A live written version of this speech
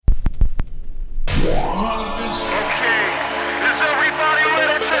Is everybody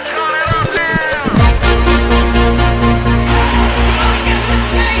ready to turn it up now?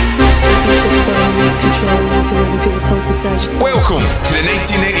 Welcome to the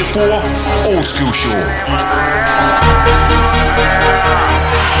 1994 Oldskool Show.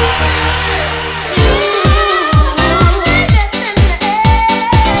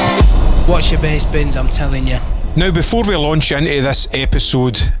 Watch your bass bins, I'm telling you. Now, before we launch into this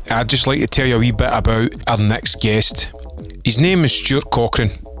episode, I'd just like to tell you a wee bit about our next guest. His name is Stuart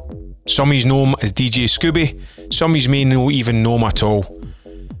Cochran. Some of you know him as DJ Scooby, some of you may not even know him at all.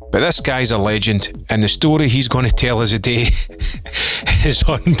 But this guy's a legend, and the story he's going to tell us today is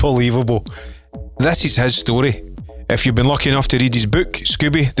unbelievable. This is his story. If you've been lucky enough to read his book,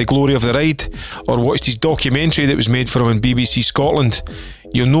 Scooby, The Glory of the Ride, or watched his documentary that was made for him on BBC Scotland,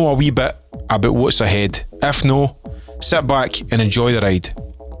 you'll know a wee bit about what's ahead. If no, sit back and enjoy the ride.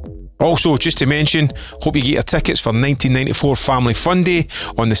 Also, just to mention, hope you get your tickets for 1994 Family Fun Day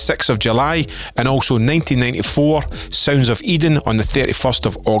on the 6th of July and also 1994 Sounds of Eden on the 31st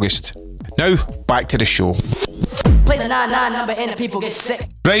of August. Now, back to the show. Play the 99 number and the people get sick.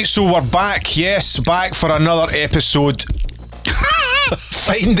 Right, so we're back, yes, back for another episode.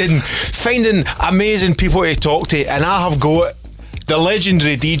 finding amazing people to talk to, and I have got the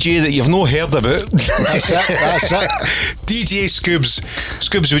legendary DJ that you've not heard about. That's it. DJ Scoobs.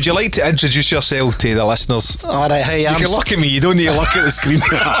 Scoobs, would you like to introduce yourself to the listeners? Alright, hey, You can look at me, you don't need to look at the screen.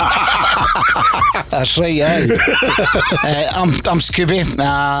 That's right, yeah. I'm Scooby.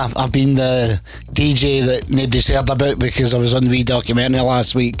 I've been the DJ that nobody's heard about because I was on the wee documentary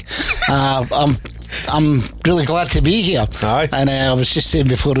last week. I'm really glad to be here. Aye. And I was just saying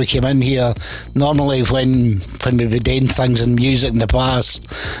before we came in here, normally when we were doing things in music in the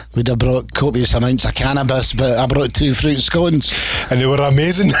past, we'd have brought copious amounts of cannabis, but I brought 2 fruit scones. And they were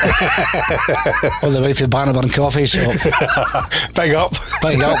amazing. All the way from Bannerburn Coffee Shop. Big up.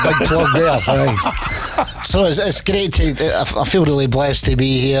 Big plug there. Right. So it's great to. I feel really blessed to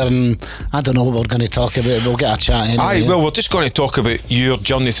be here, and I don't know what we're going to talk about. We'll get a chat anyway. Aye, well, we're just going to talk about your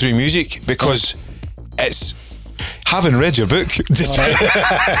journey through music because it's. Having read your book,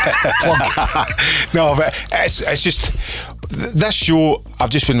 no, but it's just this show.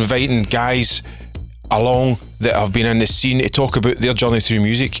 I've just been inviting guys along that have been in the scene to talk about their journey through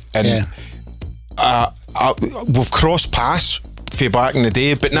music, and we've crossed paths for back in the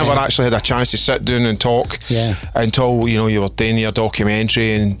day, but never actually had a chance to sit down and talk until you were doing your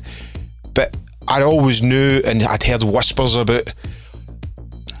documentary. But I always knew, and I'd heard whispers about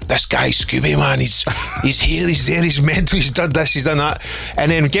this guy Scooby, man, he's here, he's there, he's mental, he's done this, he's done that, and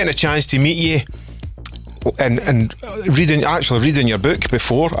then getting a chance to meet you and reading your book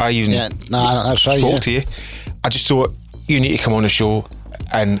before I even spoke to you, I just thought you need to come on the show,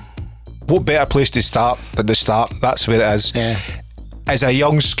 and what better place to start than the start? That's where it is. As a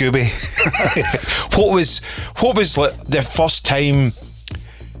young Scooby, what was like the first time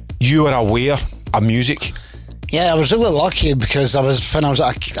you were aware of music? Yeah, I was really lucky because when I was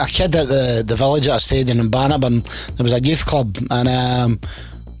a kid at the village that I stayed in Bannerburn, there was a youth club, and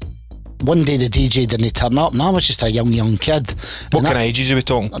one day the DJ didn't turn up, and I was just a young kid. What kind of ages are we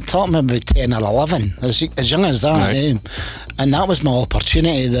talking? I'm talking about 10 or 11, as young as that. Right. And that was my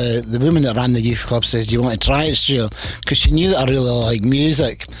opportunity. The woman that ran the youth club says, "Do you want to try it, Stuart?" Because she knew that I really liked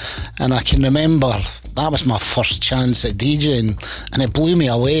music, and I can remember that was my first chance at DJing, and it blew me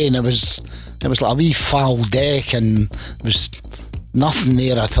away. And it was like a wee foul deck, and there was nothing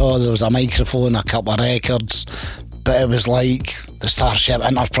there at all. There was a microphone, a couple of records, but it was like the Starship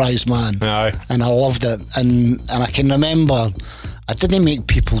Enterprise, man. Aye. And I loved it. And I can remember I didn't make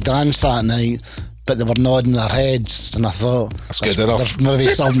people dance that night, but they were nodding their heads, and I thought, that's good enough. There's maybe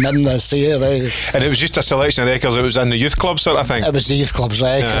something in this here, right? And it was just a selection of records. It was in the youth club sort of thing. It was the youth club's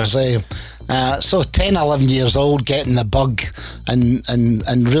records. So 10, 11 years old, getting the bug, and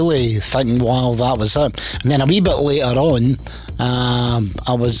really thinking, wow, that was it. And then a wee bit later on,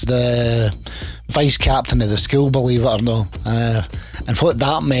 I was the vice captain of the school, believe it or not. And what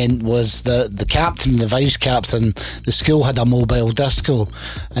that meant was that the captain, the vice captain, the school had a mobile disco,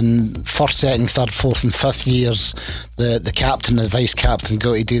 and first, second, third, fourth and fifth years, the captain and the vice captain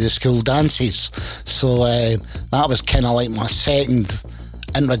got to do the school dances. So that was kind of like my second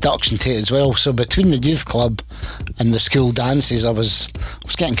introduction to it as well. So between the youth club and the school dances, I was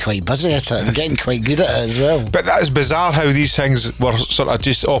getting quite busy at it and getting quite good at it as well. But that is bizarre how these things were sort of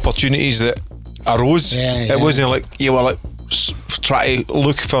just opportunities that arose. It wasn't like you were like try to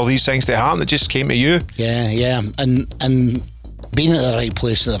look for these things to happen. It just came to you. And being at the right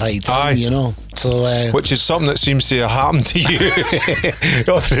place at the right time. Aye. You know, so which is something that seems to have happened to you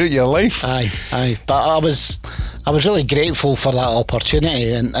all throughout your life. Aye. But I was really grateful for that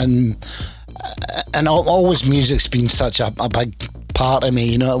opportunity, and always music's been such a big part of me.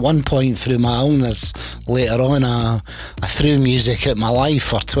 You know, at one point through my illness later on, I threw music at my life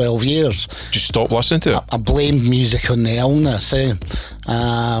for 12 years. Just stop listening to it. I blamed music on the illness, and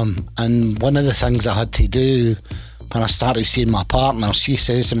one of the things I had to do when I started seeing my partner, she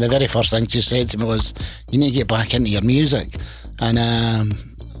says to me, the very first thing she said to me was, you need to get back into your music. And I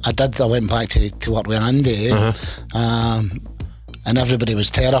did. I went back to work with Andy, and everybody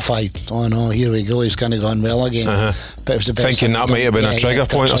was terrified. Oh no, here we go, he's going to go unwell again. But it was the best thinking that might have been a trigger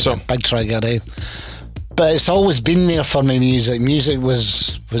point or something. Big trigger, But it's always been there for me. Music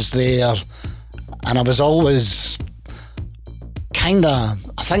was there, and I was always kind of.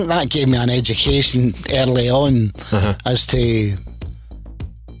 I think that gave me an education early on as to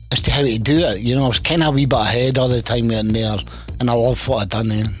how to do it. You know, I was kind of a wee bit ahead all the time in there, and I loved what I'd done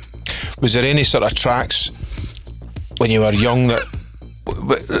then. Was there any sort of tracks when you were young that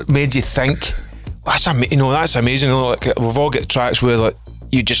made you think, that's amazing? You know, like, we've all got tracks where like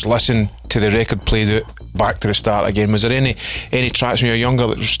you just listen to the record played out back to the start again. Was there any tracks when you were younger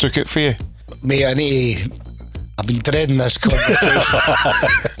that stuck out for you? Mate, I've been dreading this conversation,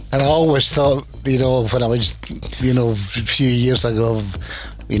 and I always thought, you know, when I was, you know, a few years ago,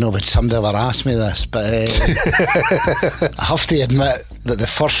 you know, would somebody ever ask me this? But I have to admit that the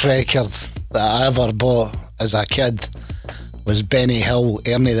first record that I ever bought as a kid was Benny Hill,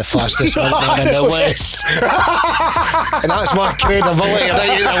 Ernie the Fastest Milkman in the West. And that's my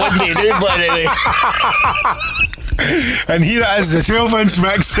credibility that wouldn't do, but anyway. And here it is, the 12-inch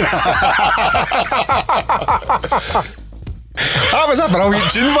mix. That was a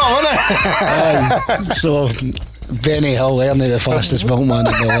brilliant tune, wasn't it? So Benny Hill, Ernie the Fastest Milkman in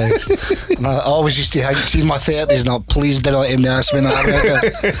the West. And I always used to see my 30s, and please don't let him ask me that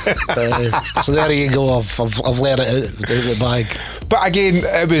record. So there you go, I've let it out of the bag. But again,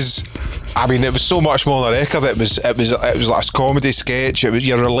 it was so much more than a record. It was like a comedy sketch.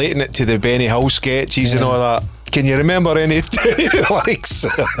 You're relating it to the Benny Hill sketches and all that. Can you remember any of the lyrics?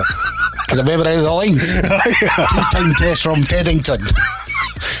 Can I remember any of the lines? 2-ton test from Teddington.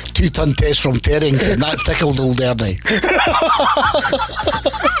 2-ton test from Teddington. That tickled old Ernie.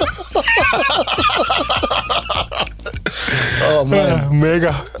 Oh man,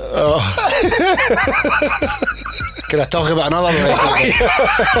 mega. Oh. Can I talk about another record?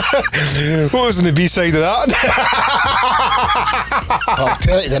 What was on the B-side of that? I'll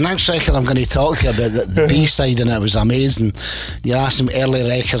tell you, the next record I'm going to talk to you about, the B-side in it was amazing. You're asking early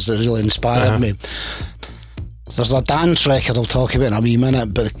records that really inspired me. There's a dance record I'll talk about in a wee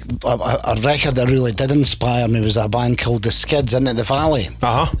minute, but a record that really did inspire me was a band called the Skids Into the Valley.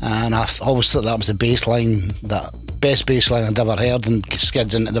 And I always thought that was the bass line, that best bass line I'd ever heard in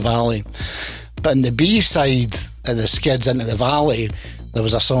Skids Into the Valley. But in the B-side of the Skids Into the Valley, there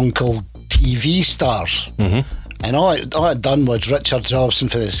was a song called TV Stars. And all it done was Richard Jobson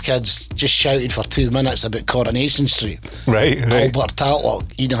for the Skids just shouted for 2 minutes about Coronation Street. Right. Albert Tatlock,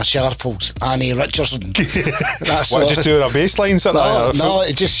 Ina Sharples, Annie Richardson. What, just doing a bass line sort of? No,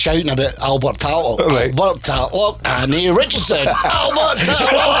 just shouting about Albert Tatlock. Right. Albert Tatlock, Annie Richardson, Albert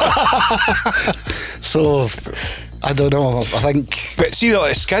Tatlock. So, I don't know, I think... But see, like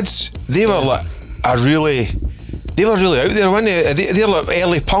the Skids, they were like they were really out there, weren't they? They're like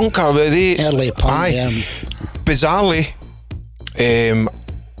early punk, or were they? Early punk, yeah. Bizarrely,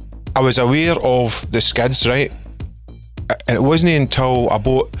 I was aware of the Skids, right? And it wasn't until I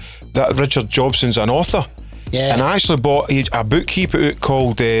bought that Richard Jobson's an author. Yeah. And I actually bought a book he put out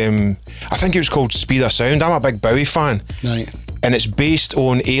called, I think it was called Speed of Sound. I'm a big Bowie fan. Right. And it's based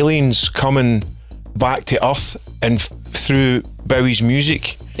on aliens coming back to Earth and through Bowie's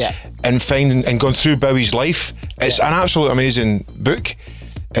music. Yeah. And finding and going through Bowie's life. It's an absolute amazing book.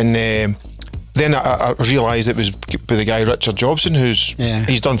 And then I realised it was by the guy Richard Jobson, he's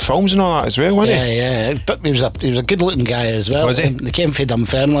done films and all that as well, wasn't he? Yeah. But he was a good looking guy as well. Was he? They came from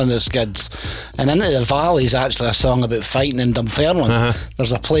Dunfermline, the Skids, and Into the Valley is actually a song about fighting in Dunfermline.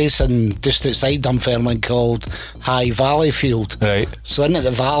 There's a place just outside Dunfermline called High Valley Field. Right. So Into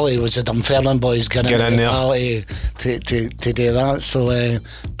the Valley was the Dunfermline boys getting into the valley to do that. So,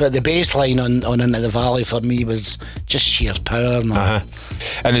 but the bass line on Into the Valley for me was just sheer power, man.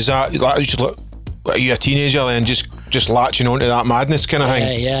 And is that are you a teenager then just latching onto that madness kind of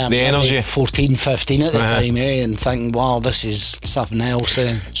thing? Yeah. The energy. 14, 15 at the time, and thinking, wow, this is something else.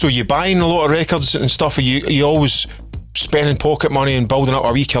 So you buying a lot of records and stuff? Are you always spending pocket money and building up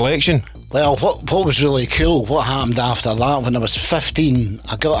a wee collection? Well, what was really cool, what happened after that, when I was 15,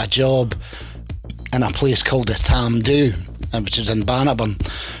 I got a job in a place called the Tamdhu, which is in Bannockburn,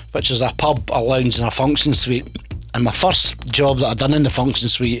 which is a pub, a lounge and a function suite. And my first job that I'd done in the function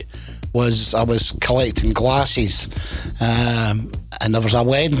suite was I was collecting glasses. And there was a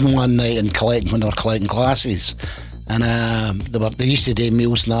wedding one night when they were collecting glasses. And they used to do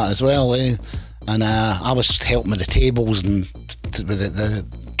meals and that as well, eh? And I was helping with the tables and with the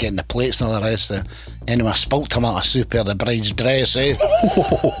getting the plates and all the rest. Anyway, I spilt tomato soup out of the bride's dress, eh?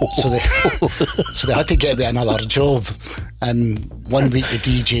 so they had to get me another job. And one week the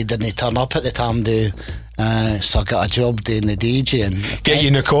DJ didn't turn up at the time, so I got a job doing the DJing. Get you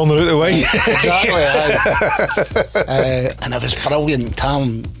in the corner out the way. Exactly. And it was brilliant.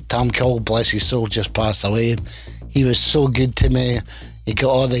 Tam Cole, bless his soul, just passed away. He was so good to me. He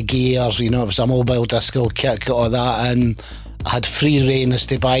got all the gears, it was a mobile disco kit, got all that in. I had free rein as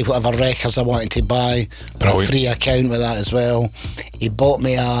to buy whatever records I wanted to buy. A free account with that as well. He bought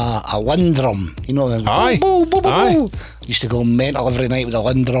me a Lindrum, Aye. Boo, boo, boo, Aye. boo. Used to go mental every night with a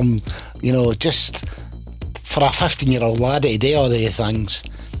Lindrum, just for a 15-year-old lad to do all these things.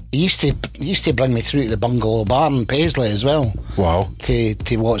 He used to bring me through to the Bungalow Bar in Paisley as well. Wow. To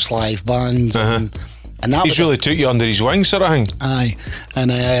watch live bands. And that He's really took you under his wing, sort of thing. Aye.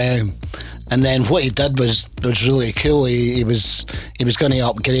 And then what he did was really cool. He was going to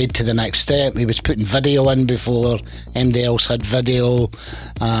upgrade to the next step. He was putting video in before anybody else had video.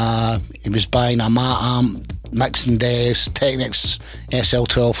 He was buying a mat amp, mixing desk, Technics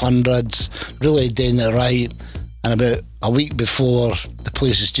SL1200s, really doing it right. And about a week before the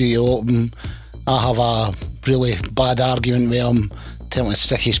place is due to open, I have a really bad argument with him, telling him to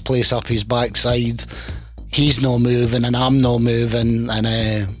stick his place up his backside. He's not moving and I'm not moving, and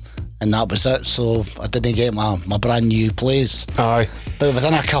that was it. So I didn't get my brand new place. Aye. But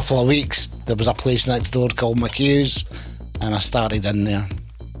within a couple of weeks, there was a place next door called McHugh's, and I started in there.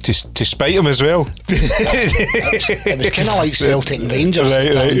 To spite him as well. It was kind of like Celtic and Rangers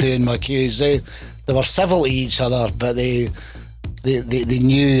doing McHugh's. They were civil to each other, but they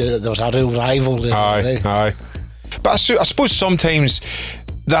knew that there was a real rivalry. Aye. But I suppose sometimes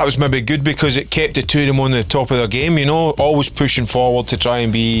that was maybe good because it kept the two of them on the top of their game, always pushing forward to try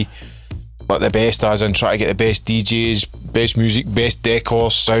and be like the best, as in try to get the best DJs, best music, best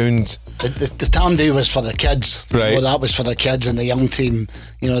decor, sound. The Tamdhu was for the kids, right? That was for the kids and the young team.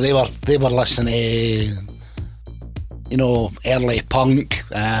 They were listening to early punk,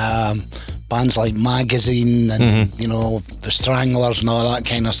 bands like Magazine and the Stranglers and all that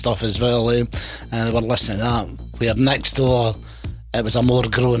kind of stuff as well. And they were listening to that. Where next door, it was a more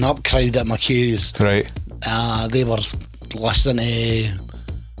grown up crowd at McHugh's. Right. They were listening to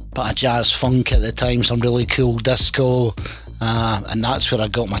a bit of jazz funk at the time, some really cool disco, and that's where I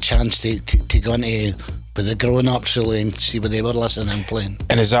got my chance to go into with the grown ups really and see what they were listening and playing.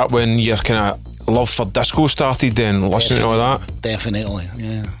 And is that when your kind of love for disco started then, listening to all that? Definitely,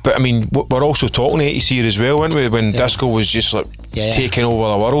 yeah. But I mean, we're also talking 80s here as well, weren't we, when disco was just like taking over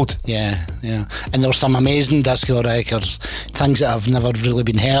the world. Yeah. And there were some amazing disco records, things that I've never really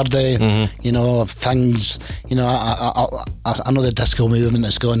been heard of, things, I know the disco movement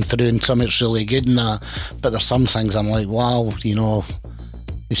that's going through and some it's really good and that, but there's some things I'm like, wow,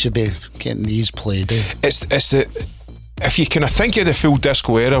 we should be getting these played. It's the, if you kind of think of the full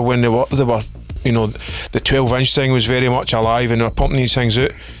disco era when they were the 12-inch thing was very much alive and they were pumping these things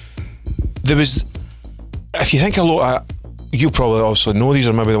out. There was, if you think a lot of, you probably obviously know these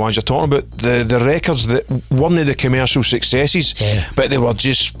are maybe the ones you're talking about, the records that weren't the commercial successes, but they were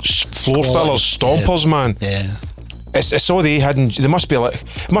just floor fillers, stompers, man. Yeah. It's all they had. They must be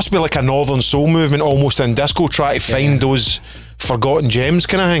like a northern soul movement almost in disco, trying to find those forgotten gems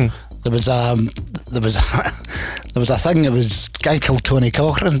kind of thing. There was a thing. It was a guy called Tony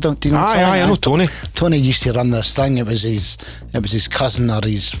Cochran. Do you know? I know Tony. Tony used to run this thing. It was his cousin or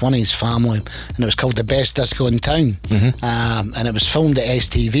one of his family, and it was called The Best Disco in Town. And it was filmed at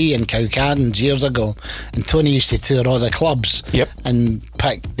STV in Cowcaddens years ago. And Tony used to tour all the clubs and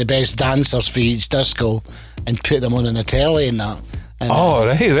pick the best dancers for each disco and put them on the telly and that. And,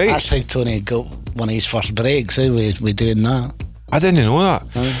 right. That's how Tony got one of his first breaks. We doing that. I didn't know that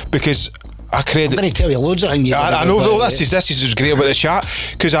because I credit. I'm going to tell you loads of things. I know. Well, this is what's great about the chat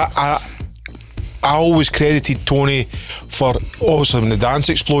because I always credited Tony for obviously when the dance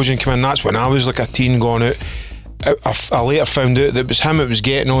explosion came in. That's when I was like a teen going out. I later found out that it was him. It was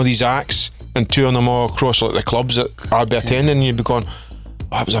getting all these acts and touring them all across like the clubs that I'd be attending. And you'd be going,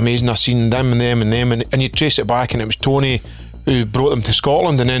 "Oh, it was amazing. I seen them and them and them," and you'd trace it back, and it was Tony who brought them to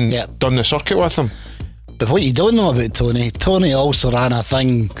Scotland and then done the circuit with them. But what you don't know about Tony also ran a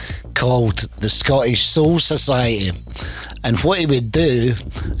thing called the Scottish Soul Society. And what he would do,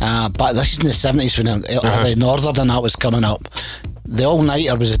 but this is in the 70s when the Northern and that was coming up, the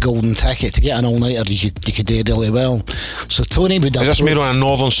all-nighter was a golden ticket. To get an all-nighter, you could do really well. So Tony would... Is this made on a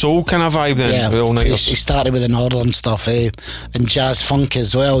Northern Soul kind of vibe then? Yeah, the all-nighters? He started with the Northern stuff, and jazz funk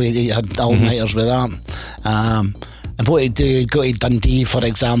as well. He had all-nighters with that. And what he'd do, he'd go to Dundee, for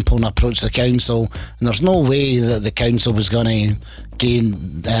example, and approach the council, and there's no way that the council was going to gain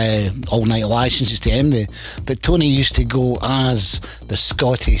all-night licences to him. But Tony used to go as the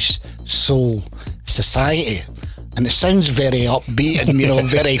Scottish Soul Society. And it sounds very upbeat and,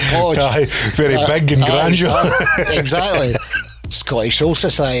 very posh. Very big and grandeur. Exactly. Scottish Soul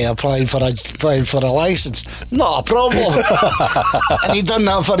Society applying for a licence. Not a problem. And he'd done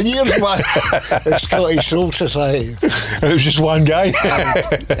that for years, man. The Scottish Soul Society. And it was just one guy.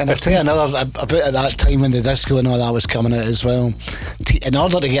 And I'll tell you another about at that time when the disco and all that was coming out as well. In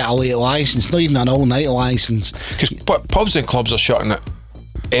order to get a late licence, not even an all-night licence. Because pubs and clubs are shutting at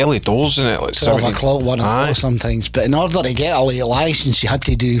early doors, isn't it? Like 12 o'clock, 1 o'clock sometimes. But in order to get a late licence, you had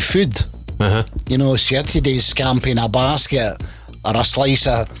to do food. So you had to do scampi in a basket, or a slice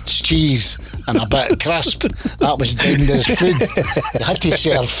of cheese and a bit of crisp. That was deemed as food. You had to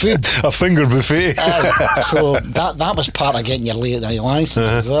serve food. A finger buffet. So that was part of getting your late night licence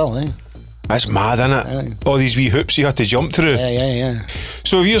as well, eh? That's mad, isn't it? All these wee hoops you had to jump through. Yeah.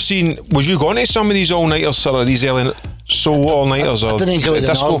 So have you seen, was you going to some of these all-nighters, or these early soul all-nighters? I didn't go to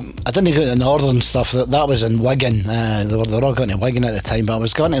the Northern stuff. That was in Wigan. They were all going to Wigan at the time, but I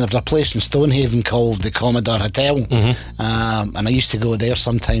was going to, there was a place in Stonehaven called the Commodore Hotel, and I used to go there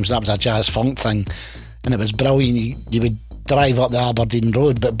sometimes. That was a jazz funk thing, and it was brilliant. You would drive up the Aberdeen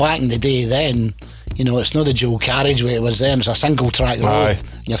Road, but back in the day then, it's not the dual carriageway it was then. It's a single track road.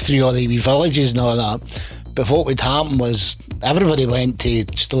 You're through all the wee villages and all that. But what would happen was everybody went to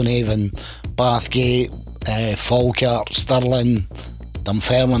Stonehaven, Bathgate, Falkirk, Stirling,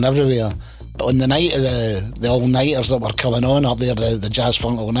 Dunfermline, everywhere. But on the night of the all-nighters that were coming on up there, the jazz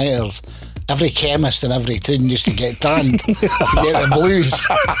funk all-nighters, every chemist and every tune used to get tanned to get the blues.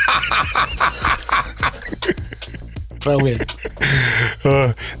 Brilliant.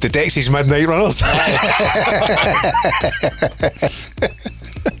 The Dexys Midnight Runners.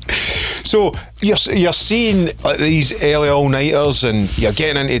 So you're seeing these early all-nighters and you're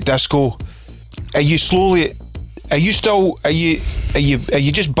getting into disco. Are you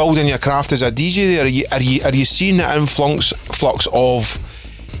just building your craft as a DJ there? Are you seeing the influx of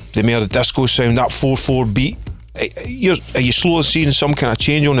the disco sound, that 4/4 beat? Are you slowly seeing some kind of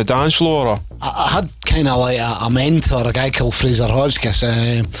change on the dance floor? Or? I had kind of like a mentor, a guy called Fraser Hodgkiss.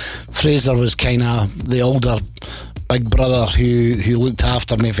 Fraser was kind of the older big brother who looked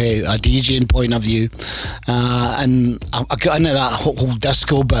after me from a DJing point of view, and I got into that whole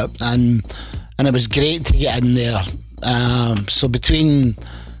disco bit, and it was great to get in there. So between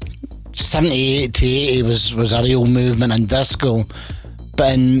 78 to 80 was a real movement in disco.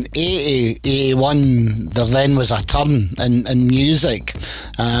 But in 80, 81, there then was a turn in music,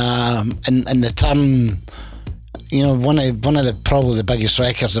 and the turn, one of the probably the biggest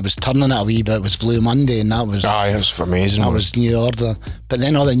records that was turning it a wee bit was Blue Monday, and that was amazing. That was New Order. But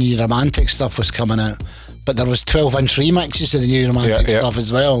then all the new romantic stuff was coming out. But there was 12-inch remixes of the new romantic stuff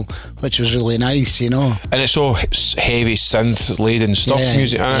as well, which was really nice, And it's all heavy synth laden stuff,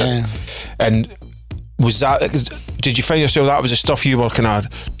 music, isn't it? And was that? Did you find yourself that was the stuff you were kind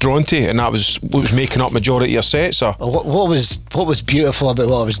of drawn to, and that was what was making up majority of your sets? Or what was beautiful about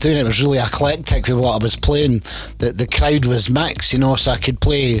what I was doing? It was really eclectic with what I was playing. The crowd was mixed, so I could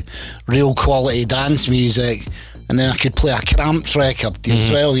play real quality dance music, and then I could play a Cramps record as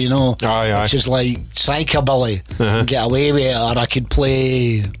well, which is like psychobilly, and get away with it. Or I could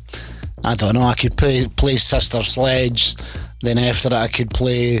play, I don't know, I could play Sister Sledge. Then after that, I could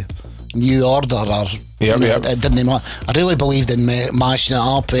play New Order or. It didn't matter. I really believed in mashing it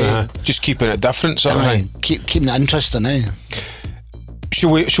up. Just keeping it different, sort of thing. Keeping it interesting.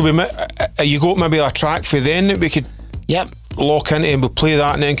 Should we? You got maybe a track for then that we could lock into, and we'll play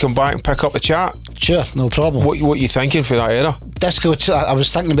that, and then come back and pick up the chat. Sure, no problem. What are you thinking for that era? Disco. I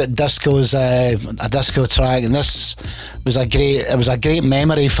was thinking about disco as a disco track, and this was a great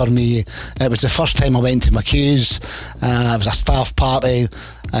memory for me. It was the first time I went to McHugh's. It was a staff party,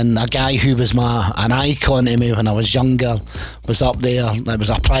 and a guy who was an icon to me when I was younger was up there. It was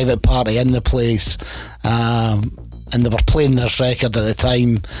a private party in the place. and they were playing this record at the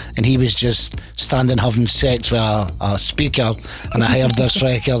time, and he was just standing having sex with a speaker, and I heard this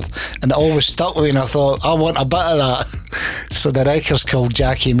record, and it always stuck with me, and I thought, I want a bit of that. So the record's called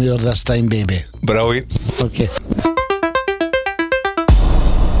Jackie Moore This Time Baby. Brilliant. Okay.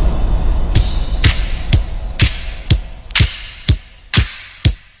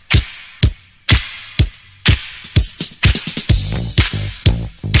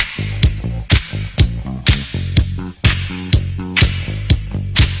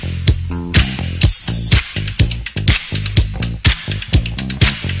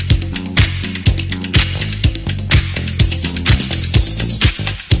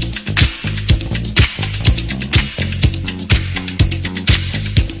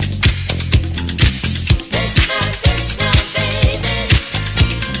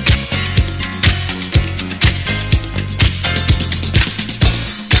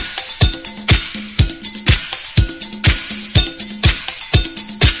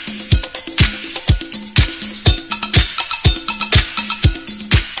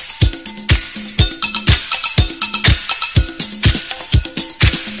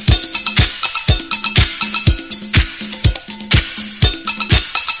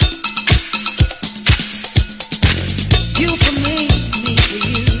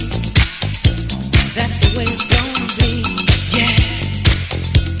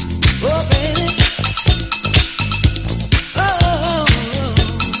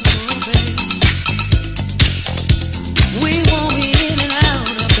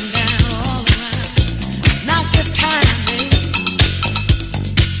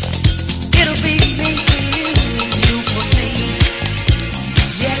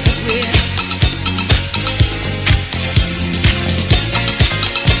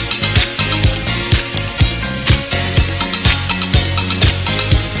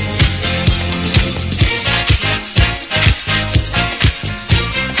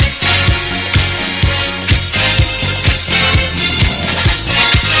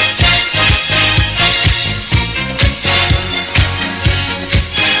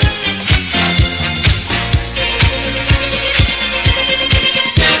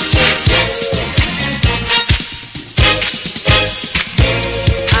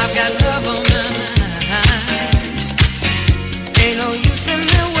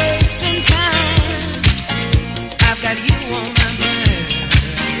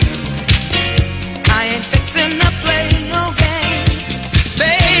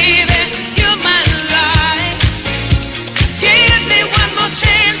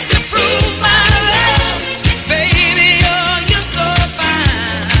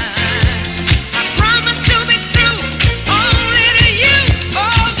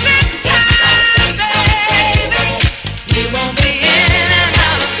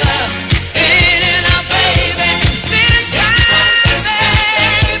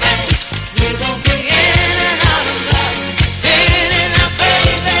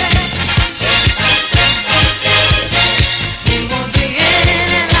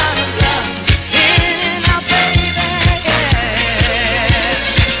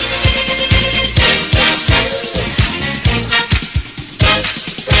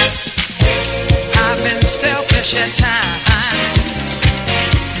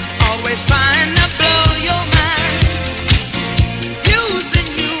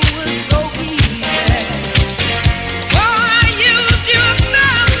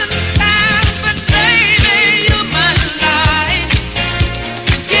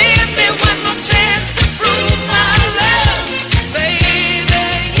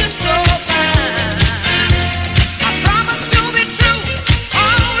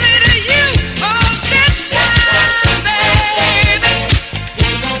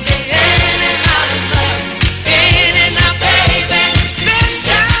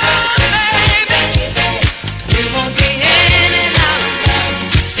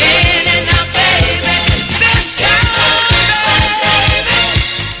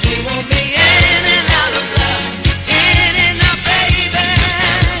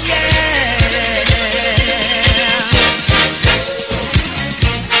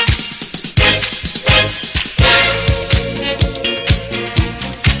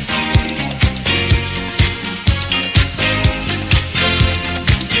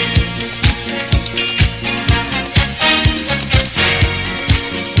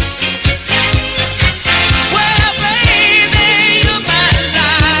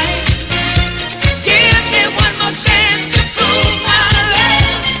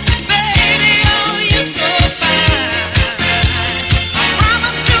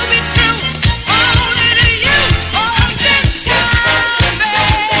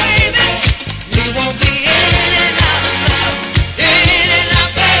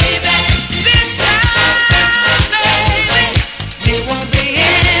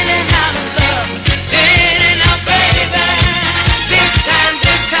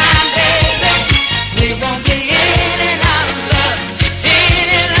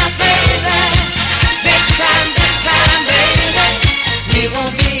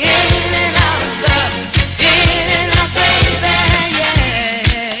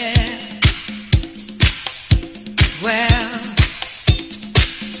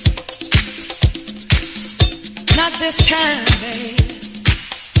 this time, babe.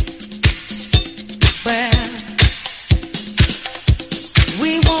 Well,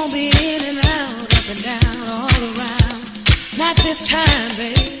 we won't be in and out, up and down, all around. Not this time,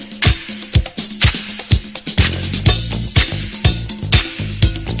 babe.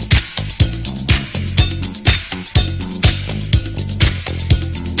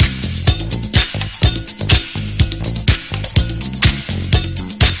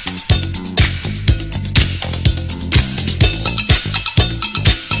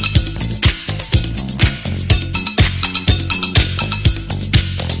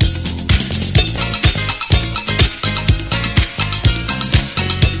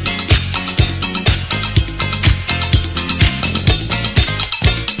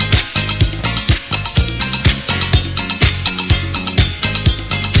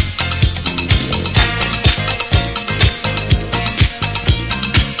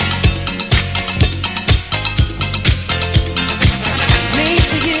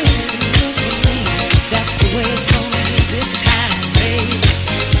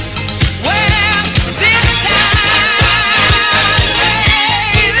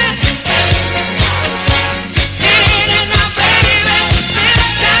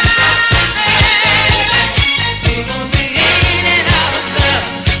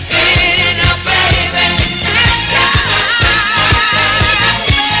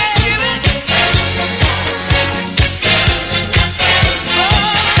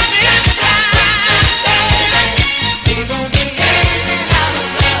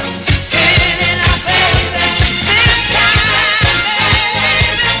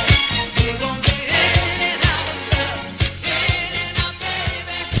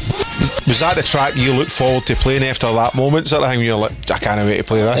 Was that the track you look forward to playing after that moment sort of thing? You're like, I can't wait to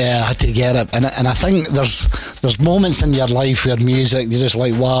play this. Yeah, I had to get it, and I think there's moments in your life where music you're just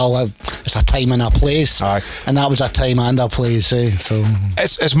like, wow, it's a time and a place. Aye. And that was a time and a place. So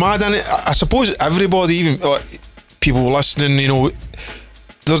it's mad, isn't it? I suppose everybody, even like, people listening, you know,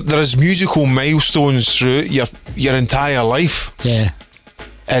 there's musical milestones through your entire life. Yeah.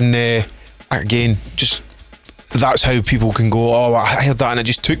 And again, just that's how people can go, oh, I heard that and it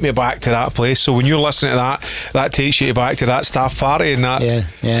just took me back to that place. So when you're listening to that takes you back to that staff party and that.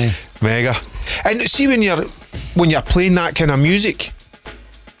 Yeah. Mega. And see, when you're playing that kind of music,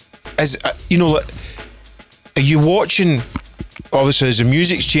 is you know, like, are you watching? Obviously, as the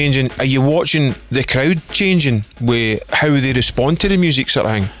music's changing, are you watching the crowd changing with how they respond to the music, sort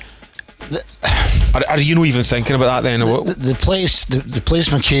of thing? Are you not even thinking about that then? The place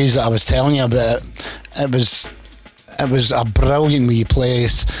McHugh's that I was telling you about, it was a brilliant wee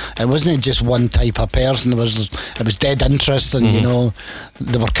place. It wasn't just one type of person. It was dead interesting. You know,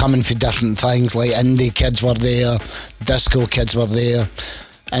 they were coming for different things. Like indie kids were there, disco kids were there,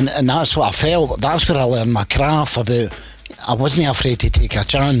 and that's what I felt. That's where I learned my craft about. I wasn't afraid to take a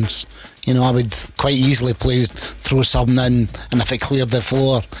chance. You know, I would quite easily throw something in, and if it cleared the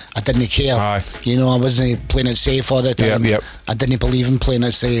floor, I didn't care. Aye. You know, I wasn't playing it safe all the time. Yep. I didn't believe in playing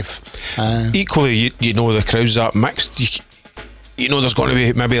it safe. Equally, you know, the crowd's that mixed. You know, there's going to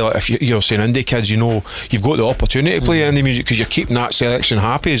be maybe, like, if you're saying indie kids, you know, you've got the opportunity to play indie music because you're keeping that selection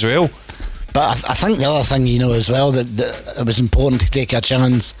happy as well. But I think the other thing, you know, as well, that it was important to take a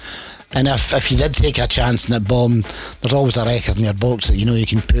chance. And if you did take a chance and it bombed, there's always a record in your box that you know you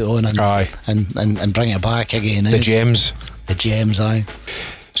can put on and bring it back again. The gems. The gems, aye.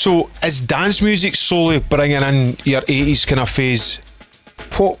 So, is dance music slowly bringing in your 80s kind of phase?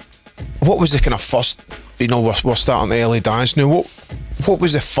 What was the kind of first, you know, we're starting the early dance now, what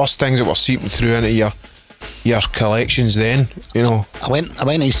was the first things that were seeping through into your collections then, you know? I went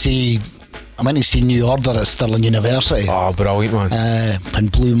to see New Order at Stirling University. Oh, brilliant, man. When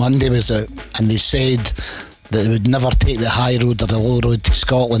Blue Monday was out, and they said that they would never take the high road or the low road to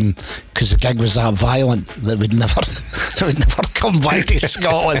Scotland because the gig was that violent that would never come back to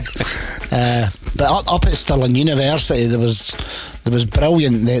Scotland. But up at Stirling University, there was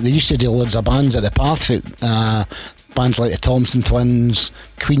brilliant. They used to do loads of bands at the Pathfoot. Bands like the Thompson Twins,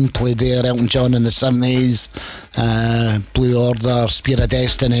 Queen played there, Elton John in the 70s, Blue Order, Spear of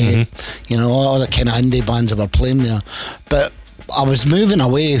Destiny, you know, all the kind of indie bands that were playing there. But I was moving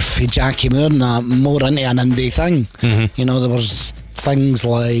away from Jackie Moore and that, more into an indie thing. You know, there was things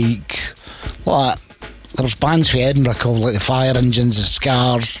like there was bands from Edinburgh called like the Fire Engines, the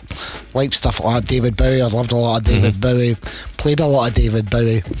Scars, like stuff like that. David Bowie, I loved a lot of David Bowie, played a lot of David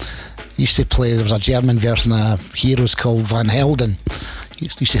Bowie. Used to play, there was a German version of Heroes called Van Helden.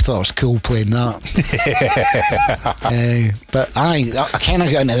 used to thought it was cool playing that. But I kind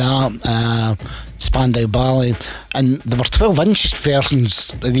of got into that, Spandau Ballet, and there were 12-inch versions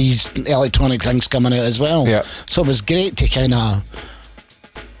of these electronic things coming out as well. Yeah. So it was great to kind of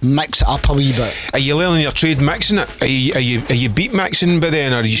mix it up a wee bit. Are you learning your trade mixing it? Are you beat mixing by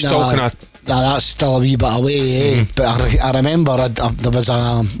then, or are you still kind of? That's still a wee bit away, But I remember there was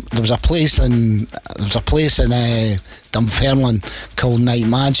a place in Dunfermline called Night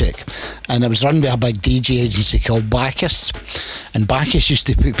Magic, and it was run by a big DJ agency called Bacchus, and Bacchus used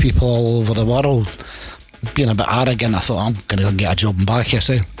to put people all over the world. Being a bit arrogant, I thought, I'm going to go and get a job in Bacchus.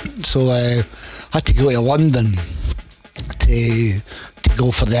 So I had to go to London to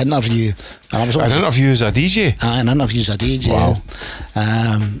go for the interview. And I was an interview as a DJ? An interview as a DJ. Wow.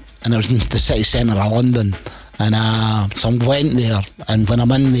 And I was in the city centre of London, and so I went there, and when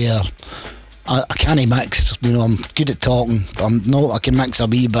I'm in there, I can't mix. I'm good at talking, but I can mix a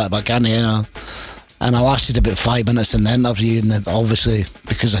wee bit, but I can't. And I lasted about 5 minutes in the interview, and then obviously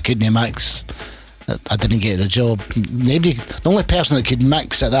because I couldn't mix, I didn't get the job. Maybe the only person that could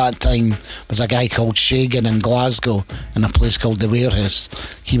mix at that time was a guy called Shagan in Glasgow in a place called The Warehouse.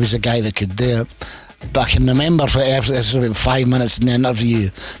 He was a guy that could do it. But I can remember this was about 5 minutes in the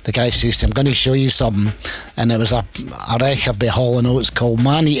interview, the guy says to him, I'm going to show you something, and it was a record by Hall & Oates called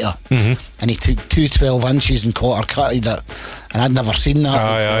Man Eater, and he took 2 12-inches and quarter cutted it, and I'd never seen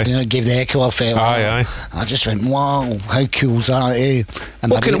that before. It gave the echo effect. I just went, wow, how cool's that,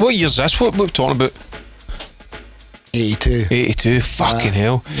 And what year is this? What we're talking about? 82, fucking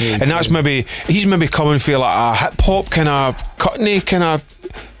hell. 82. And that's he's maybe coming for like a hip hop kind of cutney kind of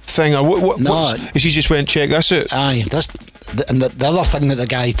thing, or what? No, is he just went, check this out? Aye, and the other thing that the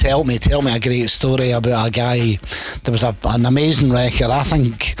guy told me a great story about a guy. There was an amazing record. I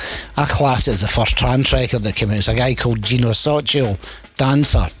think I class it as the first trance record that came out. It's a guy called Gino Socio,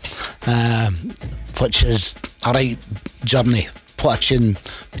 Dancer, which is a right journey. Put a tune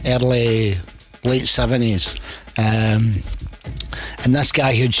late 70s, and this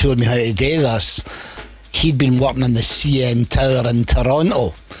guy who'd showed me how to do this, he'd been working in the CN Tower in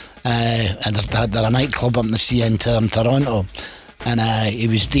Toronto, and they're a nightclub up in the CN Tower in Toronto, and he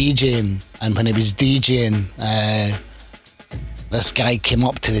was DJing, and when he was DJing, this guy came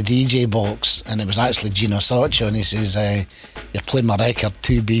up to the DJ box, and it was actually Gino Socio, and he says, you're playing my record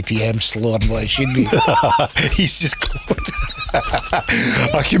 2 BPM slower than what it should be. He's just called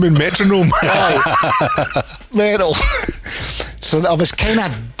a human metronome. Metal. So I was kind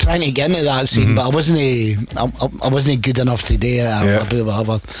of trying to get into that scene, but I wasn't good enough to do it.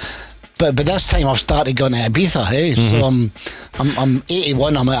 Whatever. But this time I've started going to Ibiza. So I'm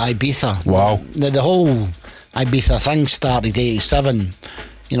 81. I'm at Ibiza. Wow. The whole Ibiza thing started 87.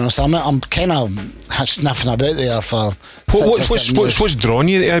 So I'm kind of sniffing about there for. What's drawn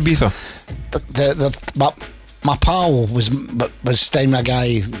you to Ibiza? My pal was staying with a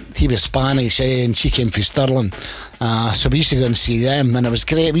guy. He was Spanish, and she came from Stirling. So we used to go and see them, and it was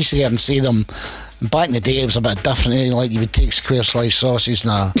great. We used to go and see them. And back in the day, it was a bit different. Like you would take square slice sausages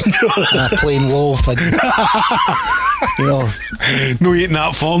and a plain loaf, and no eating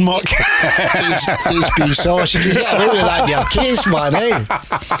that phone, Mark. HB sausage. You get away with that in your case, man.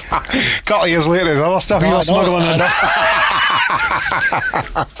 Couple of years later, there's other stuff you were smuggling in.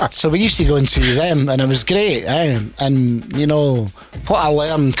 So we used to go and see them, and it was great. And what I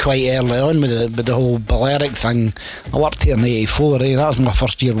learned quite early on with the whole Balearic thing, I worked here in 84. That was my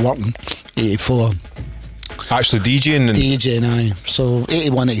first year working. 84. Actually DJing? Aye. So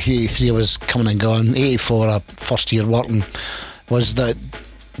 81, 83 I was coming and going. 84, first year working. Was that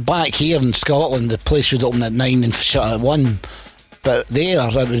back here in Scotland, the place would open at 9 and shut at 1. But there,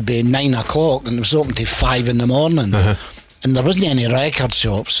 it would be 9 o'clock, and it was open till 5 in the morning. And there wasn't any record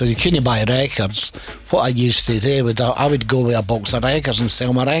shops, so you couldn't buy records. What I used to do, I would go with a box of records and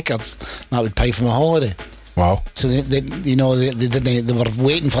sell my records, and that would pay for my holiday. Wow. So they were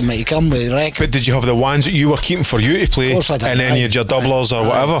waiting for me to come with records. But did you have the ones that you were keeping for you to play? Of course I did. And then you had your doublers or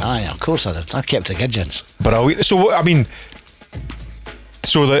whatever? Aye, of course I did. I kept the gidgins. Brilliant. So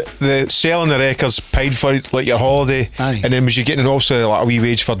so the selling the records paid for like your holiday, and then was you getting also like a wee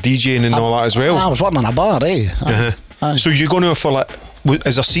wage for DJing and all that as well? I was working in a bar, So you're going to for like,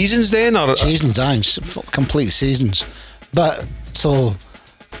 is there seasons then, or seasons? Complete seasons. But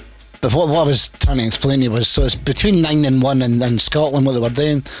what I was trying to explain to you was, so it's between 9 and 1 in Scotland what they were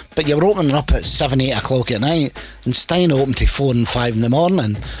doing, but you were opening up at 7, 8 o'clock at night, and Stein opened till 4 and 5 in the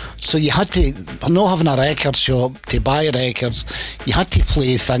morning. So you had to, not having a record shop to buy records, you had to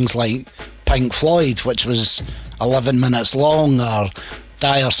play things like Pink Floyd, which was 11 minutes long, or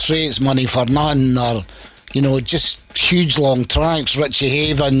Dire Straits, Money for None, or you know, just huge long tracks, Richie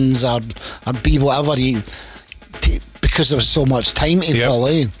Havens or be whatever, because there was so much time to fill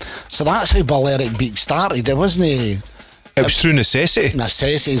in. So that's how Balearic Beat started. It wasn't It was through necessity.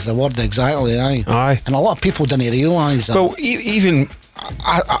 Necessity is the word, exactly. Aye. And a lot of people didn't realise that. Well, even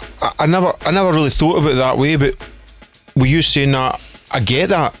I never really thought about it that way. But with you saying that, I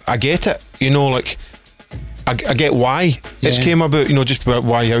get it. You know, like I get why it's came about. You know, just about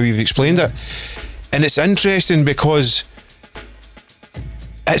how you've explained it, and it's interesting because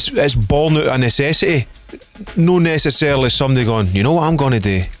it's born out of necessity. No necessarily somebody going, you know what I'm going to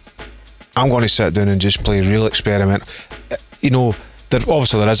do? I'm going to sit down and just play real experiment. You know,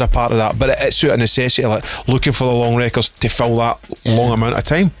 obviously there is a part of that, but it's out of necessity, like looking for the long records to fill that long amount of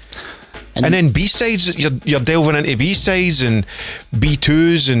time. And then B-sides, you're delving into B-sides and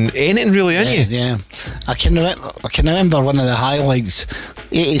B2s and anything really, aren't you? Yeah. I can remember one of the highlights.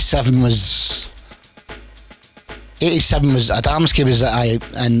 87 was Adamski was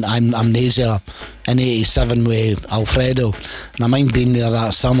and I'm Amnesia in 87 with Alfredo, and I mind being there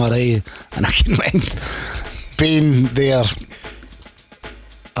that summer, and I can mind being there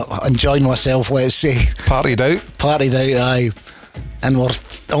enjoying myself, let's say. Partied out, aye. And we're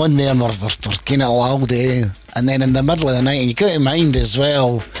on there and we're getting it loud, and then in the middle of the night, and you got to mind as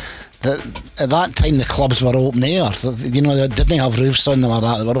well that at that time the clubs were open air. You know, they didn't have roofs on them or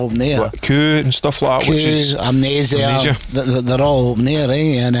that, they were open air. What, Q and stuff like that, which is Amnesia. They're all open air,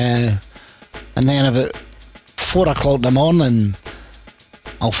 and then about 4 o'clock in the morning,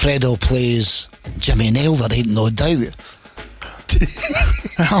 Alfredo plays Jimmy Nail, There Ain't No Doubt.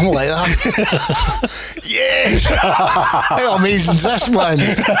 I'm like that. Yes! How amazing is this, man?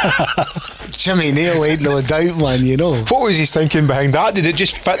 Jimmy Nail, Ain't No Doubt, man, you know. What was he thinking behind that? Did it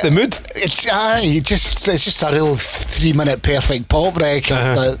just fit the mood? It's just a real 3-minute perfect pop record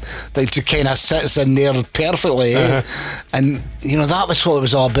that just kind of sits in there perfectly. And, you know, that was what it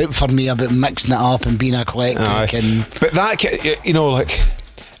was all about for me, about mixing it up and being eclectic. But that, you know, like,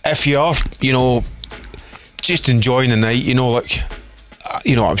 if you are, you know, just enjoying the night, you know, like,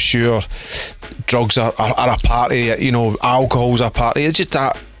 you know, I'm sure drugs are a part of it, you know, alcohol's a part of it, just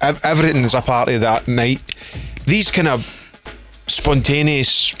that everything is a part of that night. These kind of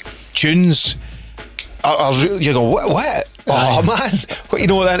spontaneous tunes are you go, what? Oh man, you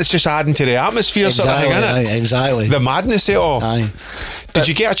know, then it's just adding to the atmosphere, exactly, sort of thing, isn't it? Exactly. The madness of it all. Aye. Did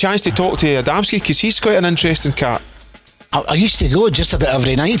you get a chance to talk to Adamski? Because he's quite an interesting cat. I used to go just about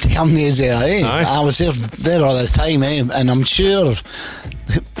every night to Amnesia, I was there all the time, and I'm sure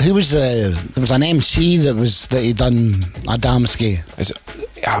who was there was an MC that he done Adamski.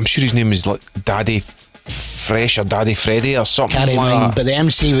 I'm sure his name is like Daddy Fresh or Daddy Freddy or something. Can't like mind, that. but the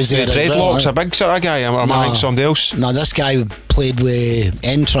MC was there. Dreadlocks, as well, a big sort of guy, or am I thinking somebody else? No, this guy played with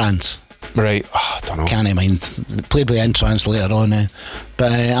Entrance. Right, I don't know. Can't mind. Played with Entrance later on,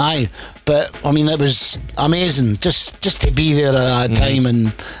 but But I mean, it was amazing just to be there at that time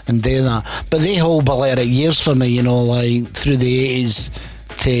and do that. But they whole Balearic years for me, you know, like through the 80s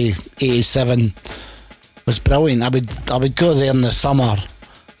to 87 was brilliant. I would go there in the summer,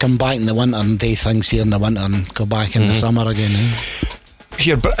 come back in the winter and do things here in the winter and go back in the summer again.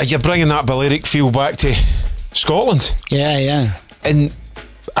 You're bringing that Balearic feel back to Scotland. Yeah. And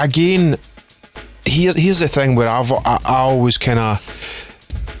again, here's the thing where I always kind of,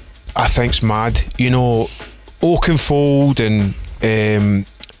 I think's mad, you know, Oakenfold and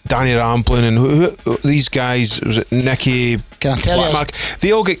Danny Ramplin and who these guys, was it Nicky? Can I tell you?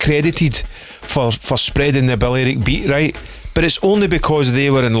 They all get credited for spreading the Balearic beat, right? But it's only because they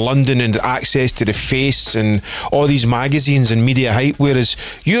were in London and access to the Face and all these magazines and media hype, whereas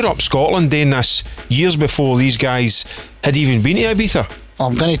Europe, Scotland doing this years before these guys had even been to Ibiza.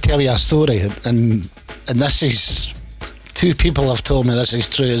 I'm going to tell you a story, and this is, 2 people have told me this is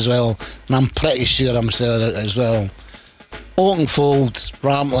true as well, and I'm pretty sure I'm saying it as well. Oakenfold,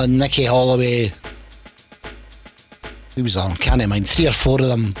 Ramplin, Nicky Holloway, who was on? Can't mind. 3 or 4 of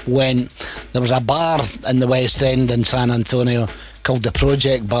them went. There was a bar in the West End in San Antonio called the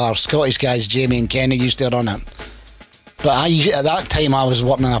Project Bar. Scottish guys, Jamie and Kenny, used to run it. But at that time I was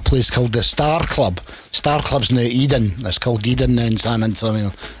working in a place called the Star Club. Star Club's now Eden. It's called Eden now in San Antonio.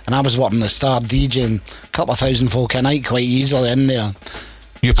 And I was working the Star DJing, a couple of thousand folk a night quite easily in there.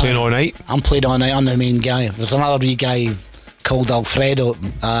 You're playing all night? I'm playing all night. I'm the main guy. There's another wee guy called Alfredo.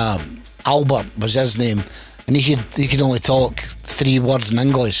 Albert was his name. And he could only talk 3 words in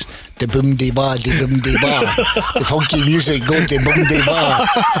English. De boom de ba, de boom de ba. The funky music go de boom de ba.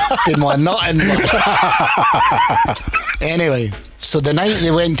 Didn't want nothing. Anyway, so the night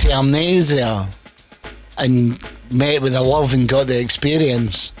they went to Amnesia and met with the love and got the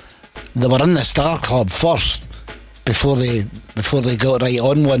experience, they were in the Star Club first before they got right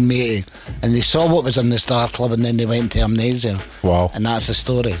on one matey, and they saw what was in the Star Club, and then they went to Amnesia. Wow. And that's the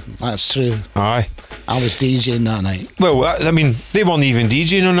story. That's true. Aye. I was DJing that night. Well, I mean, they weren't even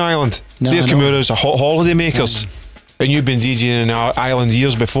DJing on the island. No, They're I know. come out as a holiday makers. And you've been DJing in the island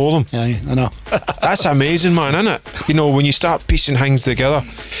years before them. Yeah, I know. That's amazing, man, isn't it? You know, when you start piecing things together.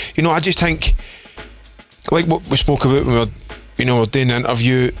 You know, I just think, like what we spoke about when we're doing the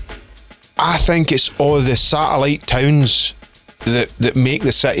interview, I think it's all the satellite towns that make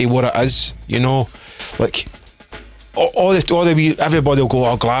the city what it is, you know. Like, everybody will go,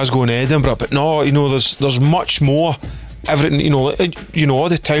 oh, Glasgow and Edinburgh, but no, you know, there's much more. Everything, you know, all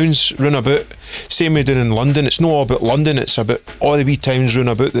the towns run about. Same way down in London, it's not all about London, it's about all the wee towns run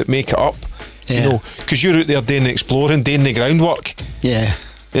about that make it up. Yeah. You know, because you're out there doing the exploring, doing the groundwork. Yeah.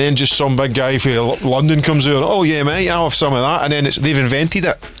 And then just some big guy from London comes out, oh yeah mate, I'll have some of that, and then they've invented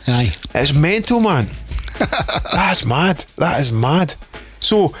it. Aye. It's mental, man. That's mad. That is mad.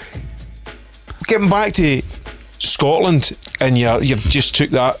 So, getting back to Scotland, and you've just took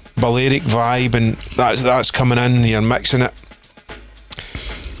that Balearic vibe, and that's coming in, and you're mixing it.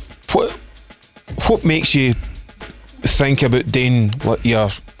 What makes you think about doing like your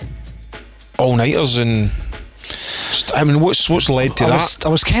all-nighters, and I mean, what's led to that? I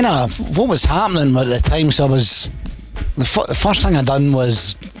was kind of, what was happening at the time, so the first thing I done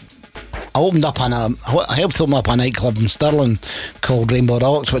was I helped open up a nightclub in Stirling called Rainbow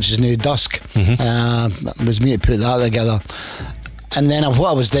Rocks, which is now Dusk. It was me to put that together. And then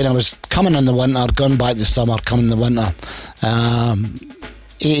what I was doing, I was coming in the winter, going back to summer, coming in the winter.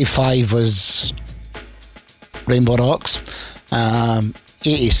 85 was Rainbow Rocks.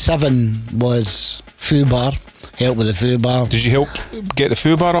 87 was Foo Bar. Help with the Foo Bar. Did you help get the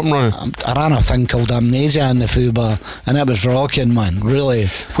Foo Bar up and running? I ran a thing called Amnesia in the Foo Bar, and it was rocking, man. Really.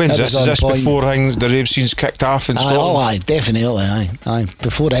 When's It this? was Is this on point. before the rave scene's kicked off in Scotland? Aye, definitely, aye.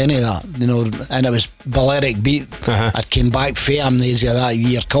 Before any of that, you know, and it was Balearic beat. I came back for Amnesia that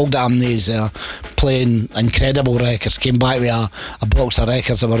year, called it Amnesia, playing incredible records. Came back with a box of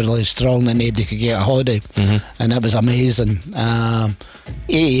records that were really strong and nobody could get a hold of, and it was amazing.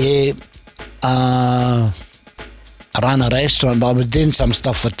 88. I ran a restaurant, but I was doing some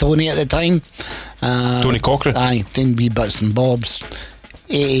stuff with Tony at the time. Tony Cochrane? Aye, doing wee bits and bobs.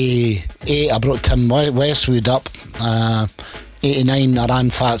 88, I brought Tim Westwood up. 89, I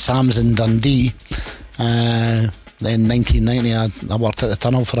ran Fat Sam's in Dundee. Then 1990, I worked at the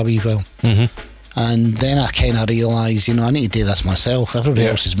tunnel for a wee while. And then I kind of realised, you know, I need to do this myself. Everybody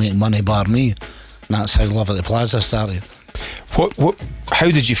else is making money bar me. And that's how Love at the Plaza started. How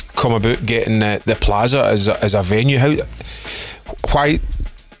did you come about getting the Plaza as a venue? Why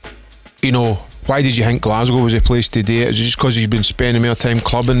did you think Glasgow was a place to do it? Is it just because you've been spending more time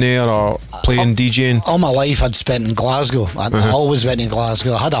clubbing there or playing DJing? All my life I'd spent in Glasgow. I always went to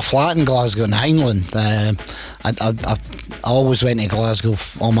Glasgow. I had a flat in Glasgow in Heinland. I always went to Glasgow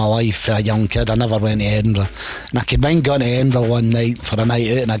all my life for a young kid. I never went to Edinburgh. And I could mind going to Edinburgh one night for a night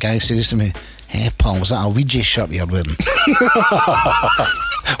out, and a guy says to me, "Hey pal, was that a Ouija shirt you're wearing?"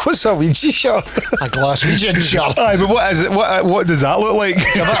 What's a Ouija shirt? A Glaswegian shirt. Aye, but what is it? What does that look like?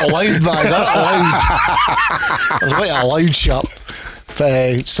 It's a bit loud, man. It was like a loud shirt.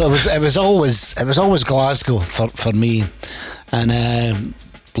 But, so it was always Glasgow for me. And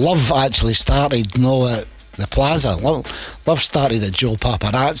Love actually started at the Plaza. Love started at Joe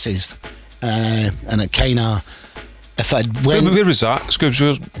Paparazzi's, and it kind of. If I'd went, where was that? Scoobs,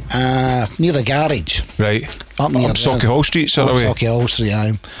 near the garage. Right. Up near Socky Hall Street, sort of way. Socky Hall Street,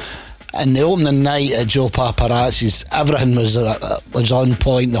 aye. And the opening night at Joe Paparazzi's, everything was on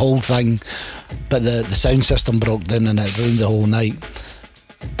point, the whole thing. But the sound system broke down and it ruined the whole night.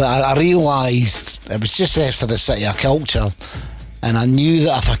 But I realised it was just after the City of Culture, and I knew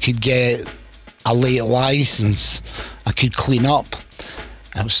that if I could get a late licence, I could clean up.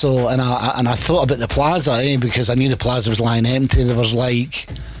 So, and I thought about the Plaza, because I knew the Plaza was lying empty. There was like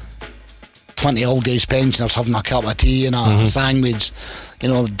 20 old age pensioners having a cup of tea and a sandwich, you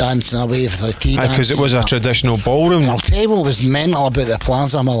know, dancing away for the tea. Because it was a traditional ballroom. And I'll tell you what was mental about the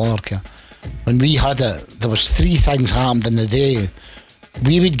Plaza Mallorca. When we had it, there was 3 things happened in the day.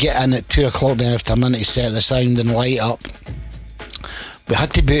 We would get in at 2 o'clock in the afternoon to set the sound and light up. We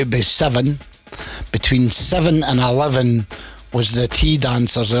had to be out by 7. Between 7 and 11 was the tea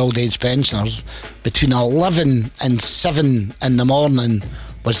dancers, the old age pensioners. Between 11 and 7 in the morning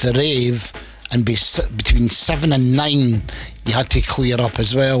was the rave, and between 7 and 9 you had to clear up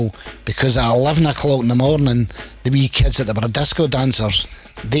as well, because at 11 o'clock in the morning the wee kids that were disco dancers,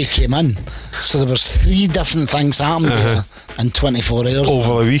 they came in. So there was 3 different things happening there in 24 hours.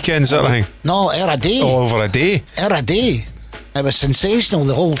 Over the weekend, sort of thing? No, a day. Oh, over a day? A day. It was sensational,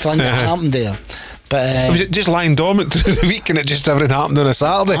 the whole thing that happened there. But was it just lying dormant through the week and it just everything happened on a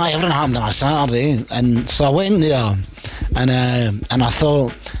Saturday? Everything happened on a Saturday. And so I went there and I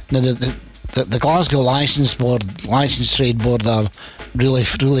thought, you know, the Glasgow Licence Trade Board are really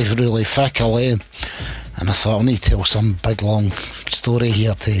fickle, eh? And I thought, I need to tell some big long story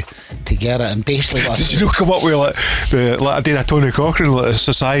here to get it. And basically, did you not come up with like I did a Tony Cochrane, like a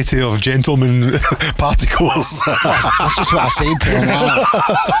Society of Gentlemen Particles? That's just what I said to him.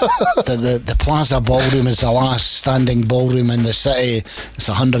 The Plaza Ballroom is the last standing ballroom in the city. It's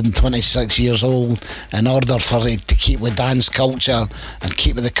 126 years old. In order for it to keep with dance culture and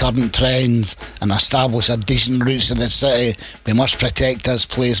keep with the current trends and establish a decent roots in the city, we must protect this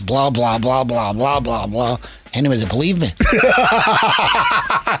place. Blah blah blah blah blah blah blah. Anyway, they believed me.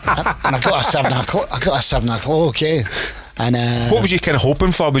 And I got a 7 o'clock, eh? And what was you kind of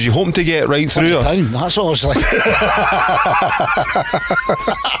hoping for? Was you hoping to get right through? £40, that's what I was like.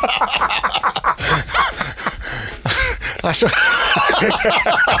 That's what.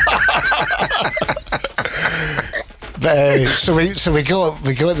 But so we got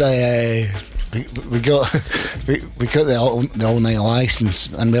the all night licence,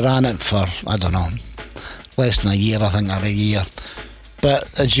 and we ran it for, I don't know, less than a year, I think, or a year.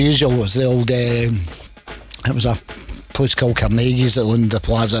 But as usual, it was the old it was a place called Carnegie's that owned the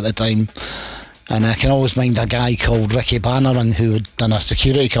plaza at the time, and I can always mind a guy called Ricky Bannerman who had done a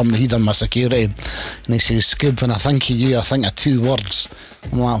security company. He done my security, and he says, "Scoob, when I think of you, I think of 2 words."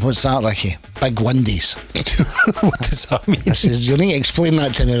 I'm like, "What's that, Ricky?" "Big windies." What does that mean? I says, "You need to explain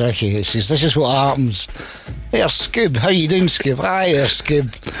that to me, Ricky." He says, "This is what happens." "There's Scoob, how you doing, Scoob?" "Aye, there's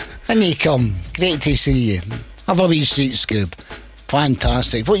Scoob. In you come, great to see you. Have a wee seat, Scoob.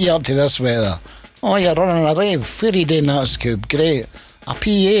 Fantastic. What are you up to this weather?" "Oh, you're running a rave. Where are you doing that, Scoob?" "Great. A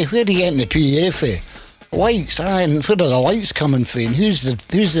PA, where are you getting the PA for?" "Lights, aye, and where are the lights coming from? And who's the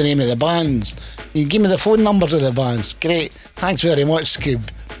name of the bands? You give me the phone numbers of the bands." "Great, thanks very much, Scoob."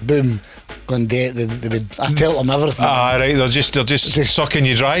 Boom. Going to I tell them everything. Ah, right, they're just sucking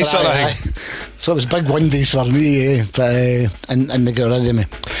you dry, sort of thing. So it was big windies for me, eh? But and they got rid of me.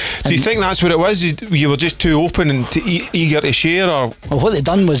 Do you think that's what it was? You were just too open and eager to share, or? Well, what they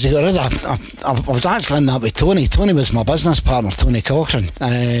done was they got rid of. I was actually in that with Tony. Tony was my business partner, Tony Cochrane,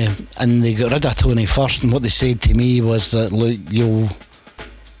 and they got rid of Tony first. And what they said to me was that, "Look, you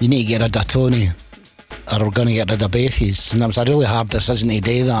need to get rid of Tony, or we're going to get rid of Bethies." And it was a really hard decision to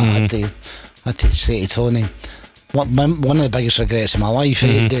do that. I had to say to Tony, one of the biggest regrets in my life,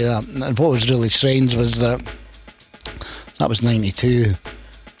 to do that. And what was really strange was that was 92.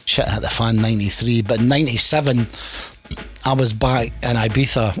 Shit hit the fan 93. But in 97, I was back in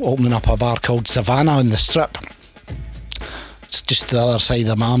Ibiza opening up a bar called Savannah on the Strip. It's just the other side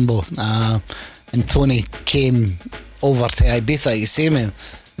of Mambo. And Tony came over to Ibiza to see me,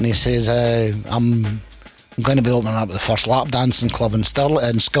 and he says, I'm going to be opening up the first lap dancing club in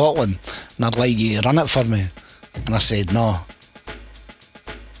Scotland, and I'd like you to run it for me. And I said, "No."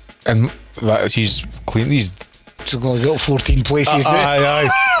 And he's clean. He's only got 14 places. Aye.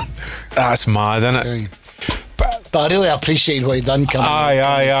 That's mad, isn't it? But I really appreciate what he done coming.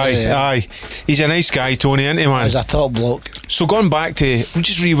 Aye. He's a nice guy, Tony, isn't he, man? He's a top bloke. So going back to, we're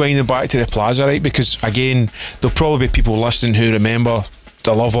just rewinding back to the Plaza, right? Because again, there'll probably be people listening who remember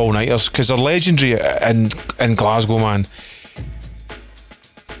the Love All Nighters, because they're legendary in Glasgow, man.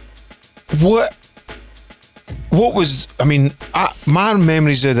 What was, I mean, my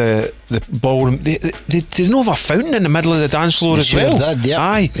memories of the ballroom, they didn't have a fountain in the middle of the dance floor as well. They did, yeah.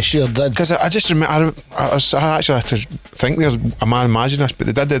 Aye. They sure did. Because I just remember, I actually had to think there, I might imagine this, but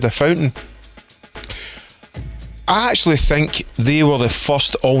they did the fountain. I actually think they were the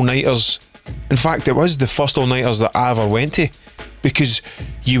first all-nighters. In fact, it was the first all-nighters that I ever went to, because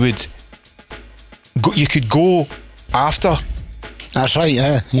you could go after. That's right,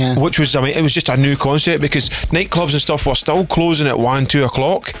 yeah. Which was, I mean, it was just a new concept, because nightclubs and stuff were still closing at 1, 2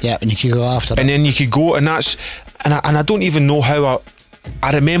 o'clock. Yeah, and you could go after and it. then you could go, and that's, and I don't even know how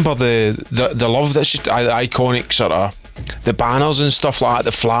I remember the love. That's just the iconic sort of the banners and stuff like that,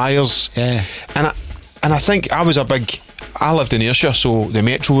 the flyers. Yeah. And I think I lived in Ayrshire, so the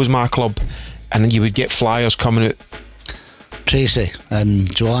Metro was my club, and you would get flyers coming out. Tracy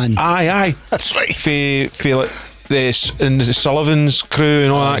and Joanne. Aye. That's right. For like the Sullivan's crew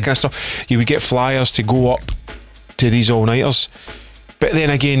and all that kind of stuff. You would get flyers to go up to these all-nighters. But then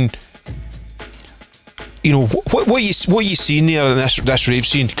again, you know, what you seeing there in this rave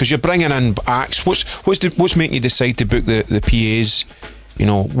scene? Because you're bringing in acts. What's making you decide to book the PAs You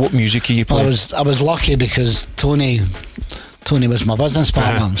know, what music are you Well, playing? I was lucky because Tony was my business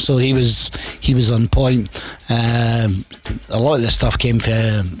partner, so he was on point. A lot of the stuff came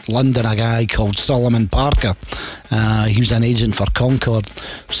from London. A guy called Solomon Parker. He was an agent for Concord.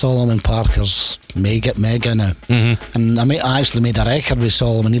 Solomon Parker's mega now, and I actually made a record with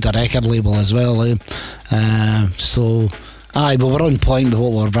Solomon. He had a record label as well. So, we were on point with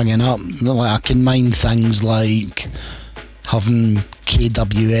what we were bringing up. Like, I can mind things like having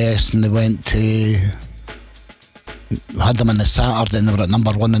KWS, and they went to. Had them on the Saturday and they were at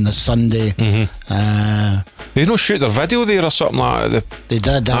number 1 on the Sunday. They don't shoot their video there or something like that? They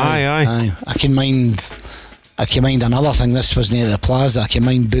did. Aye. I can mind another thing. This was near the Plaza. I can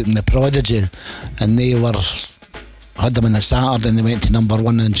mind booking the Prodigy, and they had them on the Saturday and they went to number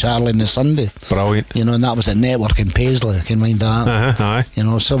 1 on Charlie on the Sunday. Brilliant. You know, and that was at Network in Paisley. I can mind that. Aye. You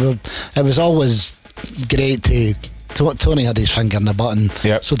know, so it was always great to. Tony had his finger in the button.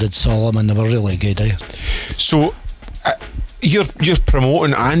 Yep. So did Solomon. They were really good. So you're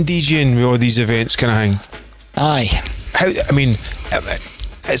promoting and DJing with all these events kind of thing. Aye. I mean,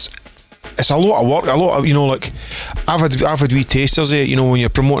 it's a lot of work. A lot of, you know, like I've had wee tasters of it. You know, when you're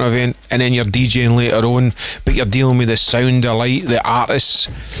promoting an event and then you're DJing later on, but you're dealing with the sound, the light, the artists.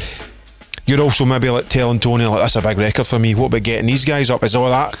 You're also maybe like telling Tony, like, that's a big record for me. What about getting these guys up? Is all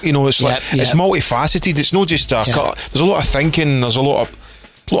that, you know? It's like it's multifaceted. It's not just a cut. There's a lot of thinking. There's a lot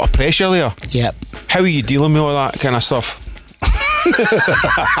of pressure there. Yep. How are you dealing with all that kind of stuff?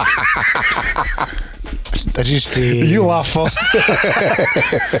 I just You laugh first.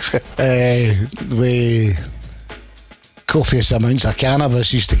 We copious amounts of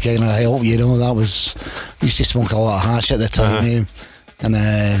cannabis used to kind of help. You know, we used to smoke a lot of hash at the time, and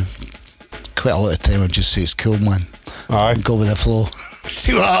quite a lot of time I'd just say it's cool, man. Aye. Go with the flow.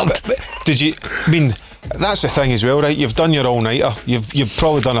 See what happens. Did you? I mean, that's the thing as well, right? You've done your all-nighter. You've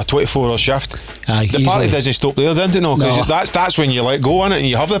probably done a 24-hour shift. Aye, the party easily. doesn't stop there, didn't it? No, because that's when you let go on it and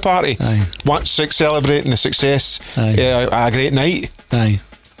you have the party. Aye. Once celebrating the success, a great night. Aye.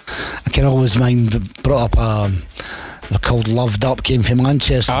 I can always mind, brought up they're called Loved Up, came from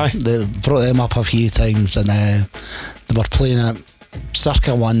Manchester. Aye. They brought them up a few times, and they were playing at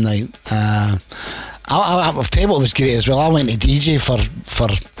Circa one night. I'll tell you what was great as well. I went to DJ for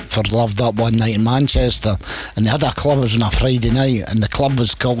Loved Up one night in Manchester, and they had a club. It was on a Friday night, and the club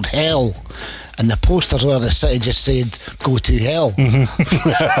was called Hell, and the posters where the city just said "Go to Hell." So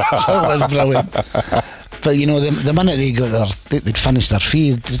it was brilliant. But you know, the minute they'd finished their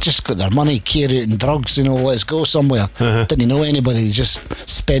fee, they just got their money, carry it in drugs. You know, let's go somewhere. Didn't know anybody. They just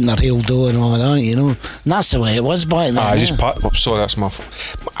spent their whole dough and all that. You know, and that's the way it was back then. I just sorry, that's my phone.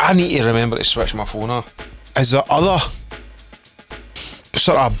 I need to remember to switch my phone off. Is there other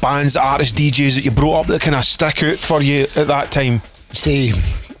sort of bands, artists, DJs that you brought up that kind of stick out for you at that time? See,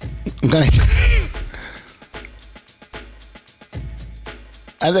 I'm gonna.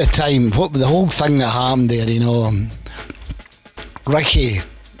 At the time, the whole thing that happened there, you know, Ricky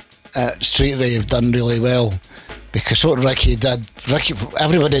at Street Rave done really well, because what Ricky did,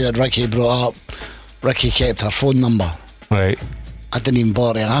 everybody that Ricky brought up, Ricky kept her phone number. Right. I didn't even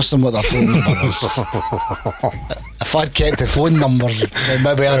bother to ask them what their phone number was. If I'd kept the phone numbers, then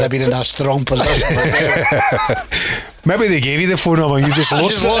maybe I'd have been in a strong position. Maybe they gave you the phone number and you just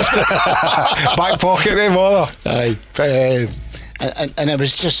lost it. Back pocket, then, bother. Aye. And it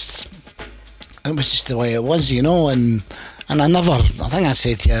was just the way it was, you know, and I think I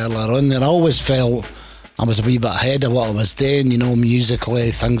said to you earlier on that I always felt I was a wee bit ahead of what I was doing, you know,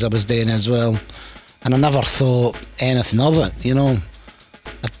 musically, things I was doing as well, and I never thought anything of it, you know.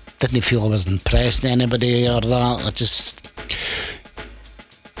 I didn't feel I was impressing anybody or that. I just...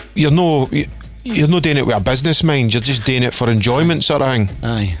 You're not doing it with a business mind, you're just doing it for enjoyment sort of thing.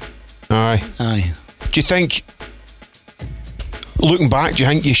 Aye. Do you think, looking back, do you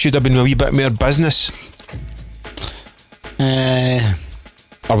think you should have been a wee bit more business?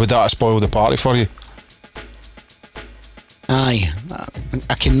 Or would that have spoiled the party for you? Aye.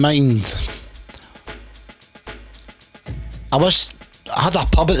 I can mind... I had a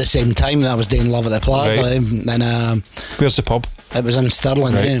pub at the same time that I was doing Love at the Plaza. Right. And where's the pub? It was in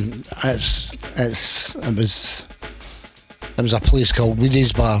Stirling. Right. It was a place called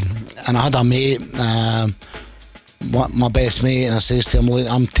Weedy's Bar, and I had a mate, my best mate, and I says to him, "Look,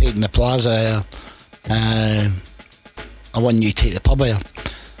 I'm taking the Plaza here. I want you to take the pub here."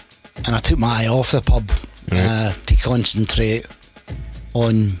 And I took my eye off the pub to concentrate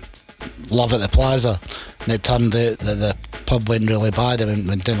on Love at the Plaza, and it turned out that the pub went really bad. It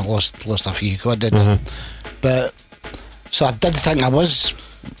went down and lost a few quid, did it? But so I did think I was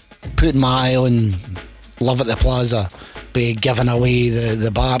putting my eye on Love at the Plaza, be giving away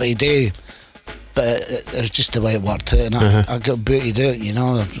the bar today. But it was just the way it worked out, and I got booted out, you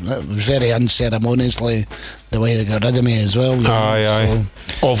know. It was very unceremoniously the way they got rid of me as well. You know? Aye.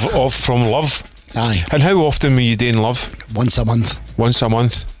 So, from Love. Aye. And how often were you doing Love? Once a month. Once a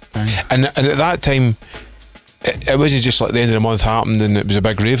month. Aye. And at that time, it wasn't just like the end of the month happened and it was a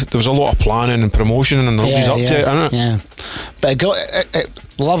big rave. There was a lot of planning and promotion and lead up to it, innit? Yeah. But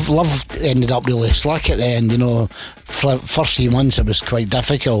Love ended up really slick at the end, you know. For the first few months it was quite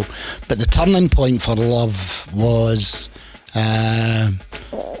difficult, but the turning point for Love was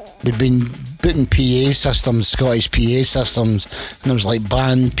we'd been booking PA systems, Scottish PA systems, and it was like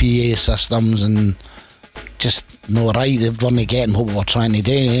band PA systems and just no right, they weren't getting what we were trying to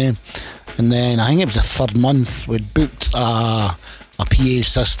do, eh? And then I think it was the third month we'd booked a PA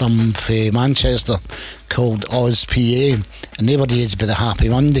system for Manchester called Oz PA, and they were used by the Happy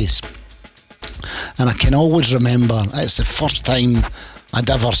Mondays. And I can always remember it's the first time I'd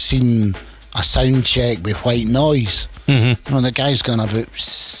ever seen a sound check with white noise. You know, the guy's going about,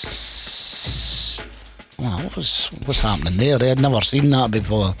 wow, what's happening there? I'd never seen that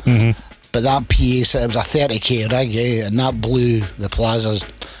before. But that PA, it was a 30k rig, eh, and that blew the Plaza's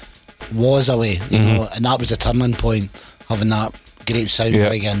was away, you know, and that was a turning point, having that great sound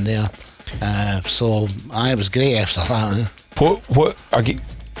rig in there. So it was great after that. Eh?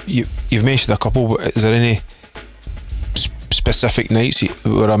 You've mentioned a couple, but is there any specific nights that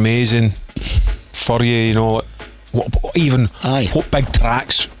were amazing for you? You know, what big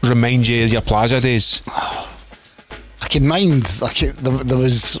tracks remind you of your Plaza days? I can mind. There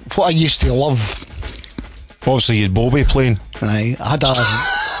was what I used to love. Obviously, you had Bobby playing. Aye, I had a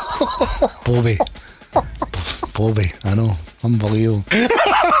Bobby. I know, unbelievable.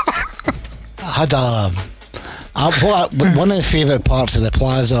 I had one of the favourite parts of the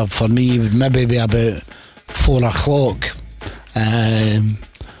Plaza for me would maybe be about 4 o'clock,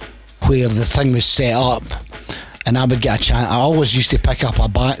 where the thing was set up, and I would get a chance. I always used to pick up a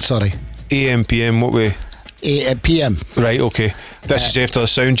bag. Sorry. AM, PM, what way? 8 PM. Right, okay. This is after the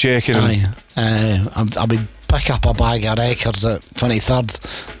sound checking. I would pick up a bag of records at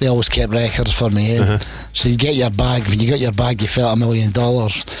 23rd. They always kept records for me. So you get your bag. When you got your bag, you felt $1 million.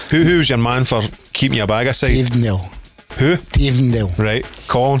 Who's your man for keeping your bag aside? Davendale. Who? Davendale. Right,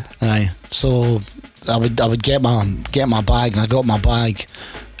 Colin. Aye. So I would get my bag, and I got my bag,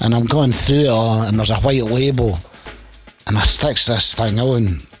 and I'm going through it all, and there's a white label, and I sticks this thing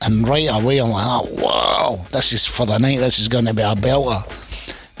on, and right away I'm like, oh, wow, this is for the night, this is going to be a belter.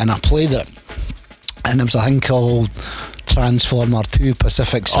 And I played it, and there was a thing called Transformer 2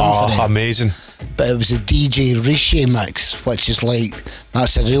 Pacific Symphony. Oh, amazing. But it was a DJ Rishi mix, which is like,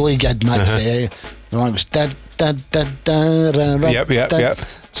 that's a really good mix. It was da da da da da da. Yep.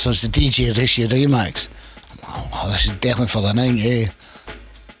 So it's the DJ Rishi remix. Oh, this is definitely for the night, eh?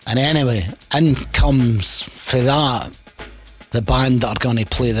 And anyway, in comes for that the band that are going to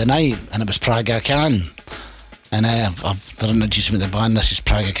play the night, and it was Praga Khan. And they're introducing me to the band. This is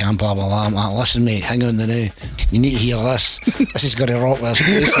Praga Khan, blah blah blah. I'm like, listen, mate, hang on the new. You need to hear this. This is going to rock this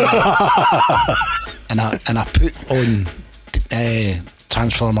place. and I put on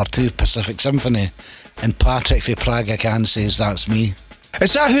Transformer 2 Pacific Symphony, and Patrick for Praga Khan says that's me.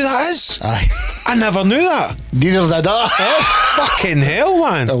 Is that who that is? Aye. I never knew that. Neither did I. Fucking hell,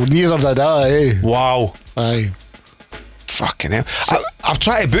 man. Oh, neither did I, eh? Wow. Aye. Fucking hell. I've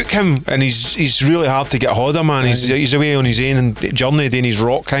tried to book him, and he's really hard to get hold of, man. He's away on his own journey doing his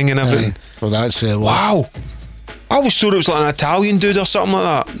Rock King and everything. Aye. Well, that's it. Wow. I always thought it was like an Italian dude or something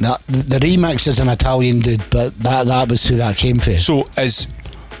like that. No, the remix is an Italian dude, but that was who that came from. So is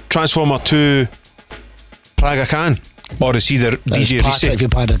Transformer 2 Praga Khan? Or is he the DJ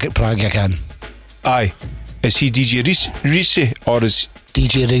Patrick Praga Khan. Aye. Is he DJ Risi? Or is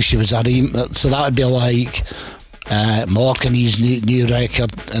DJ Risi was a remix? So that would be like Mark and his new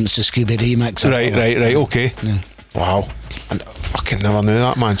record, and it's a Scooby remix. Right, okay. Yeah. Wow. I fucking never knew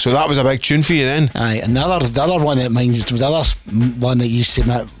that, man. So that was a big tune for you then? Aye, and the other one that minds, the other one that used to,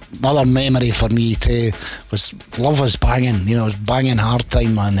 the other memory for me too was Love was banging, you know, it was banging hard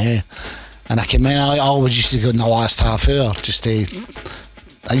time, man, eh? And I always used to go in the last half hour,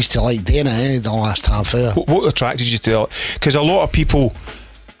 I used to like doing it, the last half hour. What attracted you to it? Because a lot of people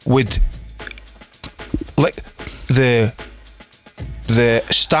would, like, the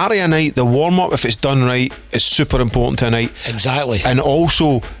start of a night, the warm-up, if it's done right, is super important to a night. Exactly. And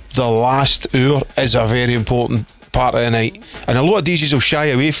also, the last hour is a very important part of the night. And a lot of DJs will shy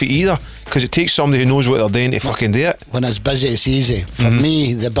away from either, because it takes somebody who knows what they're doing to fucking do it. When it's busy, it's easy. For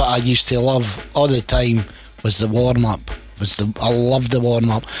me, the bit I used to love all the time was the warm-up I loved the warm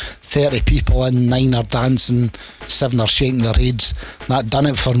up. 30 people in, 9 are dancing, 7 are shaking their heads. That done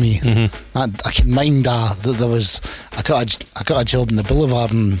it for me. That, I can mind that there was. I got a job in the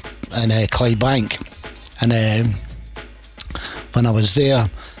Boulevard in Clydebank, and when I was there.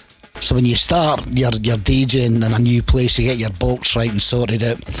 So when you start your DJing in a new place, you get your box right and sorted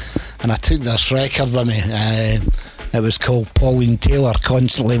out. And I took this record with me. It was called Pauline Taylor,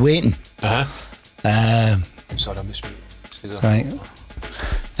 Constantly Waiting. Sorry, I missed you. Right.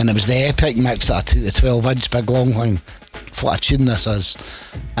 And it was the Epic mix that I took, the 12-inch big long one. What a tune this is.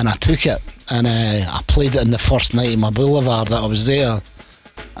 And I took it and I played it in the first night of my Boulevard that I was there.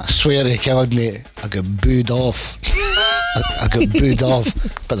 I swear to God, mate, I got booed off. I got booed off,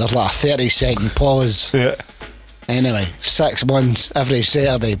 but there's like a 30-second pause. Yeah. Anyway, 6 months, every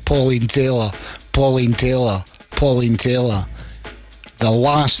Saturday, Pauline Taylor, Pauline Taylor, Pauline Taylor. The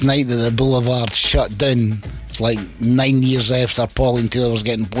last night that the Boulevard shut down, it's like 9 years after Pauline Taylor was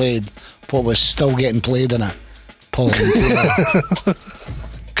getting played, what was still getting played in it? Pauline Taylor.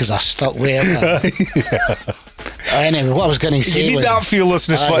 Because I stuck with it. Anyway, what I was going to say You need was, that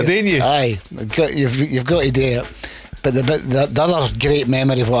fearlessness, but don't you? Aye, you've got to do it. But the other great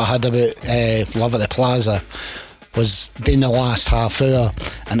memory what I had about Love at the Plaza was doing the last half hour,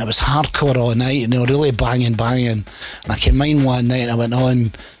 and it was hardcore all night, and they were really banging. And I can mind one night I went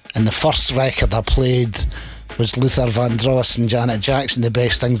on, and the first record I played was Luther Vandross and Janet Jackson, The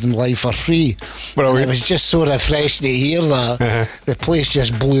Best Things in Life Are Free. And it was just so refreshing to hear that. The place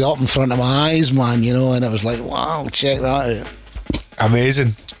just blew up in front of my eyes, man, you know, and it was like, wow, check that out.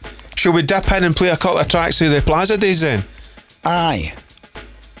 Amazing. Shall we dip in and play a couple of tracks of the Plaza days then? Aye.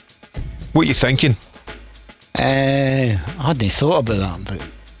 What are you thinking? I hadn't thought about that, but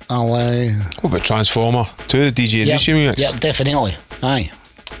I'll... What about Transformer 2, the DJ Rishi remix? Yep, definitely. Aye.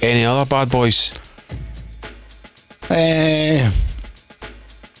 Any other bad boys?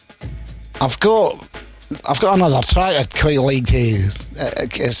 I've got another track I'd quite like to...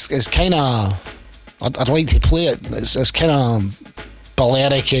 It's kind of... I'd like to play it. It's kind of...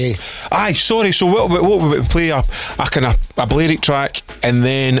 Balearic. Aye, sorry, so what we play a kind of a Balearic track, and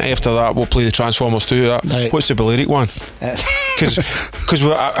then after that we'll play the Transformers 2. Right. What's the Balearic one? Because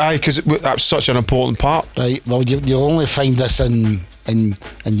that's such an important part. Right, well you'll only find this in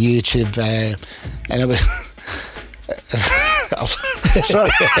YouTube, and it was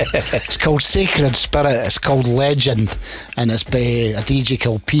sorry. It's called Sacred Spirit, it's called Legend, and it's by a DJ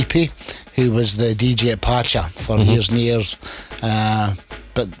called PP, who was the DJ at Pacha for years and years,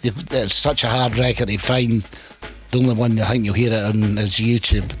 but it's such a hard record to find. The only one I think you'll hear it on is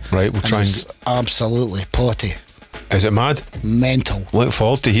YouTube. Right, we'll try it's absolutely potty. Is it mad? Mental. Look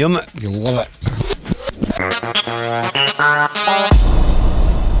forward to hearing it. You'll love it.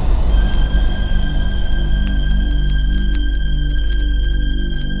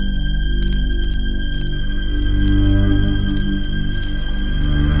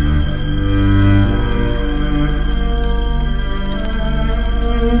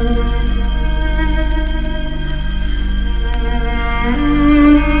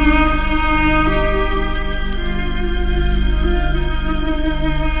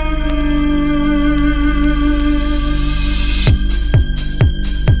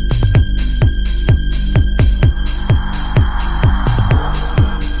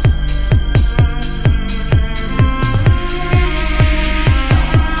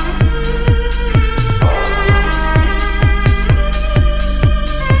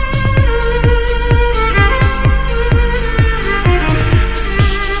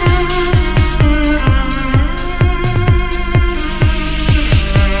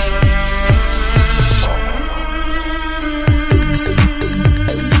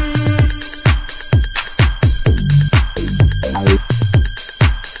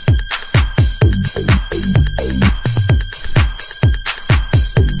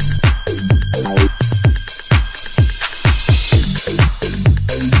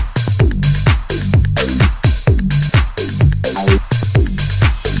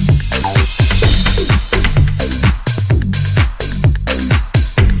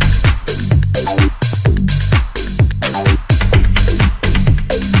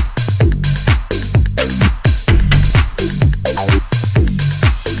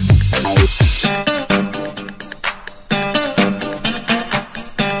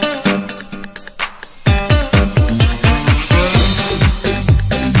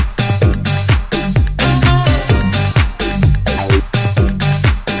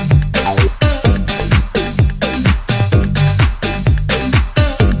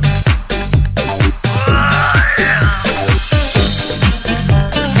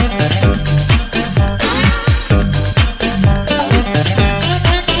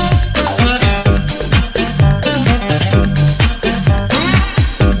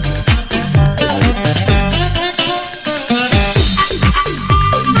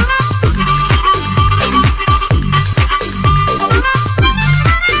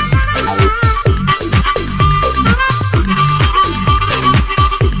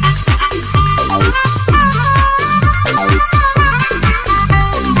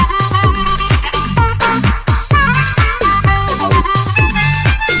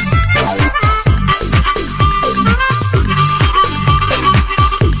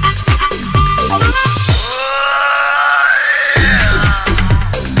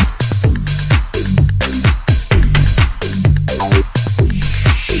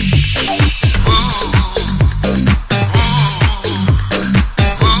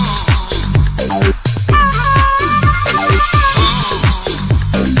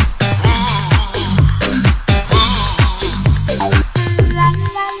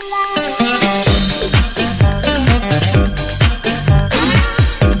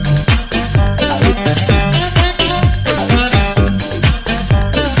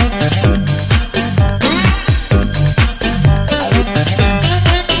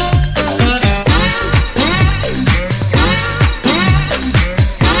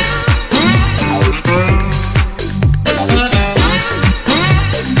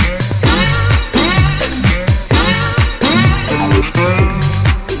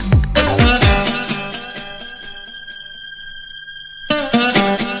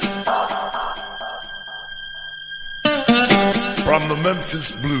 From the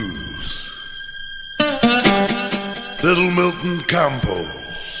Memphis Blues, Little Milton Campo,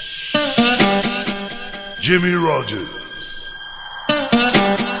 Jimmy Rogers,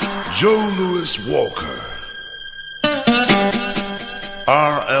 Joe Louis Walker,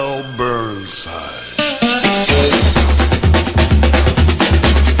 R.L. Burnside.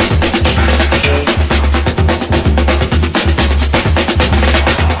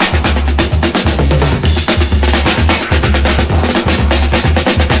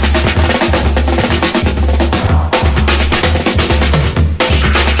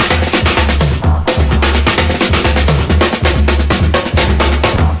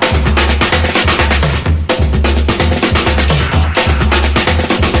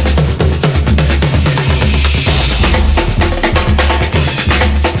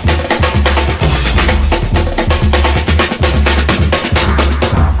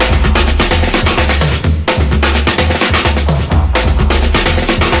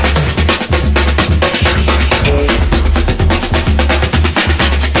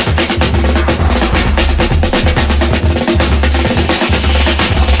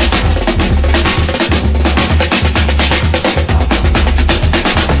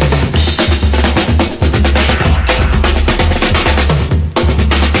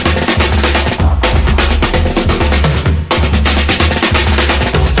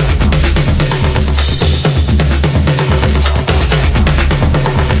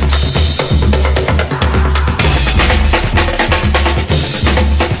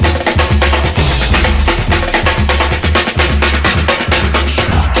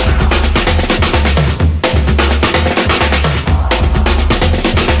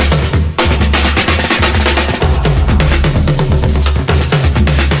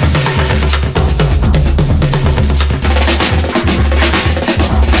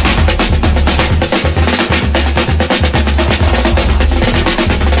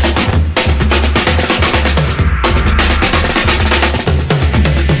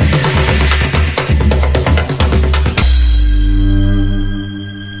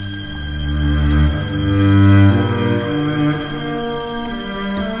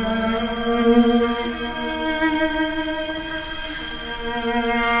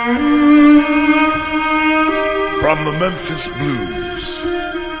 From the Memphis Blues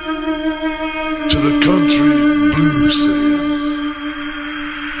to the country blues singers,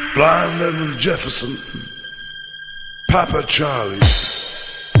 Blind Edmund Jefferson, Papa Charlie,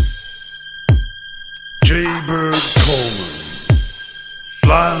 J. Bird Coleman,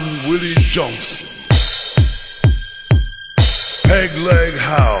 Blind Willie Johnson, Peg Leg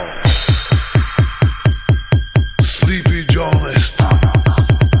Howe, Sleepy John Estes,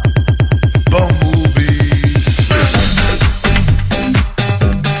 Bumblebee Smith.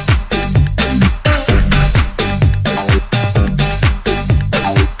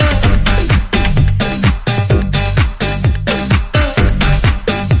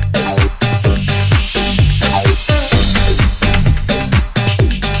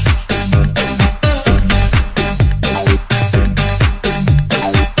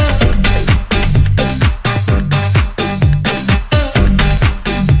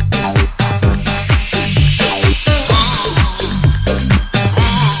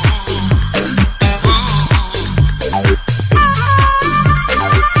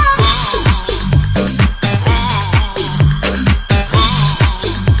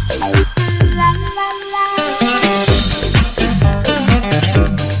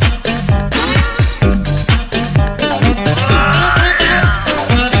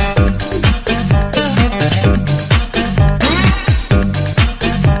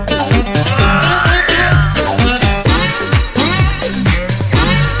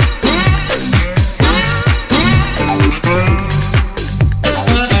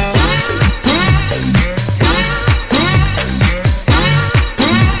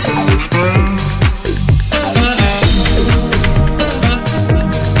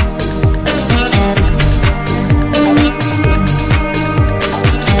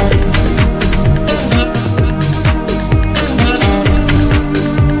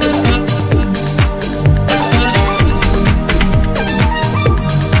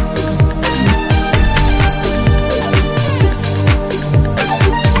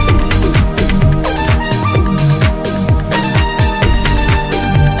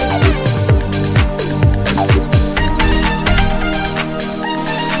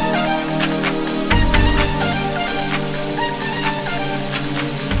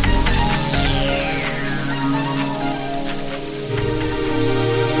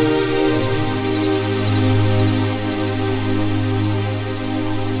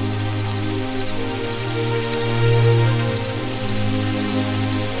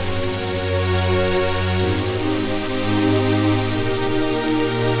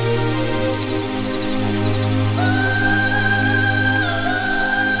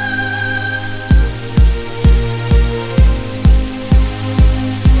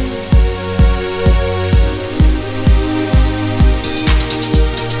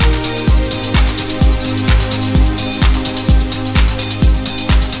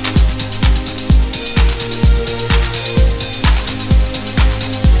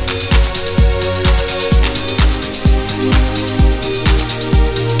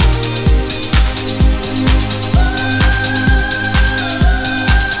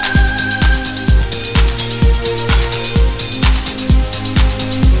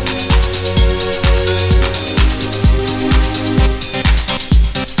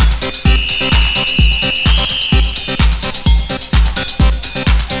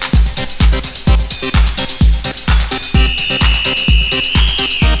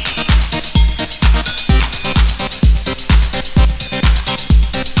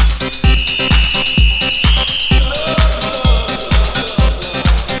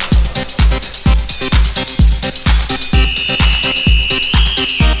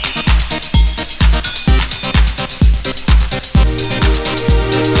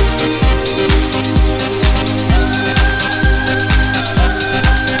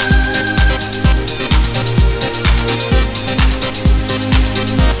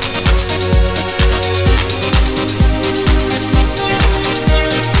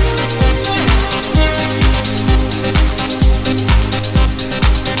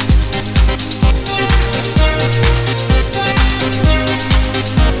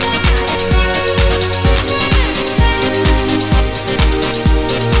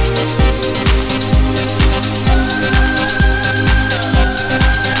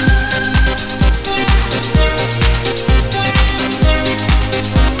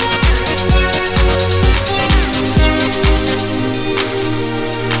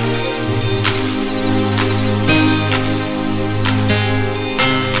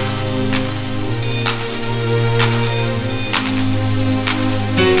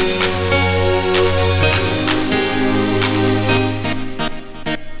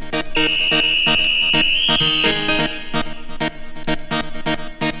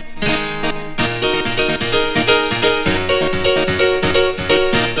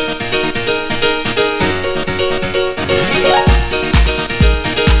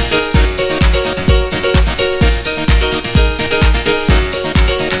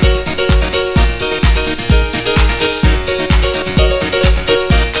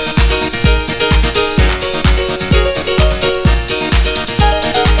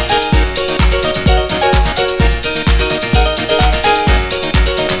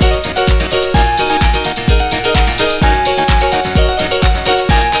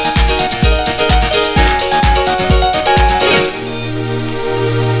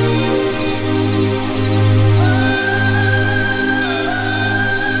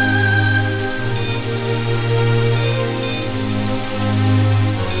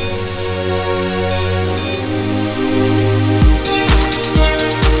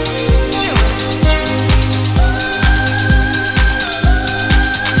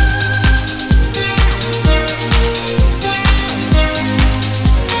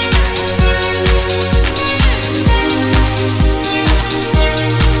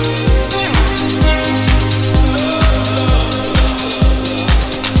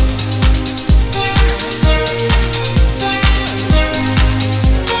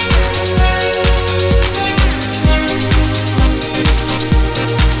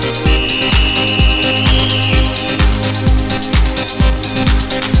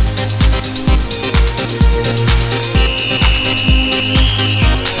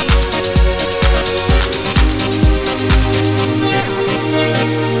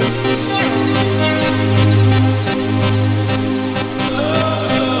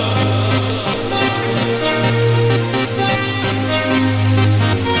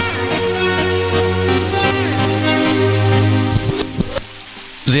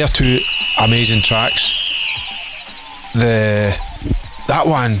 they're two amazing tracks. That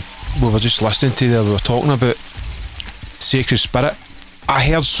one we were just listening to there, we were talking about Sacred Spirit. I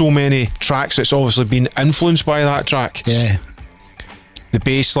heard so many tracks that's obviously been influenced by that track. Yeah. The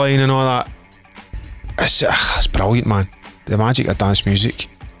bass line and all that. It's brilliant, man. The magic of dance music.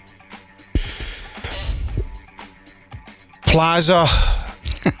 Plaza,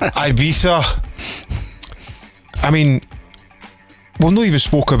 Ibiza. I mean, we've not even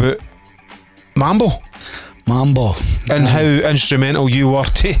spoke about Mambo and how instrumental you were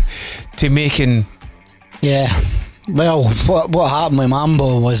to making. Yeah. Well, what happened with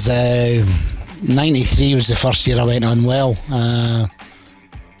Mambo was 93 was the first year I went unwell.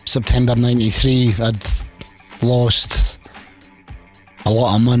 September 93, I'd lost a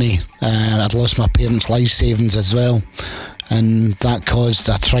lot of money. I'd lost my parents' life savings as well, and that caused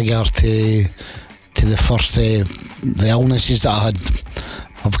a trigger to the first the illnesses that I had.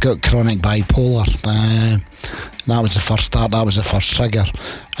 I've got chronic bipolar. That was the first start. That was the first trigger.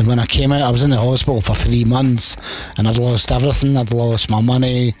 And when I came out, I was in the hospital for 3 months, and I'd lost everything. I'd lost my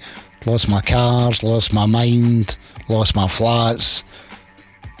money, lost my cars, lost my mind, lost my flats,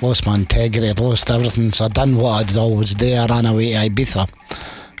 lost my integrity. I'd lost everything. So I'd done what I'd always do. I ran away to Ibiza.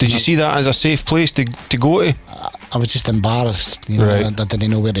 Did you see that as a safe place to go to? I was just embarrassed. You know, Right. I didn't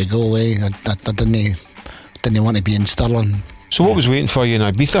know where to go. I didn't want to be in Stirling. So what was waiting for you in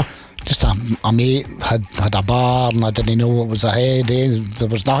Ibiza? Just a mate had a bar, and I didn't know what was ahead. There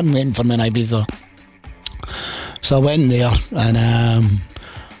was nothing waiting for me in Ibiza. So I went there, and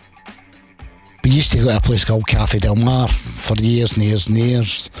we used to go to a place called Cafe Del Mar for years and years and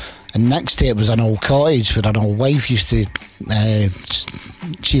years. And next to it was an old cottage where an old wife used to,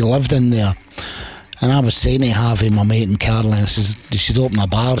 she lived in there. And I was saying to Harvey, my mate, and Caroline, I says, you should open a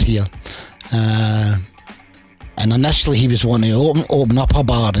bar here. And initially he was wanting to open up a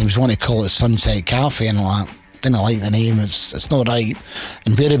bar, and he was wanting to call it Sunset Cafe, and I didn't like the name, it's not right.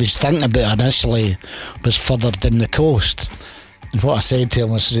 And where he was thinking about initially was further down the coast. And what I said to him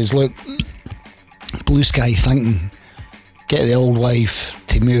was, look, blue sky thinking, get the old wife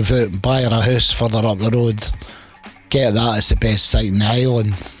to move out and buy her a house further up the road, get that as the best site in the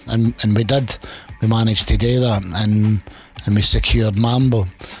island. And we did. We managed to do that, and we secured Mambo.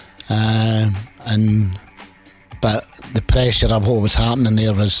 But the pressure of what was happening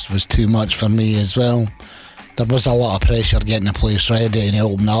there was too much for me as well. There was a lot of pressure getting the place ready and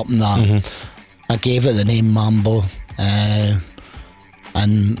open up and that. Mm-hmm. I gave it the name Mambo.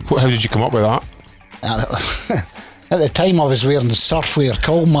 And How did you come up with that? At the time I was wearing surfwear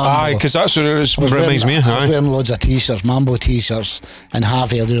called Mambo. Aye, because that's what it reminds me. I was Aye. wearing loads of t-shirts, Mambo t-shirts, and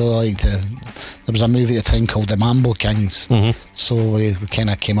Harvey really liked it. There was a movie at the time called The Mambo Kings, so we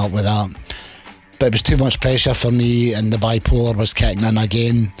kind of came up with that. But it was too much pressure for me, and the bipolar was kicking in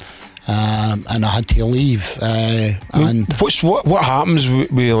again, and I had to leave. And what happens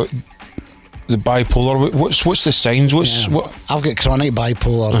with like, the bipolar? What's the signs? I've got chronic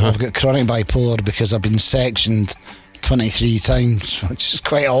bipolar. I've got chronic bipolar because I've been sectioned 23 times, which is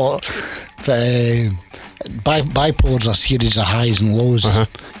quite a lot. Bipolar's a series of highs and lows,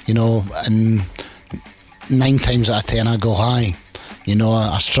 you know, and 9 times out of 10 I go high. You know,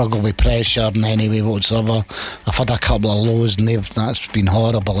 I struggle with pressure in any way whatsoever. I've had a couple of lows, and that's been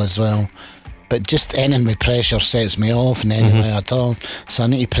horrible as well. But just anything with pressure sets me off in any way at all. So I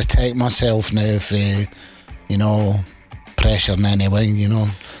need to protect myself now for, you know, pressure in any way, you know.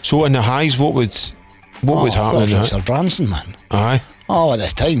 So in the highs, what was happening? Richard Branson, man. Aye. Oh, at the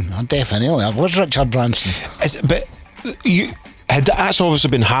time, definitely. I was Richard Branson. But that's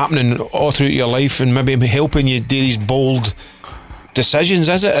obviously been happening all through your life, and maybe helping you do these bold decisions,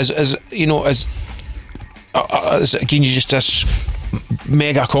 is it? As you know, as again, you just this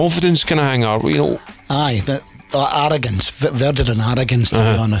mega confidence kind of thing, or you know. Aye, but arrogance, verted on arrogance, to be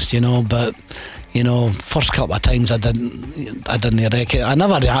honest, you know. But you know, first couple of times I didn't reckon. I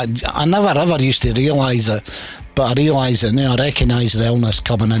never ever used to realise it, but I realise it now. I recognise the illness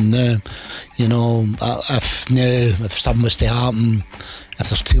coming in now. You know, if something was to happen, if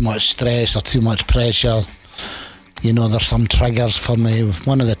there's too much stress or too much pressure. You know, there's some triggers for me.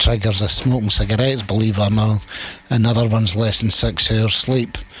 One of the triggers is smoking cigarettes, believe it or not. Another one's less than 6 hours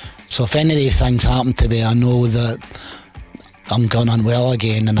sleep. So if any of these things happen to me, I know that I'm gone unwell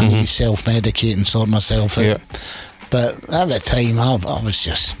again, and I need to self-medicate and sort myself out. Yeah. But at the time, I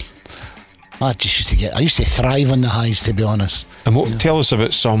used to thrive on the highs, to be honest. And tell us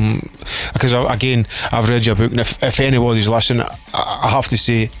about some, because again, I've read your book, and if anybody's listening, I have to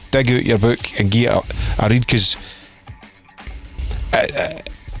say, dig out your book and get a read, because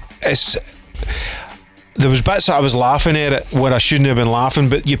there was bits that I was laughing at it where I shouldn't have been laughing,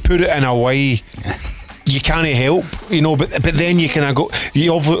 but you put it in a way you can't help, you know. But then you kind of go.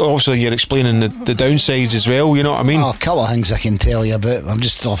 You obviously you're explaining the downsides as well. You know what I mean? Oh, a couple of things I can tell you about. I'm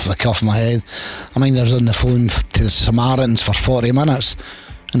just off the cuff of my head. I mean, I was on the phone to the Samaritans for 40 minutes,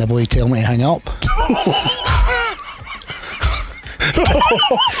 and the boy told me to hang up.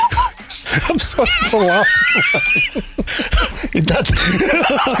 I'm sorry for laughing. He did.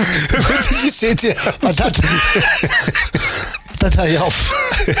 What did you say to him? I did hang up.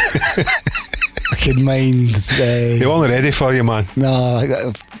 I can mind. They weren't ready for you, man. No,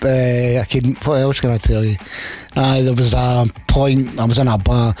 I can. What else can I tell you? There was a point. I was in a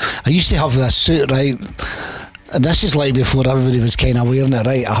bar. I used to have this suit, right? And this is like before everybody was kind of wearing it,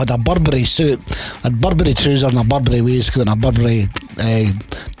 right? I had a Burberry suit, I had Burberry trousers and a Burberry waistcoat and a Burberry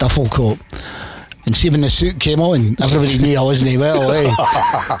duffel coat. And see, when the suit came on, everybody knew I wasn't well, eh?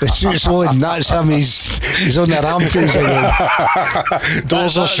 The suit's on, that's him, he's on the rampage again.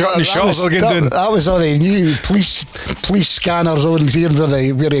 Doors are shut and shutters are getting down. That was all they knew. Police scanners on here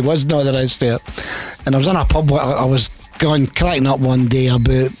where he was and all the rest of it. And I was in a pub, I was cracking up one day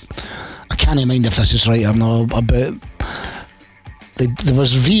about, I can't mind if this is right or not, about there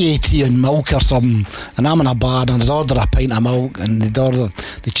was VAT on milk or something, and I'm in a bar and I'd order a pint of milk, and they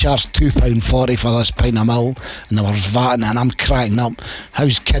charged £2.40 for this pint of milk, and they were VATing it, and I'm cracking up.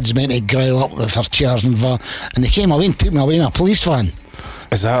 How's kids meant to grow up with their charging VAT? And they came away and took me away in a police van.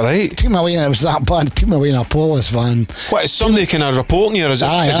 Is that right? Took me away, it was that bad. Took me away in a police van. What, is somebody kind of reporting you, or is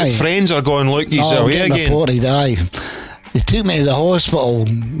it friends are going, look, he's away again? Reported, aye. They took me to the hospital.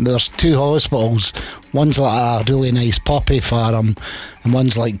 There's 2 hospitals. One's like a really nice puppy farm, and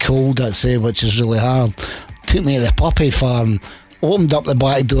one's like cold, I'd say, which is really hard. Took me to the puppy farm, opened up the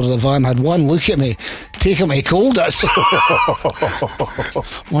back door of the van, had one look at me, taking me cold. Must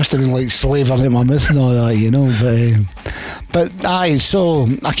have been like slaving in my mouth and all that, you know. But aye, so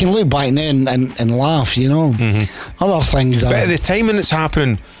I can look back then and laugh, you know. Mm-hmm. Other things. But at the time when it's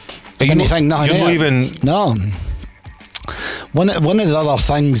happening, you're not even. No. One of the other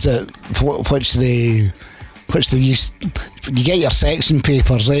things that which they use, you get your section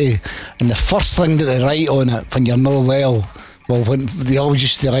papers, eh? And the first thing that they write on it when you're not well, when they always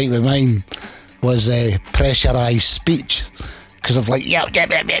used to write with mine, was pressurised speech. Because I'm like, yeah.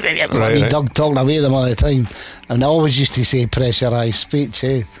 Right. Doug talking away to them all the time, and I always used to say pressurised speech,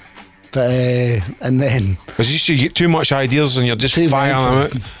 eh? But and then because you used to get too much ideas and you're just firing them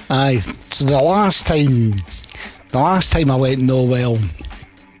out. Aye. So the last time I went no well,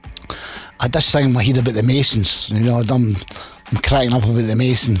 I had this thing in my head about the Masons. You know, I'm cracking up about the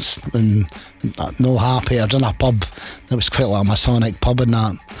Masons and no happy. I was in a pub. It was quite like a Masonic pub and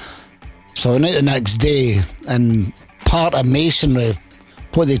that. So I went out the next day, and part of Masonry,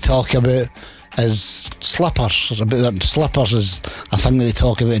 what they talk about is slippers. Slippers is a thing that they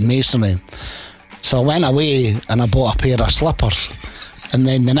talk about in Masonry. So I went away and I bought a pair of slippers, and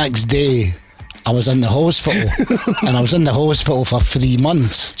then the next day I was in the hospital, and I was in the hospital for 3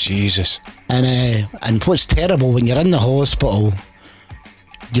 months. Jesus. And what's terrible when you're in the hospital,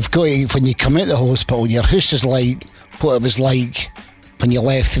 you've got to, when you come out of the hospital, your house is like what it was like when you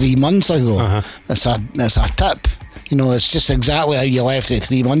left 3 months ago. Uh-huh. It's a tip. You know, it's just exactly how you left it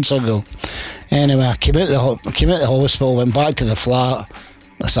 3 months ago. Anyway, I came out the hospital, went back to the flat.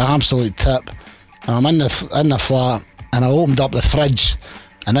 It's an absolute tip. And I'm in the flat, and I opened up the fridge,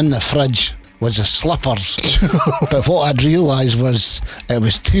 and in the fridge was the slippers. But what I'd realised was it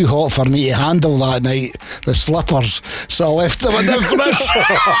was too hot for me to handle that night, the slippers, so I left them in the fridge.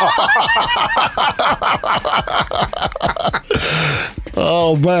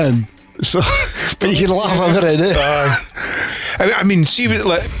 Oh man. So, but you can laugh about it, eh? I mean, see,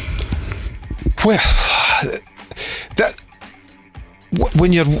 like, that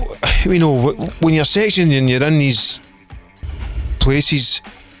when you're, you know, when you're sectioned and you're in these places,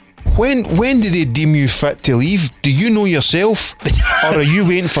 when do they deem you fit to leave? Do you know yourself, or are you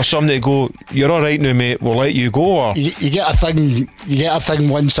waiting for somebody to go, you're all right now, mate, we'll let you go? Or you get a thing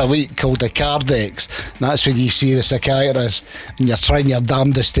once a week called the Cardex, and that's when you see the psychiatrist and you're trying your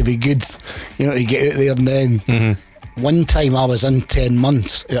damnedest to be good, you know, to get out there. And then one time I was in 10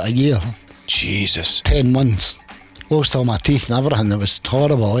 months out a year. Jesus. 10 months. Lost all my teeth and everything. It was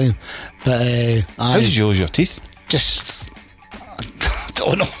horrible, eh? But how did you lose your teeth? Just, I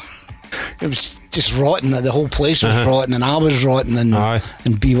don't know. It was just rotten. The whole place was rotten, and I was rotten,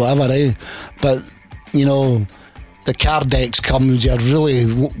 and be whatever, eh? But you know, the Cardex comes. You're really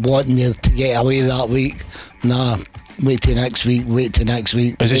wanting you to get away that week. Nah, wait till next week. Wait till next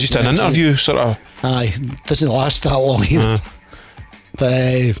week. Is it just an interview, sort of? Aye, doesn't last that long either.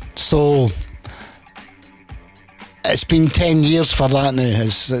 But so It's been 10 years for that now.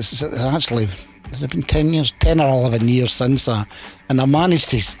 It's actually, has it been 10 years? 10 or 11 years since that. And I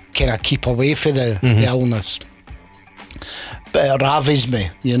managed to kind of keep away from the illness. But it ravished me,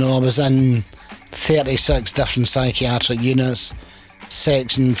 you know. I was in 36 different psychiatric units,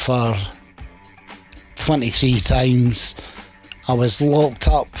 sectioned for 23 times. I was locked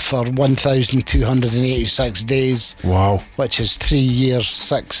up for 1,286 days. Wow. Which is 3 years,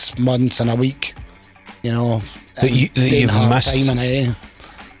 6 months and a week, you know. That you've missed. Time in a day.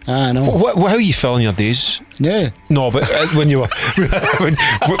 I know. How are you filling your days? Yeah. No, but when you were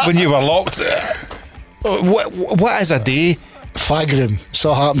when you were locked, what is a day? Fag room.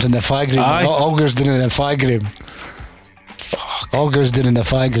 So happens in the fag room. Aye. All goes down in the fag room. Fuck. All goes down in the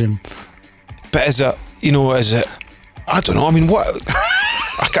fag room. But is it? I don't know. I mean, what?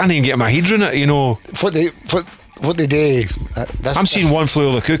 I can't even get my head around it. You know. What they do. I'm seeing One Flew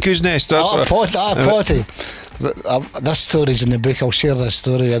Over the Cuckoo's Nest. That's potty. This story's in the book. I'll share this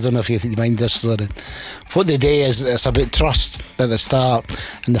story. I don't know if you mind this story. What they do is it's about trust at the start,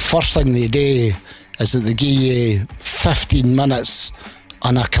 and the first thing they do is that they give you 15 minutes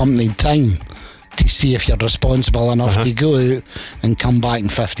unaccompanied time to see if you're responsible enough to go out and come back in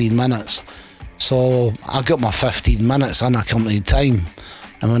 15 minutes. So I got my 15 minutes unaccompanied time,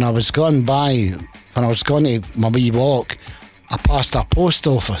 and when I was going to my wee walk, I passed a post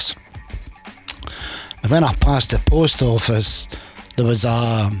office. And when I passed the post office, there was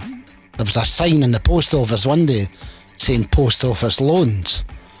a sign in the post office one day saying post office loans.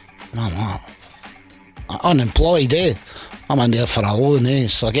 And I'm like, unemployed, eh? I'm in there for a loan, eh?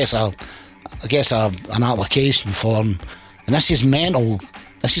 So I guess an application form. And this is mental.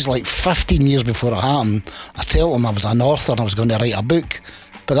 This is like 15 years before it happened. I tell them I was an author and I was going to write a book.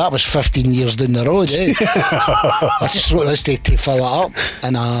 But that was 15 years down the road, eh? I just wrote this to fill it up,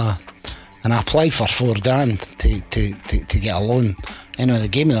 and I applied for $4,000 to get a loan. Anyway, they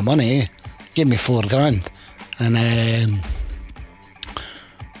gave me the money, gave me $4,000, and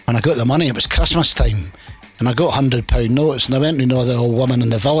when I got the money, it was Christmas time, and I got £100 notes, and I went to know the old woman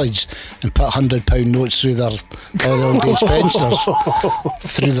in the village and put £100 notes through all the old age pensioners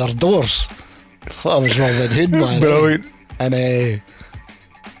through their doors. I thought I was Robin Hood, man. Brilliant.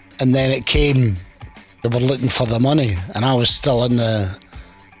 And then it came, they were looking for the money, and I was still in the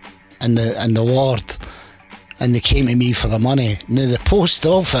ward, and they came to me for the money. Now the post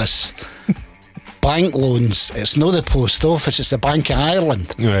office, bank loans, it's not the post office, it's the Bank of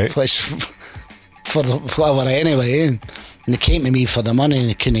Ireland, right? Which for whatever anyway. And they came to me for the money, and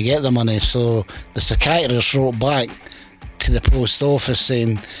they couldn't get the money, so the psychiatrist wrote back to the post office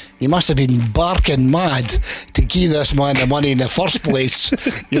saying, you must have been barking mad to give this man the money in the first place.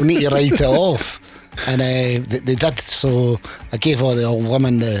 You'll need to write it off. And they did, so I gave all the old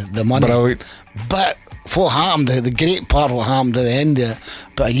women the money. Brilliant. But what happened, the great part what happened at the end of it,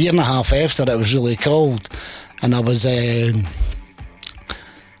 but a year and a half after, it was really cold, and I was taking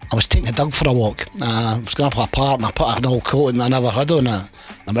the dog for a walk. I was going up a park, and I put an old coat and I never had on it.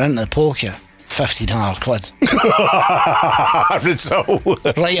 I went into the pocket,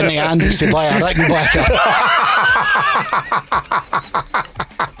 £1,500. Right in the hands to buy a Rickenbacker.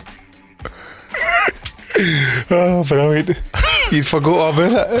 Oh, brilliant. You'd forgot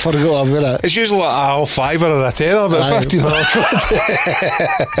about it. Forgot about it. It's usually like a half fiver or a tenner, but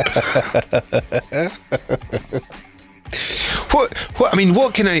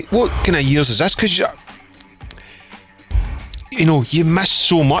 £1,500. What kind of years is this? Because you miss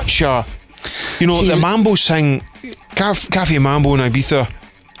so much. The Mambo thing, Cafe Mambo in Ibiza.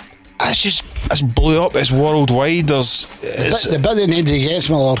 It's blew up. It's worldwide. The bit that nobody gets,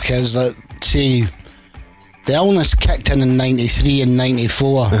 my Lorca, is that, see, the illness kicked in 93 and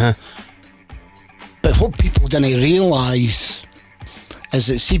 94. But what people didn't realise is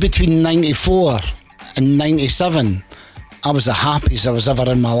that, see, between 94 and 97, I was the happiest I was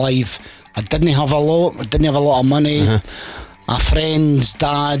ever in my life. I didn't have a lot of money. A friend's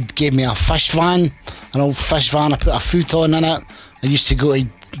dad gave me a fish van, an old fish van. I put a futon in it. I used to go to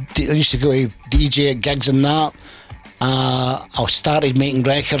DJ at gigs and that. I started making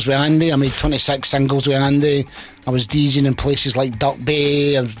records with Andy. I made 26 singles with Andy. I was DJing in places like Duck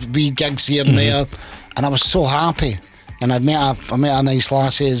Bay, wee gigs here and there, and I was so happy. And I met a nice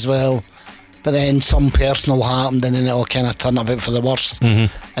lassie as well. But then some personal happened, and then it all kind of turned out for the worst.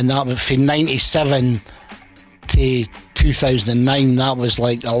 And that was from 97 to 2009. That was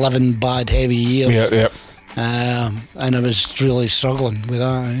like 11 bad, heavy years. And I was really struggling with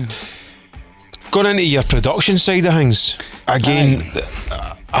that. Going into your production side of things again,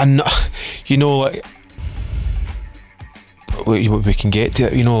 we can get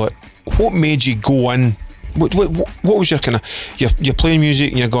to it. Like, what made you go in What was your kind of... You're playing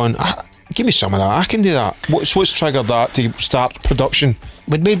music and you're going, give me some of that, I can do that. What's triggered that to start production?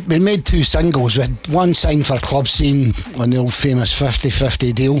 We made 2 singles. We had one signed for Club Scene on the old famous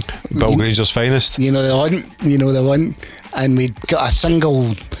 50-50 deal. Bill Granger's finest. You know the one. And we got a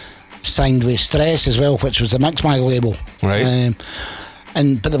single signed with Stress as well, which was the Mixmag label. Right.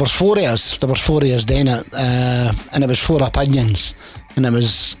 But there was 4 of us. There were 4 of us doing it, and it was 4 opinions, and it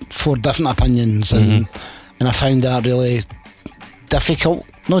was 4 different opinions, and I found that really difficult.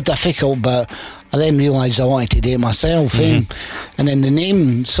 Not difficult, but I then realised I wanted to do it myself. And then the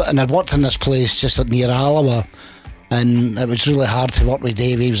name, and I'd worked in this place just near Alloa, and it was really hard to work with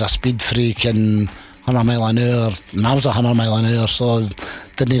Dave. He was a speed freak and 100 mile an hour, and I was 100 mile an hour, so it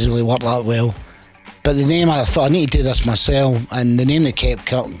didn't really work that well. But the name, I thought I need to do this myself, and the name that kept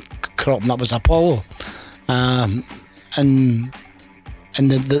cropping up was Apollo. And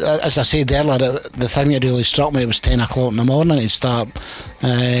as I said earlier, the thing that really struck me, it was 10 o'clock in the morning to start,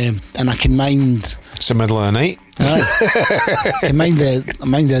 and I can mind... It's the middle of the night. I can mind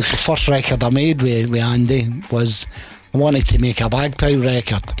the first record I made with Andy was, I wanted to make a bagpipe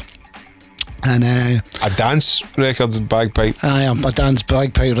record. And a dance record, bagpipe. I am a dance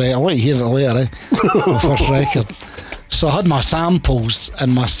bagpipe record. I'll let you hear it later. My first record. So I had my samples,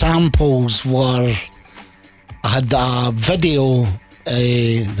 and my samples were, I had a video,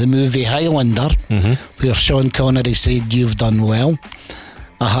 the movie Highlander, where Sean Connery said, "You've done well."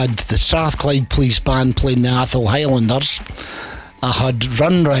 I had the Strathclyde Police Band playing the Athol Highlanders. I had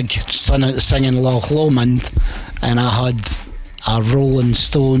Runrig singing Loch Lomond, and I had a Rolling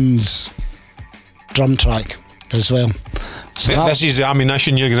Stones drum track as well. So this is the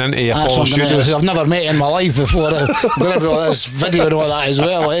ammunition you're getting into Apollo Studios. I've never met in my life before. I'm going to do this video and all that as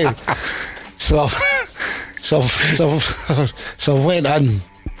well. So I went in.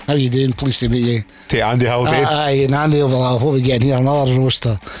 How you doing? Pleased to meet you. To Andy Haldane. Aye, and Andy over there, what are we getting here? Another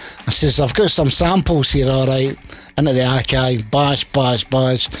roaster. I says, I've got some samples here, alright. Into the archive. Bash.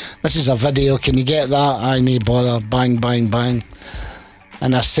 This is a video, can you get that? I need bother. Bang.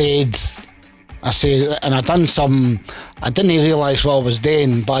 And I said, and I done some, I didn't realise what I was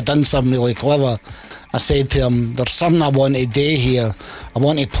doing, but I done something really clever. I said to him, there's something I want to do here. I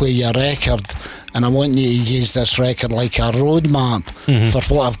want to play your record, and I want you to use this record like a roadmap for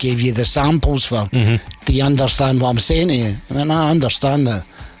what I've gave you the samples for. Do you understand what I'm saying to you? And I understand it.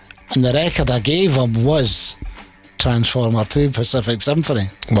 And the record I gave him was Transformer 2 Pacific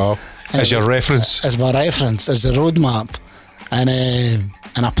Symphony. Wow. As your reference. As my reference, as the roadmap.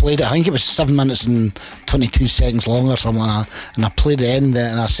 And I played it, I think it was 7 minutes and 22 seconds long or something like that. And I played the end of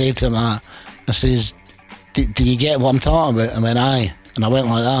it, and I said to him, I says, do you get what I'm talking about? I went, aye. And I went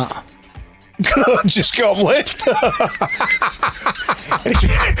like that. Just got him left. and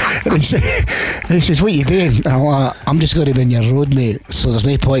he says, what are you doing? And I'm like, I'm just going to be in your road, mate, so there's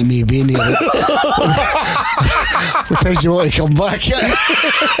no point in me being here. What time do you want to come back? He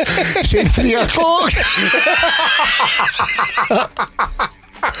said 3 o'clock.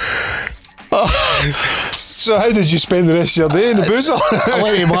 So how did you spend the rest of your day in the boozer? I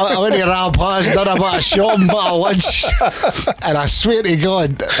went to Rampage, done a bit of shopping, bit of lunch, and I swear to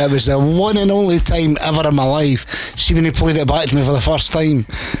God, it was the one and only time ever in my life. See, when he played it back to me for the first time,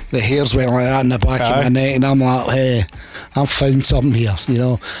 the hairs went like that in the back of my neck, and I'm like, hey, I've found something here, you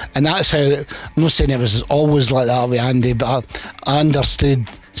know. And that's how, I'm not saying it was always like that with Andy, but I understood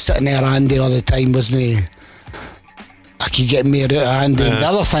sitting there Andy all the time, wasn't he? I could get more out of Andy. The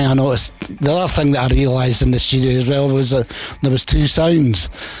other thing I noticed, the other thing that I realised in the studio as well was that there was 2 sounds.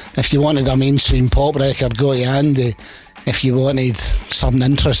 If you wanted a mainstream pop record, go to Andy. If you wanted something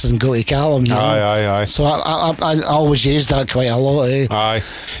interesting, go to Callum. You know? Aye. So I always used that quite a lot. Aye,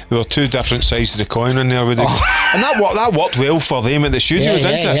 there were 2 different sides of the coin in there, and that worked well for them at the studio,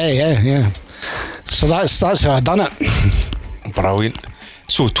 didn't it? Yeah. So that's how I done it. Brilliant.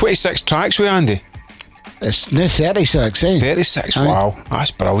 So 26 tracks with Andy. It's now 36, eh? 36, wow,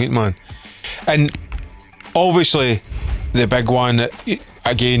 that's brilliant, man. And obviously the big one that,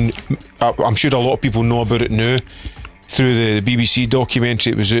 again, I'm sure a lot of people know about it now through the BBC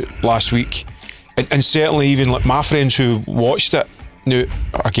documentary that was out last week, and certainly even like my friends who watched it. Now,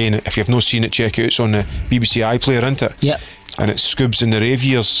 again, if you've not seen it, check it out. It's on the BBC iPlayer, isn't it? Yep. And it's Scoobs and the Rave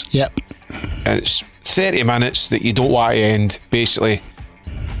Years. Yep. And it's 30 minutes that you don't want to end, basically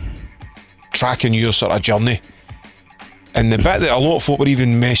tracking your sort of journey. And the bit that a lot of folk were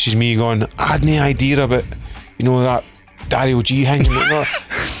even messaging me going, I had no idea about, you know, that Dario G hanging like that.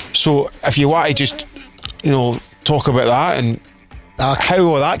 So if you want to just, you know, talk about that and how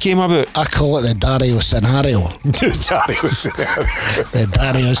all that came about. I call it the Dario scenario. The Dario scenario. The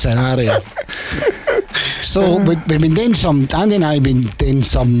Dario scenario. So we've been doing some. Andy and I have been doing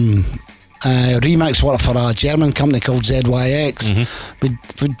some remix work for a German company called ZYX.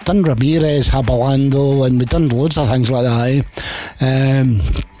 We'd done Ramirez, Habalando, and we'd done loads of things like that.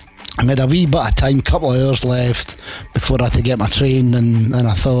 I had a wee bit of time, couple of hours left before I had to get my train, and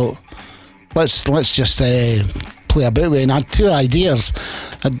I thought, let's just play a bit with it. And I had two ideas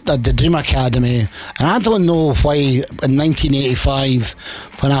at the Dream Academy, and I don't know why in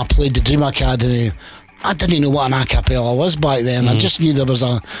 1985 when I played the Dream Academy, I didn't know what an a cappella was back then. I just knew there was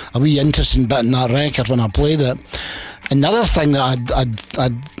a wee interesting bit in that record when I played it. And the other thing that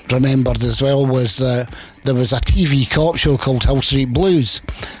I'd remembered as well was there was a TV cop show called Hill Street Blues,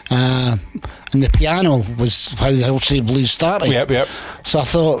 and the piano was how the Hill Street Blues started. Yep. So I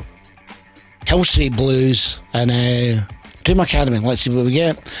thought, Hill Street Blues and Dream Academy, let's see what we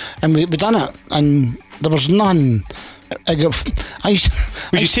get. And we done it, and there was none. Do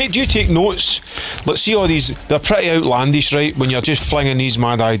you take notes? Let's see all these. They're pretty outlandish, right? When you're just flinging these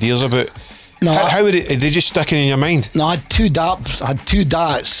mad ideas about. No, how are they just sticking in your mind? No, I had two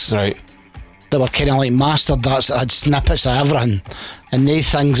darts. Right. That were kind of like master darts that had snippets of everything, and they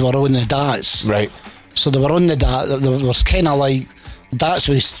things were on the darts. Right. So they were on the dart. There was kind of like darts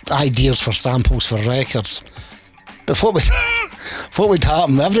with ideas for samples for records. But what would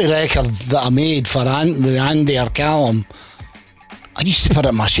happen? Every record that I made for with Andy or Callum, I used to put it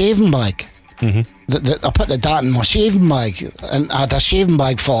in my shaving bag. I put the dart in my shaving bag, and I had a shaving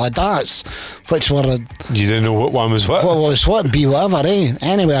bag full of darts, which were you didn't know what one was what? What was what? Be whatever, eh?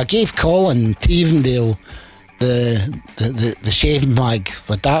 Anyway, I gave Colin Tevendale the shaving bag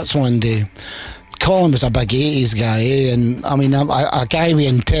with darts one day. Colin was a big 80s guy, eh? And I mean, a guy with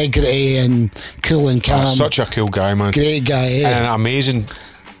integrity and cool and calm. Such a cool guy, man. Great guy, eh? And an amazing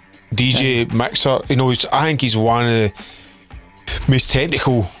DJ mixer. You know, I think he's one of the most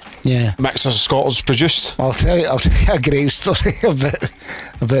technical mixers Scotland's produced. I'll tell you a great story about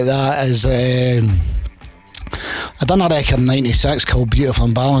that. Is I done a record in '96 called Beautiful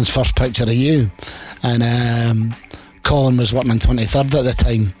and Balanced, First Picture of You, and Colin was working on 23rd at the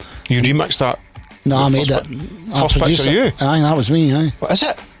time. You remixed that? No, I made it. First Picture of You? Aye, that was me, aye. What is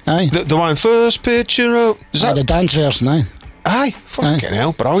it? Aye. The one, First Picture of... Is that the dance version, aye. Aye, fucking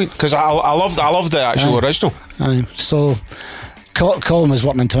hell, brilliant. Because I loved the actual original. Aye, so Colin was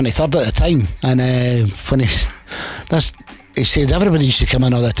working on 23rd at the time, and when he said everybody used to come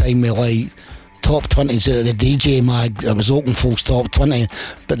in all the time with like top 20s out of the DJ mag. It was Oakenfold's top 20,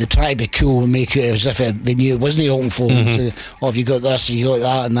 but they try to be cool and make it as if they knew it wasn't Oakenfold. So, have you got this, you got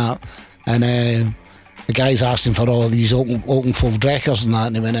that and that. And the guy's asking for all these Oakenfold records and that,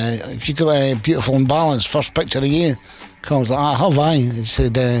 and he went, if you got a Beautiful and Balanced, First Picture of You. Colin's like, have I? He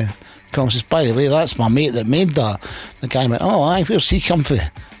said, Colin says, by the way, that's my mate that made that. The guy went, oh aye, where's he come from?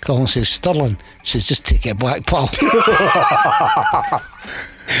 Colin says, Stirling. She says, just take it back, pal.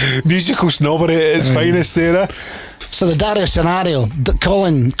 Musical snobbery at its finest there. So the Dario scenario,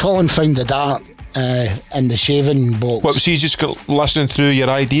 Colin found the dart in the shaving box. What was he just listening through your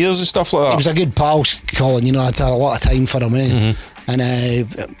ideas and stuff like that? He was a good pal, Colin. You know, I'd had a lot of time for him, eh?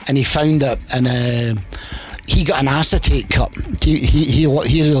 And he found it, and he got an acetate cup. He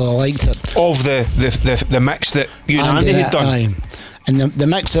really liked it. Of the mix that you and Andy had done. Aye. And the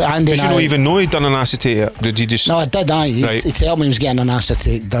mix that Andy and I... Did you not even know he'd done an acetate yet? Did he just... No, I did, aye. He told me he was getting an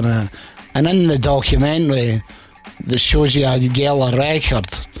acetate done. And in the documentary that shows you a yellow record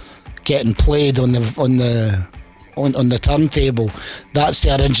getting played on the turntable, that's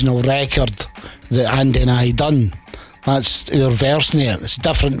the original record that Andy and I done. That's our version of it. It's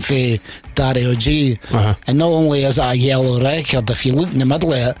different for Dario G. And not only is it a yellow record, if you look in the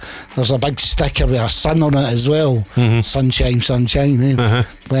middle of it, there's a big sticker with a sun on it as well. Sunshine, sunshine. Eh?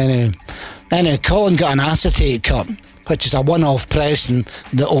 Anyway, Colin got an acetate cup, which is a one-off pressing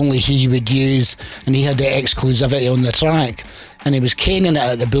that only he would use, and he had the exclusivity on the track. And he was caning it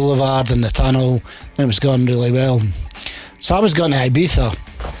at the boulevard and the tunnel, and it was going really well. So I was going to Ibiza,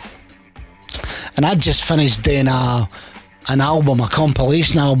 and I'd just finished doing an album, a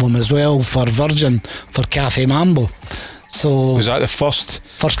compilation album as well for Virgin, for Cafe Mambo. So was that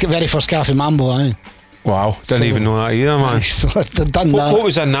the very first Cafe Mambo, aye. Wow, didn't even know that either, man. So I'd done that. What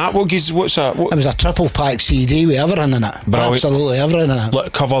was in that? What's that? It was a triple pack CD with everything in it. Brilliant. Absolutely everything in it.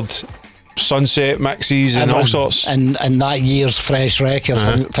 Like covered sunset mixes and all sorts. And that year's fresh records,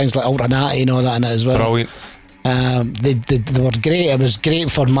 things like Alternati and all that in it as well. Brilliant. They were great. It was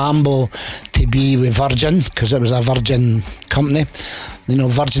great for Mambo to be with Virgin, because it was a Virgin company. You know,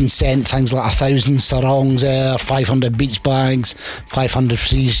 Virgin sent things like 1,000 sarongs there, 500 beach bags, 500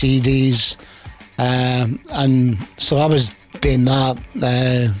 free CDs, and so I was doing that.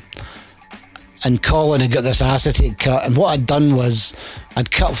 and Colin had got this acetate cut, and what I'd done was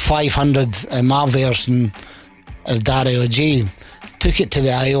I'd cut 500 in my version of Dario G, took it to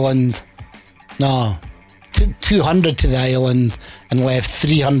the island, took 200 to the island and left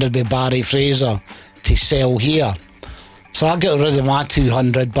 300 with Barry Fraser to sell here. So I got rid of my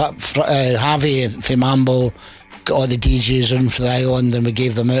 200, but Javi from Mambo got all the DJs in for the island and we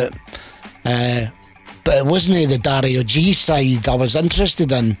gave them out. But it wasn't the Dario G side I was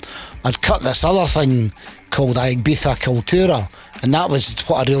interested in. I'd cut this other thing called Ibiza Cultura, and that was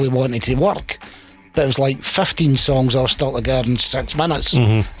what I really wanted to work. But it was like 15 songs all stuck together in 6 minutes.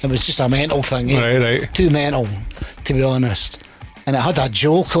 It was just a mental thing. Right. Too mental, to be honest. And it had a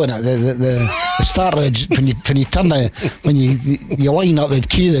joke on it. The start of when you line up and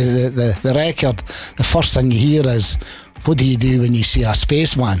cue the record, the first thing you hear is, what do you do when you see a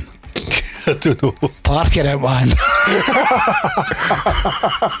spaceman? I don't know. Parking it, man.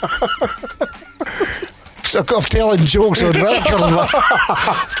 So I'm telling jokes on records, man.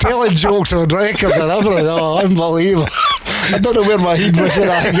 Telling jokes on records and everything. Oh, unbelievable. I don't know where my head was when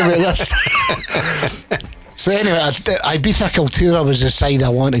I think about this. So anyway, Ibiza Cultura was the side I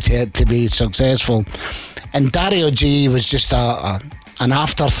wanted it to be successful. And Dario G was just an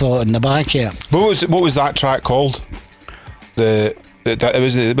afterthought in the back here. What was that track called? It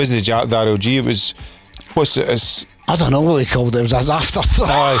wasn't the Dario G, it was... I don't know what we called it. It was an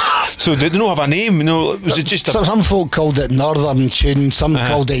afterthought. So did they not have a name? Was it just some folk called it Northern Tune, some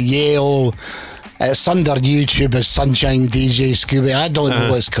called it Yale. It's under YouTube as Sunshine DJ Scooby. I don't know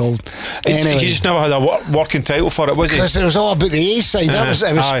what it's called. Anyway, you just never had a working title for it, was it? Because it was all about the A side. It was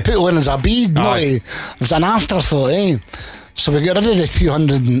put on as a bead. It was an afterthought, So we got rid of the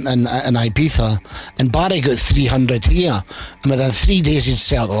 200 in Ibiza, and Barry got 300 here. And within 3 days he'd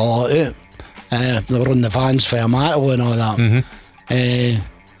sold a lot out. They were on the vans for Amato and all that.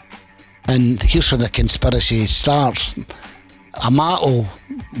 And here's where the conspiracy starts. Amato,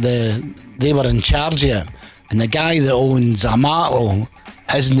 they were in charge of it, and the guy that owns Amato,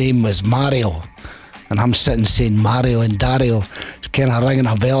 his name was Mario, and I'm sitting saying Mario and Dario, it's kind of ringing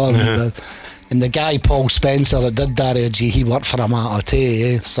a bell. And the guy Paul Spencer that did Dario G, he worked for Amato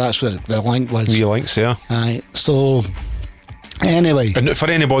too, so that's where the link was. Wee links, yeah. So anyway, and for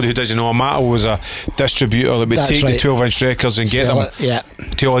anybody who doesn't know, Amato was a distributor that would take the 12-inch records and get them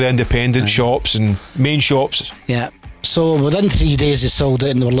to all the independent shops and main shops. Yeah. So within 3 days they sold it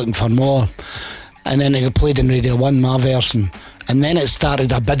and they were looking for more. And then it played in Radio 1, my version. And then it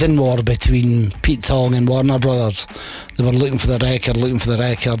started a bidding war between Pete Tong and Warner Brothers. They were looking for the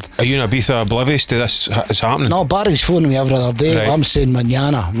record. Are you in Ibiza oblivious to this is happening? No, Barry's phoning me every other day. Right. I'm saying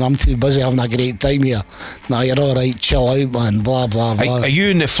mañana. I'm too busy having a great time here. No, you're alright, chill out, man, blah, blah, blah. Are you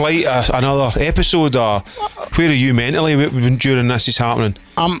in the flight another episode, or where are you mentally during this is happening?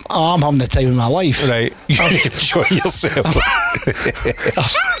 I'm having the time of my life. Right. You're enjoying yourself.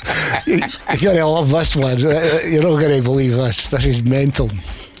 You're going to love this one. You're not going to believe this. This is mental.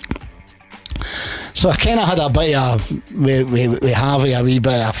 So I kind of had a bit of, with Harvey, a wee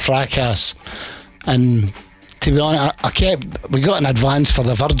bit of fracas. And to be honest, we got an advance for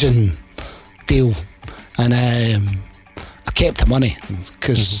the Virgin deal. And I kept the money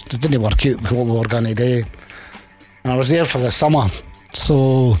because it didn't work out with what we were going to do. And I was there for the summer.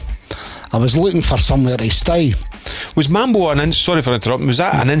 So I was looking for somewhere to stay. Was Mambo sorry for interrupting, was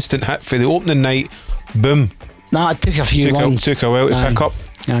that an instant hit for the opening night? Boom. No, it took a few months. Took a while to pick up.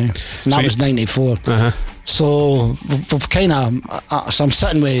 And that was 94. So we've kind of, so I'm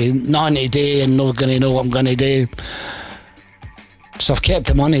sitting with nothing to do and not going to know what I'm going to do. So I've kept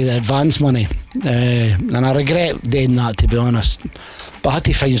the money, the advance money, and I regret doing that, to be honest. But I had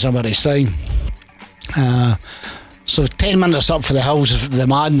to find somewhere to stay. So 10 minutes up for the Hills of the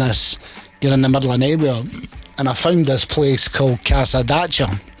Madness, you're in the middle of nowhere, and I found this place called Casa Dacha.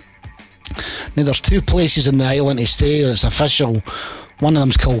 Now there's 2 places in the island to stay that's official. One of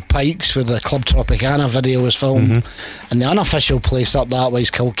them's called Pikes, where the Club Tropicana video was filmed, and the unofficial place up that way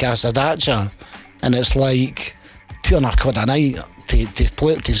is called Casa Dacha, and it's like £200 a night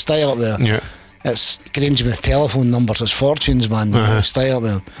to stay up there. Yeah. It's arranging with telephone numbers, it's fortunes, man, to stay up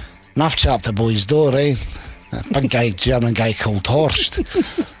there. And I've chapped the boy's door, a big guy, German guy called Horst.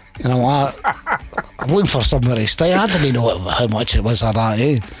 You know, I'm looking for somewhere to stay. I didn't know how much it was or that,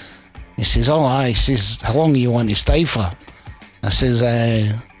 He says, he says, how long do you want to stay for? I says,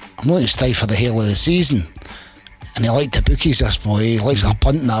 I'm going to stay for the whole of the season. And he liked the bookies, this boy. He likes a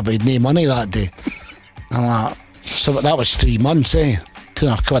punt and that, but he'd no money that day. I'm like, so that was 3 months,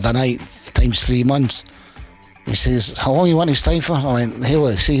 £200 a night times 3 months. He says, how long you want to stay for? I went, the whole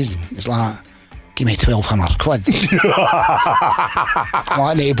of the season. He's like, give me 1,200 quid.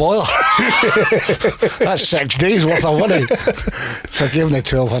 What a boiler. That's 6 days worth of money. So I gave him the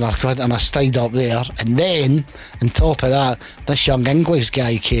 1,200 quid and I stayed up there. And then, on top of that, this young English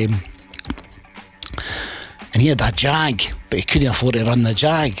guy came and he had a Jag, but he couldn't afford to run the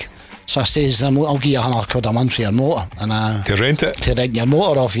Jag. So I says, I'll give you 100 quid a month for your motor. And to rent it? To rent your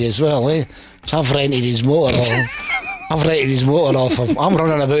motor off you as well, eh? So I've rented his motor off. I've rented his motor off him. I'm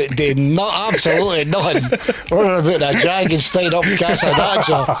running about doing absolutely nothing. Running about that Jag and staying up in Casa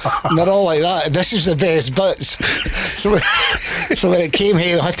Daggio. And they're all like that. And this is the best bits. So when it came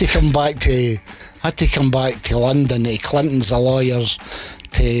here, I had to come back to London, to Clinton's, the lawyers,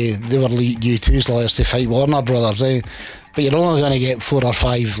 they were U2's lawyers to fight Warner Brothers, eh? But you're only going to get 4 or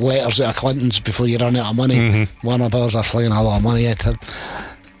 5 letters out of Clinton's before you run out of money. Mm-hmm. Warner Brothers are flying a lot of money at him.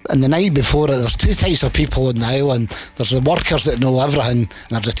 And the night before it, there's 2 types of people on the island. There's the workers that know everything, and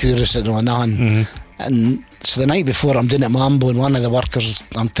there's the tourists that know nothing. Mm-hmm. And so the night before, I'm doing at Mambo, and one of the workers,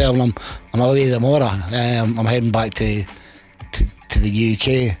 I'm telling them, I'm away tomorrow. I'm heading back to the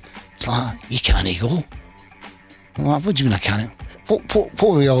UK. It's like, you can't go. I'm like, what do you mean I can't? What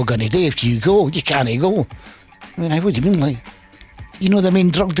are we all going to do if you go? You can't go. I mean, what do you mean, like, you know the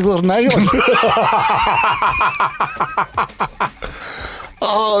main drug dealer in Ireland?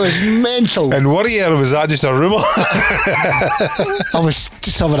 Oh, it was mental. And what year was that? Just a rumour? I was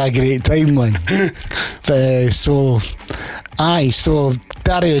just having a great time, man. So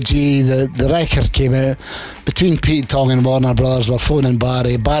Dario G, the record came out. Between Pete Tong and Warner Brothers were phoning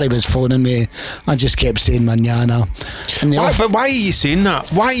Barry. Barry was phoning me. I just kept saying manana. But why are you saying that?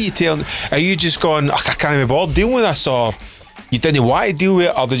 Why are you telling? Are you just going, I can't be bothered dealing with this, or you didn't want to deal with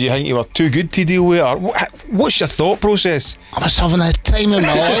it, or did you think you were too good to deal with it, or what's your thought process? I was having a time in my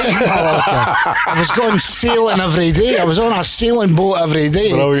life. I was going sailing every day. I was on a sailing boat every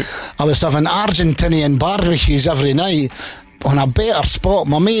day. Brilliant. I was having Argentinian barbecues every night on a better spot.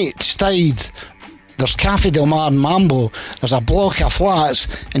 My mate stayed, there's Cafe Del Mar and Mambo, there's a block of flats,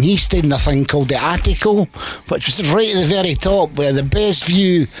 and he stayed in a thing called the Attico, which was right at the very top, where the best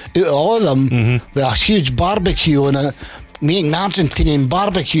view out of all of them, with a huge barbecue on it, making Argentinian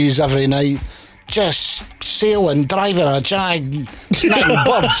barbecues every night, just sailing, driving a Jag, snacking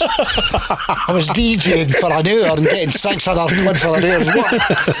bubs. I was DJing for an hour and getting 600 quid for an hour's work.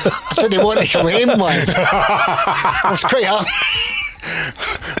 I didn't want to come home, man. I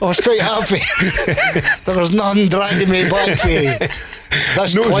was quite happy. There was nothing dragging me back to this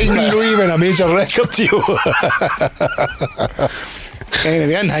climate. No even a major record deal.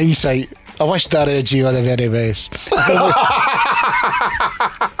 Anyway, in hindsight, I wish Dario G were the very best.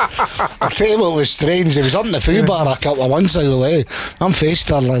 I'll tell you what was strange. He was up in the food bar a couple of months ago. I'm face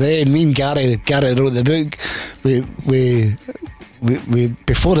turning. Me and Gary wrote the book. We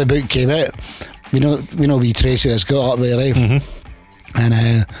before the book came out, we know wee Tracy has got up there, eh? Mm-hmm. And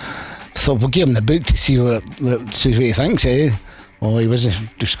thought we'll give him the book to see what he thinks, eh? Oh, he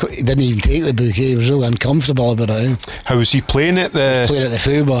didn't even take the book, eh? He was really uncomfortable about it, eh? How was he playing at the... Playing at the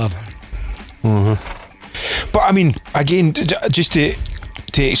food bar. Mm-hmm. But I mean, again, just to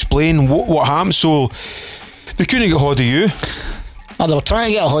explain what happened, so they couldn't get hold of you. Oh, they were trying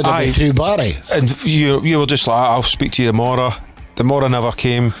to get hold of me through Barry. And you were just like, I'll speak to you tomorrow. Tomorrow never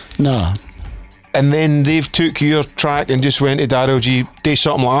came. No. And then they've took your track and just went to Dario G, do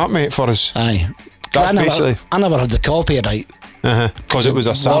something like that, mate, for us. Aye. That's basically... I never had the copyright. Because it was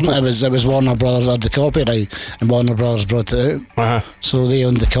a sample. It was Warner Brothers had the copyright, and Warner Brothers brought it out. So they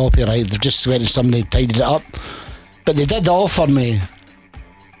owned the copyright. They just went and somebody tidied it up. But they did offer me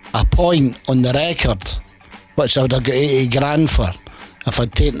a point on the record, which I would have got 80 grand for if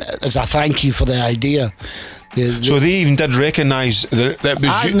I'd taken it as a thank you for the idea. So they even did recognise that it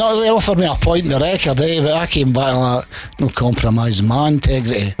was you? No, they offered me a point in the record, but I came back like, no compromising my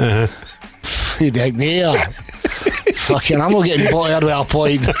integrity. Who the heck they are? Fucking, I'm not getting bought with a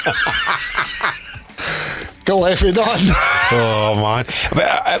point. Go left it done. Oh man!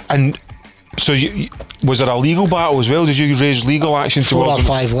 And so, was there a legal battle as well? Did you raise legal action? 4 or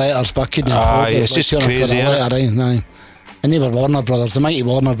 5 letters, but I couldn't afford it. It's just crazy, Aye. And they were Warner Brothers, the mighty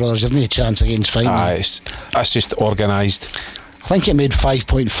Warner Brothers. You've no chance against fighting them. That's just organised. I think it made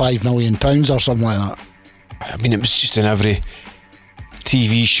 £5.5 million or something like that. I mean, it was just in every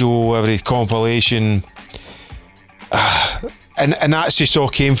TV show, every compilation. And that's just all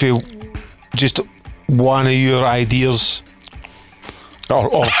came from just one of your ideas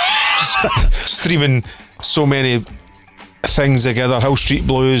of streaming so many things together, Hill Street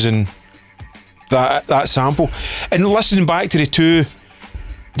Blues and that sample. And listening back to the two,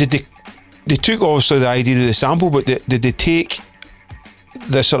 did they took obviously the idea of the sample, but did they take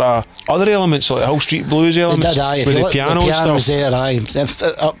the sort of other elements, like the Hull Street Blues elements, They did, aye. If with you the look, piano the piano was and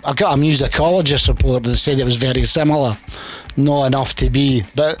stuff. there, aye. I got a musicologist report that said it was very similar. Not enough to be,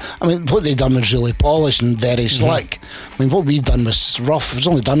 but I mean, what they done was really polished and very slick. I mean, what we done was rough. It was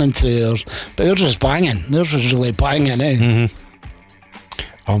only done in 2 hours, but yours was banging. Yours was really banging, eh?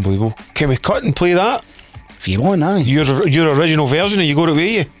 Unbelievable. Can we cut and play that? If you want, aye. Your original version, and you got it with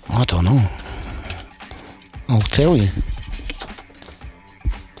you? I don't know. I'll tell you.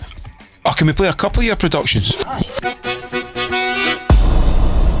 Or can we play a couple of your productions?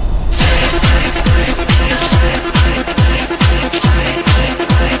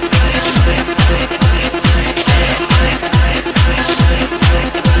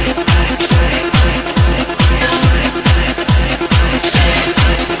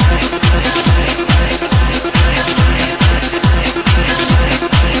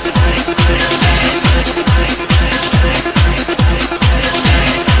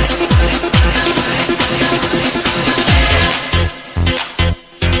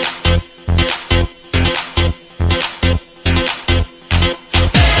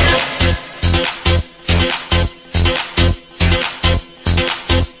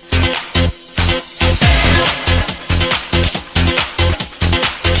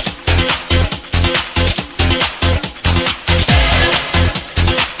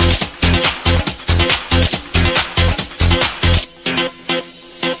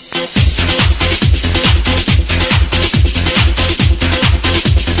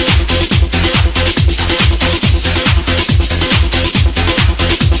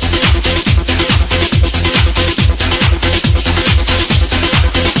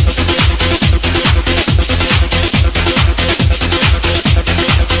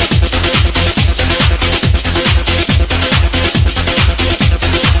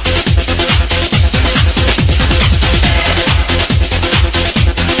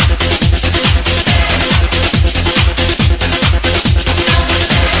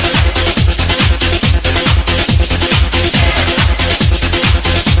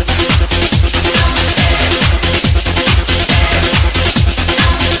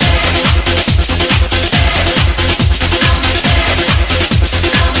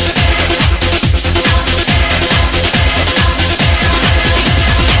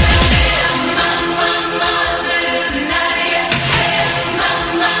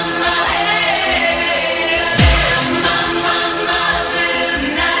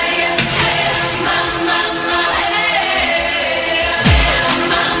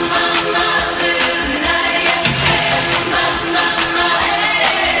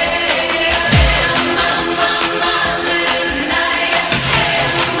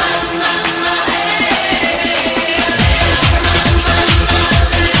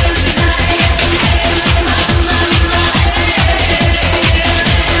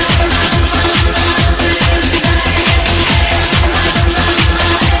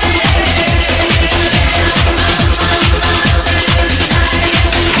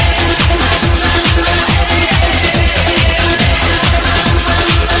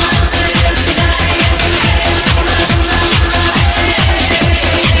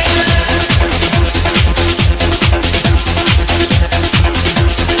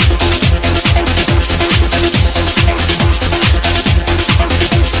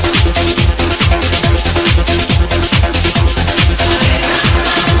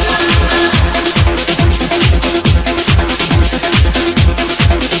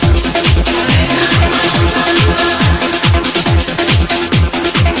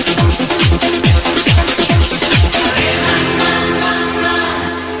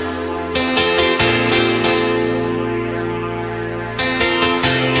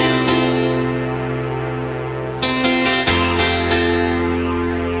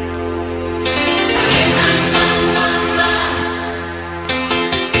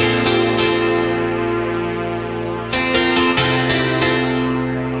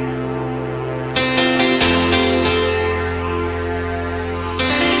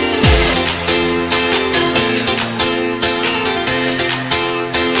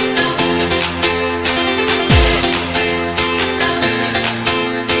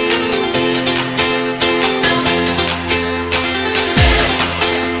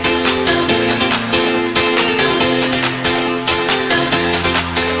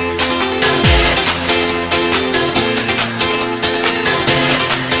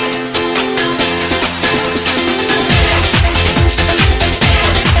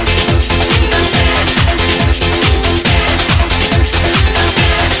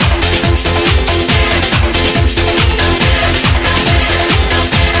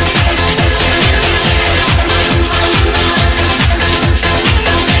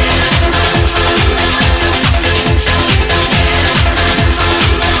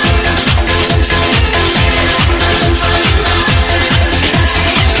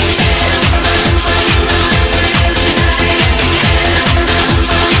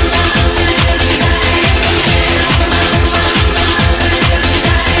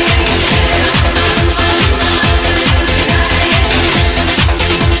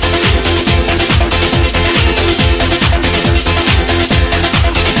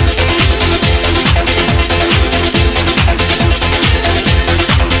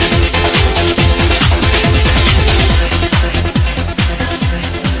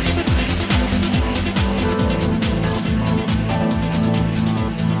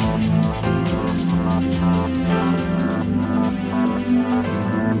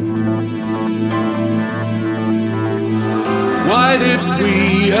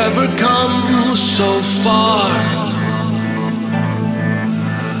 never come so far.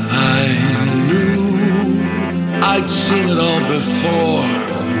 I knew I'd seen it all before.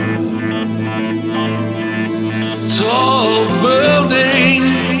 Tall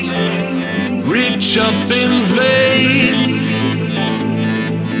buildings reach up in vain.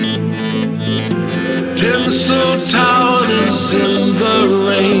 Tinsel towers in the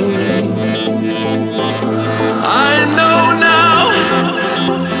rain. I know now,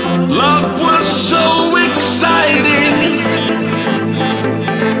 love was so exciting.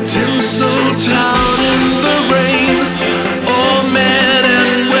 Tinsel town in the rain, all men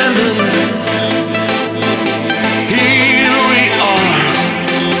and women. Here we are,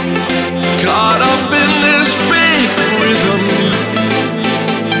 caught up in this big rhythm.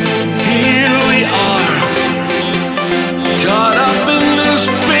 Here we are, caught up in this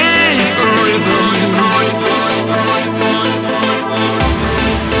big rhythm.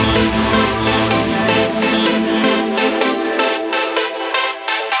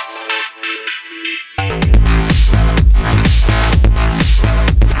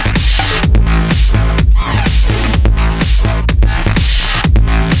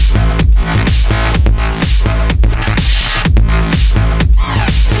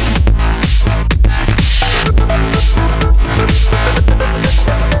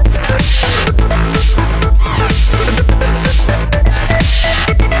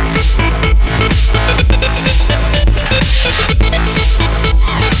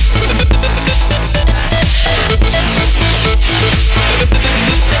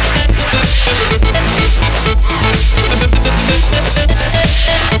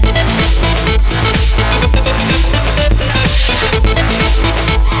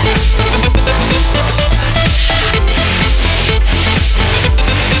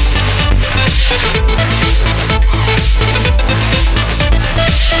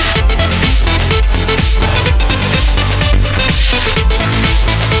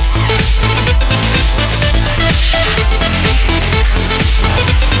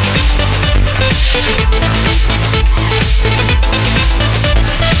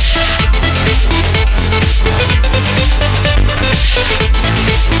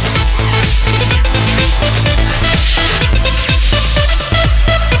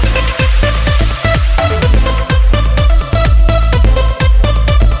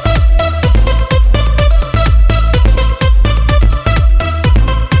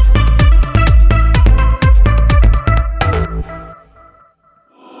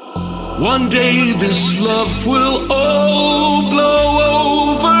 One day this love will all blow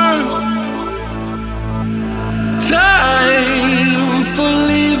over. Time for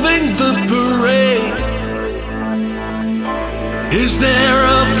leaving the parade. Is there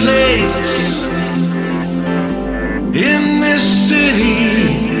a place in this city?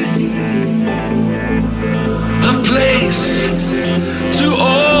 A place to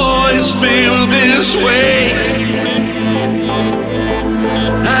always feel this way?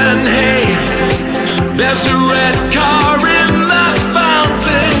 And hey, there's a red car in the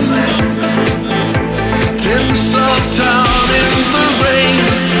fountain. Tinsel town in the rain,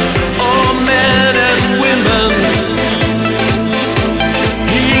 all men and women.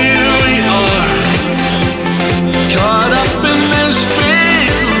 Here we are, caught up in this big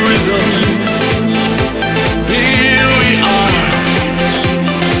rhythm. Here we are,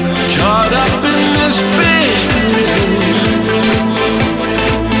 caught up in this big rhythm.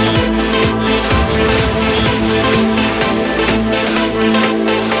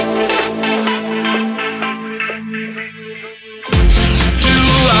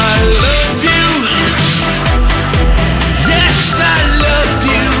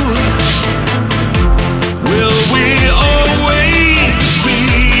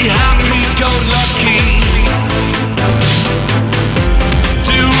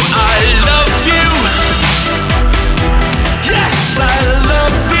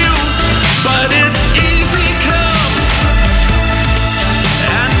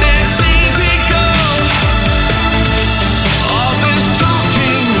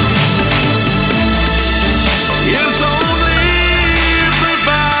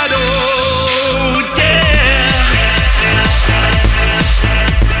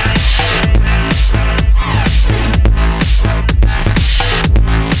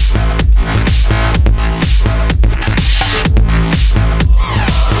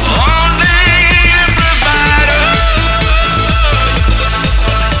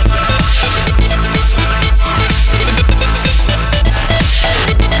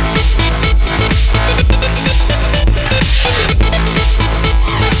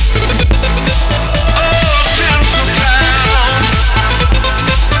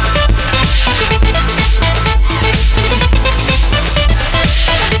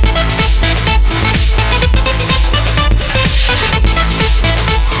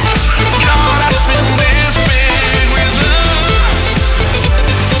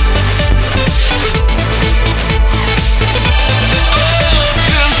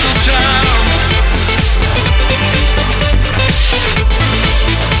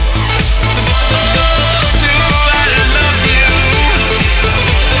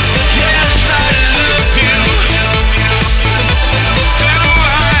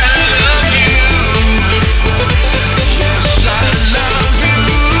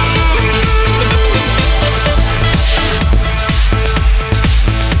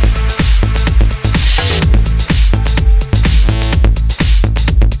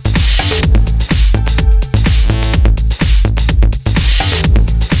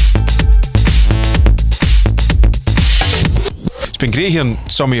 been great hearing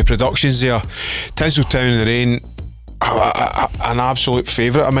some of your productions there. Tinseltown in the Rain, an absolute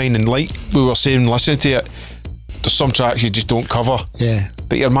favourite of mine, and like we were saying listening to it, there's some tracks you just don't cover,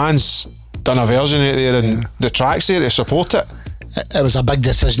 but your man's done a version out there, and the track's there to support it. It was a big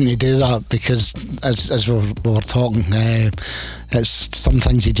decision to do that, because as we were talking, it's some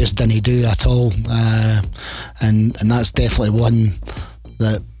things you just didn't do at all, and that's definitely one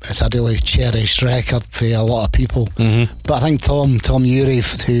that it's a really cherished record for a lot of people. But I think Tom Urey,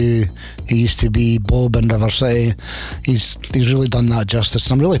 who used to be Bob in River City, he's really done that justice.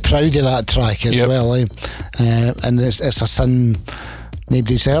 I'm really proud of that track as well, and it's a sin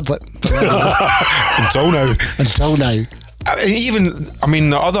nobody's heard it until now.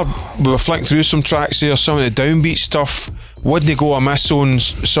 The other, we were flicking through some tracks there, some of the downbeat stuff wouldn't go amiss on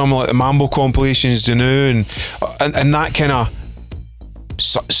some like the Mambo compilations do now, and that kind of,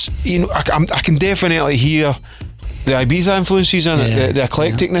 I can definitely hear the Ibiza influences in it, the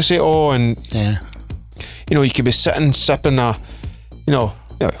eclecticness of it all, and you could be sitting sipping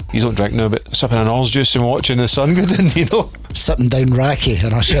you don't drink now, but sipping an orange juice and watching the sun go down, sitting down Racky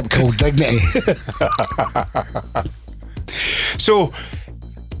in a ship called Dignity. So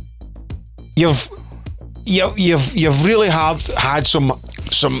you've really had some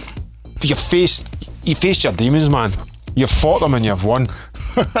you faced your demons, man. You've fought them and you've won.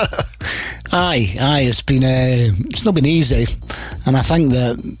 Aye, it's not been easy, and I think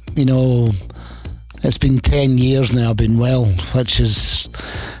that it's been 10 years now I've been well, which is,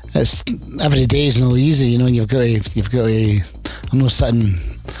 it's every day is no easy, you've got to I'm not sitting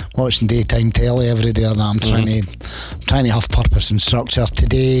watching daytime telly every day, I'm trying to have purpose and structure.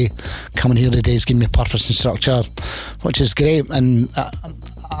 Today, coming here today is giving me purpose and structure, which is great, and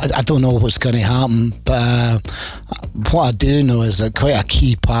I don't know what's going to happen, but what I do know is that quite a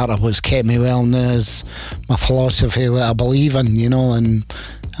key part of what's kept me well now is my philosophy that I believe in, and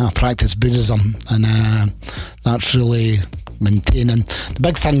I practice Buddhism, and that's really maintaining. The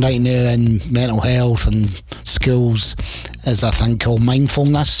big thing right now in mental health and schools is a thing called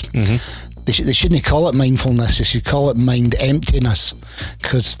mindfulness. They shouldn't call it mindfulness, they should call it mind emptiness,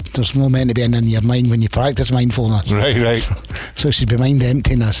 because there's no meant to be in your mind when you practice mindfulness. Right. So it should be mind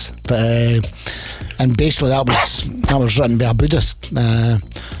emptiness. But and basically that was written by a Buddhist,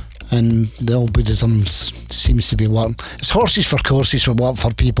 and the old Buddhism seems to be working. It's horses for courses for work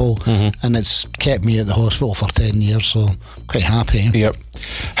for people, and it's kept me at the hospital for 10 years, so I'm quite happy. Yep.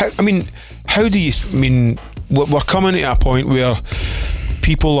 How do you we're coming to a point where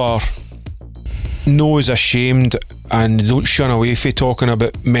people are no as ashamed and don't shun away from talking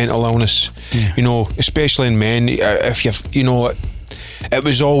about mental illness, especially in men. If you've it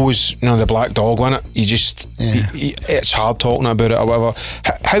was always the black dog, wasn't it? You just it's hard talking about it or whatever.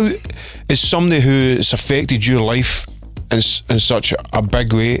 How is somebody who has affected your life in such a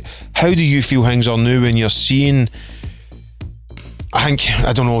big way, how do you feel things are now when you're seeing, I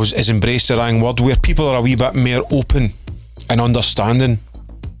don't know, is embrace the wrong word, where people are a wee bit more open and understanding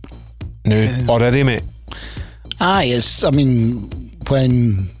now, or are they, mate?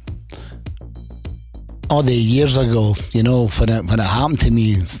 When all the years ago, when it happened to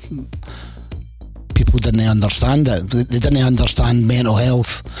me, people didn't understand it. They didn't understand mental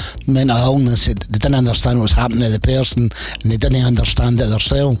health, mental illness. They didn't understand what was happening to the person, and they didn't understand it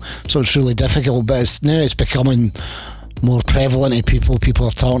themselves. So it's really difficult. But now it's becoming more prevalent to people. People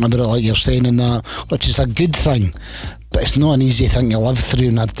are talking about it, like you're saying, and that, which is a good thing. But it's not an easy thing to live through.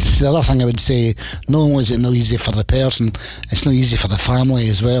 And the other thing I would say, not only is it not easy for the person, it's not easy for the family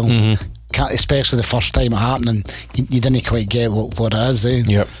as well. Especially the first time it happening, you didn't quite get what it is, eh?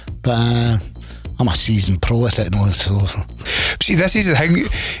 Yep. But I'm a seasoned pro at it now, so. See, this is the thing,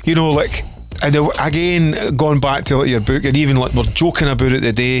 and again, going back to your book, and even we're joking about it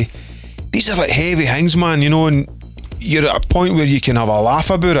today, these are heavy things, man, and you're at a point where you can have a laugh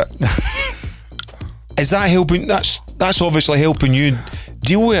about it. Is that helping? That's obviously helping you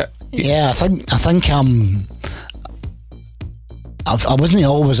deal with it. Yeah, I think I wasn't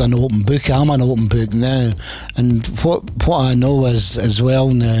always an open book. I'm an open book now, and what I know is as well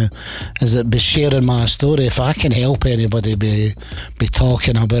now is that by sharing my story, if I can help anybody be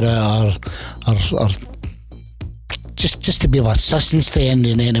talking about it or just to be of assistance to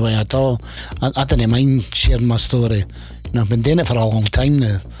anybody in any way at all, I didn't mind sharing my story. I've been doing it for a long time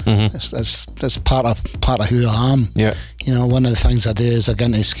now. It's part of who I am. Yeah. One of the things I do is I go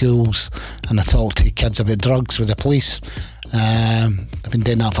into schools and I talk to kids about drugs with the police. I've been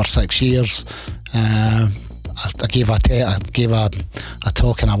doing that for 6 years. I gave a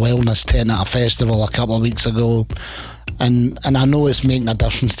talk in a wellness tent at a festival a couple of weeks ago, and I know it's making a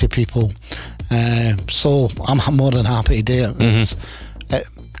difference to people. So I'm more than happy to do it.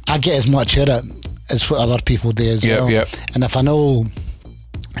 I get as much out of it as what other people do as well. And if I know,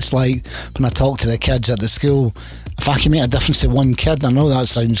 it's like when I talk to the kids at the school, if I can make a difference to one kid, I know that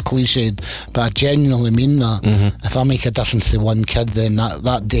sounds cliched, but I genuinely mean that. If I make a difference to one kid, then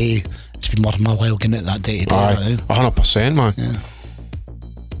that day, it's been worth my while getting it that day to day. Aye, 100%, man. Yeah.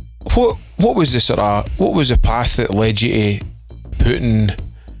 What was the path that led you to putting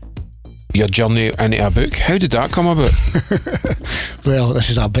your journey into a book? How did that come about? Well, this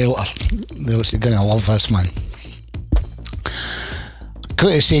is a belter. You're going to love this, man. Go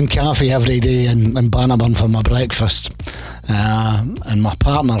to the same cafe every day in Bannerburn for my breakfast, and my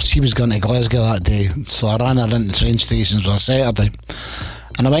partner, she was going to Glasgow that day, so I ran her into the train stations on a Saturday,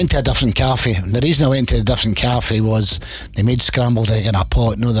 and I went to a different cafe. And the reason I went to a different cafe was they made scrambled egg in a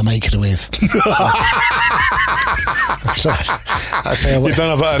pot, not the microwave. You've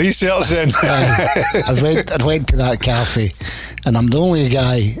done a bit of research then. I went to that cafe, and I'm the only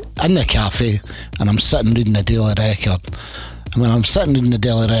guy in the cafe, and I'm sitting reading the Daily Record. And when I'm sitting reading the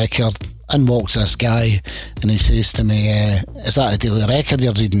Daily Record, in walks this guy, and he says to me, is that a Daily Record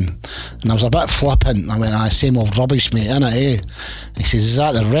you're reading? And I was a bit flippant. I went, same old rubbish, mate, innit, eh? He says, is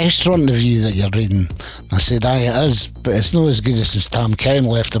that the restaurant review that you're reading? And I said, aye, it is, but it's not as good as since Tam Cowan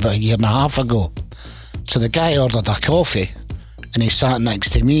left about a year and a half ago. So the guy ordered a coffee, and he sat next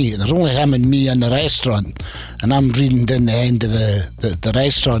to me. There's only him and me in the restaurant, and I'm reading down the end of the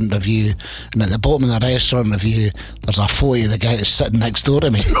restaurant review, and at the bottom of the restaurant review there's a photo of the guy that's sitting next door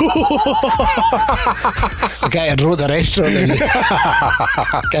to me. The guy that wrote the restaurant review,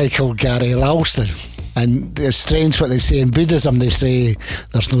 a guy called Gary Ralston. And it's strange what they say in Buddhism. They say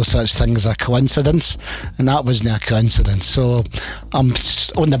there's no such thing as a coincidence, and that wasn't a coincidence. So I'm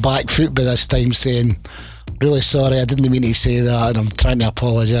on the back foot by this time saying, really sorry, I didn't mean to say that, and I'm trying to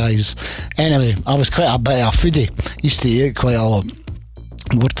apologise. Anyway, I was quite a bit of a foodie, used to eat quite a lot.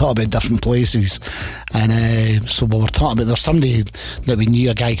 We're talking about different places, and so we were talking about, there's somebody that we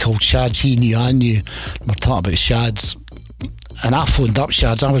knew, a guy called Shads, he knew, I knew, and we're talking about Shads, and I phoned up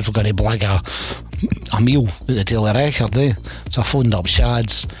Shads. I was going to blag a meal at the Daily Record, so I phoned up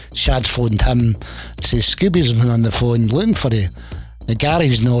Shads phoned him, says, Scooby's been on the phone looking for you. Now,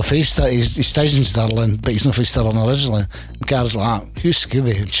 Gary's no face, he's Station Sterling, but he's no face Sterling originally. And Gary's like, who's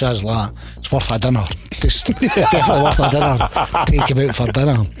Scooby? And Shad's like, it's worth a dinner. Just definitely worth a dinner. Take him out for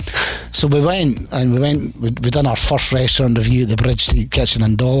dinner. So we done our first restaurant review at the Bridge Street Kitchen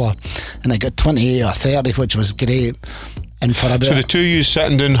in Dollar, and I got 28 or 30, which was great. And for about, so the two of you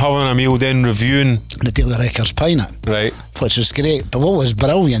sitting down having a meal, then reviewing the Daily Record's Pinot, right? Which was great. But what was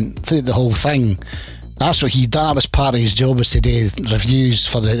brilliant through the whole thing, that's what he done. That was part of his job, was to do reviews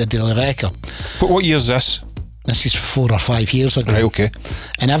for the Daily Record. But what year's this? This is 4 or 5 years ago. Right, okay.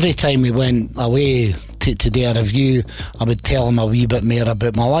 And every time we went away to do a review, I would tell him a wee bit more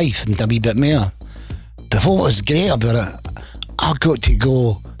about my life and a wee bit more. But what was great about it, I got to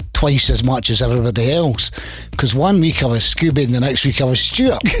go twice as much as everybody else, because one week I was Scooby and the next week I was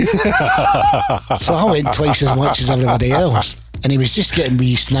Stuart. So I went twice as much as everybody else, and he was just getting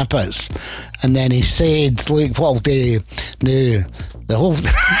wee snippets. And then he said, look, what I'll do now, the whole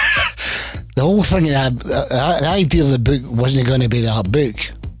thing, the idea of the book wasn't going to be that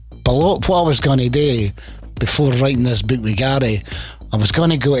book, but what I was going to do before writing this book with Gary, I was going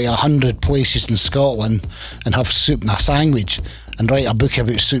to go to 100 places in Scotland and have soup and a sandwich and write a book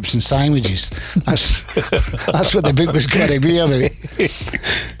about soups and sandwiches. That's what the book was going to be about.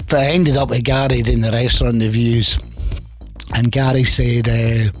 But I ended up with Gary doing the restaurant reviews, and Gary said,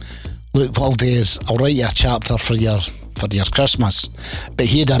 look, what I'll do is I'll write you a chapter for your Christmas. But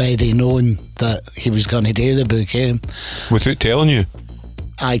he'd already known that he was going to do the book, without telling you?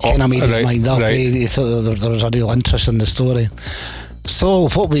 I kind of made his mind up. Right. He thought there was a real interest in the story. So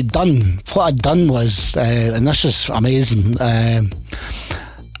what I'd done was, and this was amazing,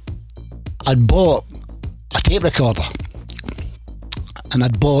 I'd bought a tape recorder, and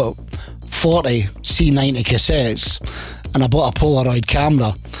I'd bought 40 C90 cassettes, and I bought a Polaroid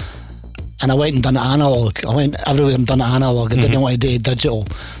camera, and I went and done it analog. I went everywhere and done it analog. I didn't want to do it digital.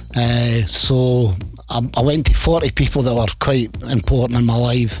 So I went to 40 people that were quite important in my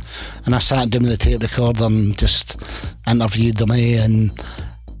life, and I sat down with the tape recorder and just interviewed them.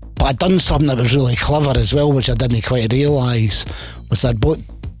 But I'd done something that was really clever as well, which I didn't quite realise, was I'd bought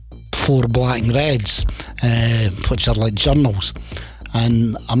 4 black and reds, which are like journals,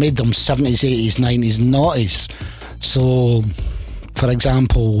 and I made them 70s, 80s, 90s and noughties. So, for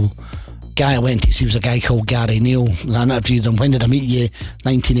example, guy I went to see was a guy called Gary Neal, and I interviewed him. When did I meet you?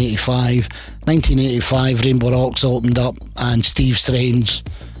 1985, Rainbow Rocks opened up, and Steve Strange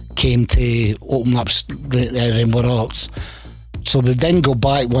came to open up Rainbow Rocks. So we'd then go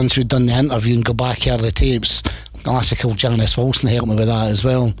back, once we'd done the interview, and go back here the tapes. Classical Janice Wilson helped me with that as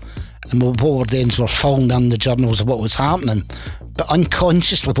well. And what we're doing is we're filling in the journals of what was happening. But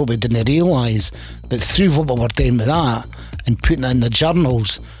unconsciously, what we didn't realise, that through what we were doing with that and putting it in the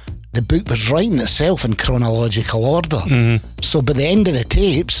journals, the book was writing itself in chronological order. So by the end of the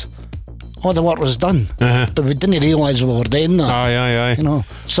tapes, all the work was done. But we didn't realise we were doing that. Aye. You know,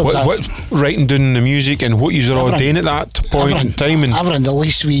 so what writing down the music and what you were all doing at that point in time, and everything, the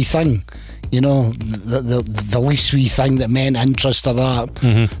least wee thing. You know, the least wee thing that meant interest or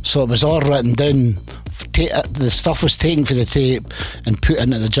that. So it was all written down. The stuff was taken for the tape and put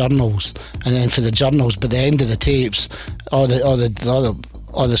into the journals, and then for the journals, by the end of the tapes, all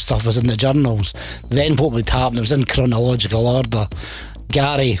the stuff was in the journals. Then what would happen? It was in chronological order.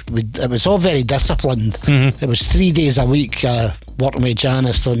 Gary, it was all very disciplined. It was 3 days a week working with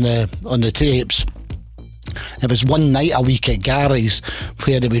Janice on the tapes. It was one night a week at Gary's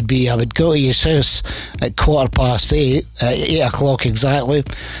where it would be, I would go to his house at 8:15, 8 o'clock exactly.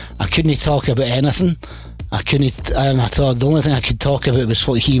 I couldn't talk about anything. And I thought the only thing I could talk about was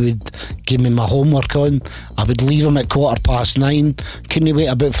what he would give me my homework on. I would leave him at 9:15. Couldn't wait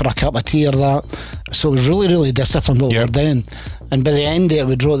about for a cup of tea or that. So it was really, really disciplined what we were doing. And by the end of it,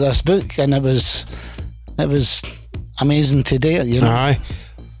 we wrote this book, and it was amazing to do it, you know. Aye.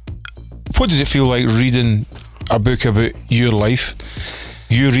 What did it feel like reading a book about your life?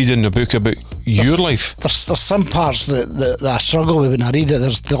 You reading a book about your life? There's some parts that I struggle with when I read it.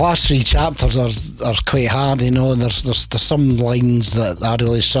 There's the last 3 chapters are quite hard, you know, and there's some lines that I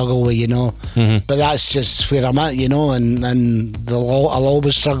really struggle with, you know. But that's just where I'm at, you know, and I'll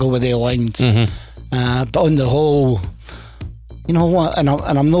always struggle with the lines. But on the whole, you know what, and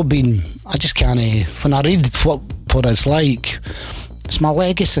I'm not being, I just can't, when I read what it's like, it's my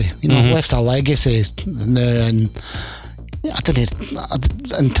legacy, you know. I've left a legacy now, and I didn't,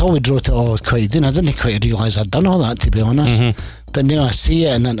 until we wrote it all I didn't quite realise I'd done all that, to be honest. But now I see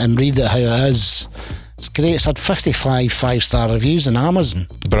it and read it how it is. It's great. It's had 55 5-star reviews on Amazon.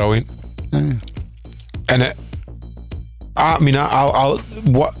 Brilliant. And it, I mean,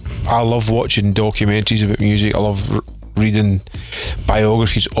 I love watching documentaries about music. I love reading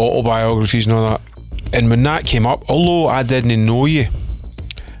biographies, autobiographies and all that. And when that came up, although I didn't know you,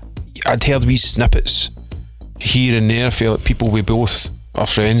 I'd heard wee snippets here and there for like people we both are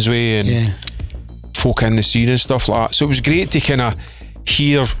friends with and folk in the scene and stuff like that. So it was great to kind of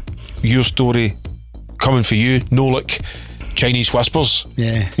hear your story coming for you, no like Chinese whispers.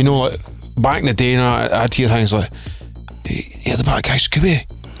 You know, like back in the day, and I'd hear things like, "Hear the bad guy Scooby?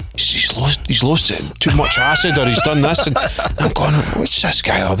 He's lost it, too much acid, or he's done this," and I'm going, "What's this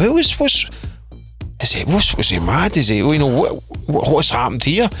guy about? Was he mad? Is he, you know, what's happened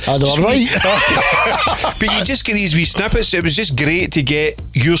here?" Right. But you just get these wee snippets. It was just great to get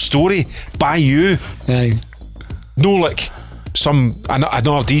your story by you. No, like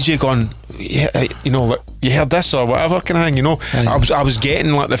another DJ going, "Yeah, you know, like, you heard this or whatever kind of thing." You know, I was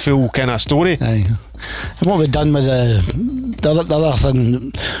getting like the full kind of story. And what we'd done with the other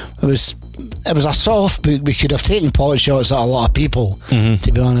thing, it was a soft book. We could have taken pot shots at a lot of people,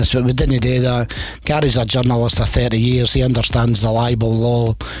 to be honest, but we didn't do that. Gary's a journalist for 30 years. He understands the libel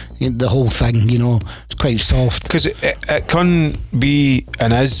law, the whole thing, you know. It's quite soft. Because it can be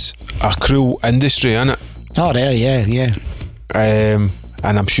and is a cruel industry, innit? Oh, yeah. And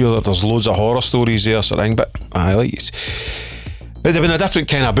I'm sure that there's loads of horror stories there, sort of thing, but I like it. It'd have been a different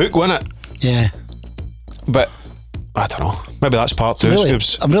kind of book, wouldn't it? Yeah. But I don't know, maybe that's part 2.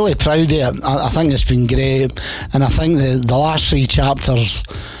 I'm really proud of it. I think it's been great, and I think the last 3 chapters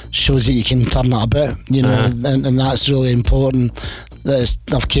shows that you can turn it a bit, you know, and that's really important. That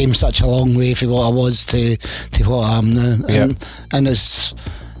I've came such a long way from what I was to what I am now, and it's,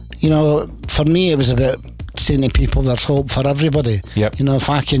 you know, for me it was about saying to people there's hope for everybody. You know, if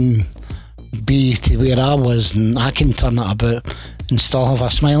I can be to where I was and I can turn it about and still have a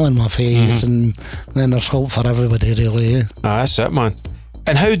smile on my face, and then there's hope for everybody, really. That's it, man.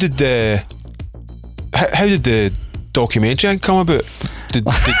 And how did the documentary come about? Did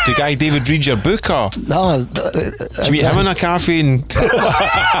the guy David read your book, or no? Did you meet him in a cafe? And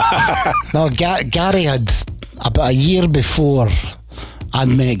no, Gary had, about a year before I'd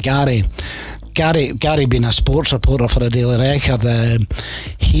met Gary, being a sports reporter for a Daily Record,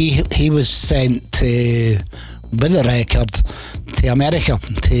 he was sent with the record to America,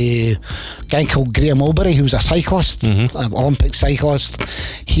 to a guy called Graham Albury, who was a cyclist, an Olympic cyclist.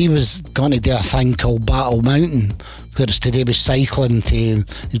 He was going to do a thing called Battle Mountain, where it's to do with cycling. He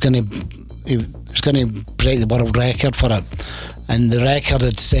was going to break the world record for it, and the record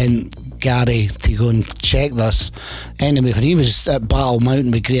had sent Gary to go and check this. Anyway, when he was at Battle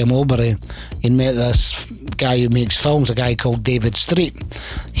Mountain with Graham Aubrey, he met this guy who makes films, a guy called David Street.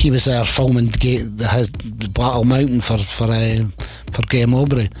 He was there filming the Battle Mountain for Graham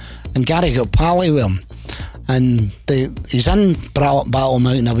Aubrey, and Gary got pally with him, and he's in Battle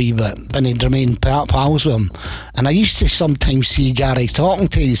Mountain a wee bit, and he'd remain pals with him. And I used to sometimes see Gary talking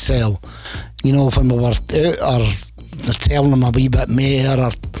to himself, you know, when we were out, or they're telling him a wee bit more,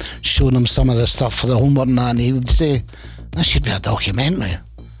 or showing him some of the stuff for the homework, and he would say, "This should be a documentary.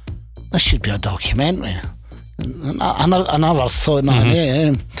 This should be a documentary." And I never thought that.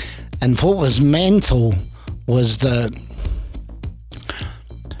 Yeah. And what was mental was that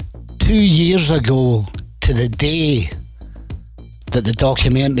 2 years ago to the day that the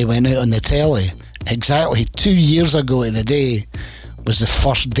documentary went out on the telly, exactly 2 years ago to the day was the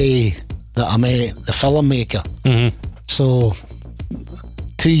first day that I met the filmmaker. So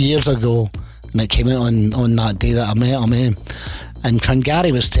 2 years ago, and it came out on that day that I met him. And when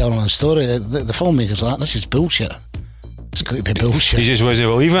Gary was telling the story, the filmmaker's like, "This is bullshit. It's got to be bullshit." He just wasn't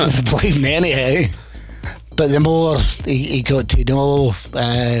believing it. Believing anyhow. But the more he got to know,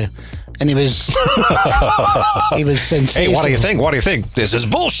 and he was sensational. Hey, what do you think? What do you think? This is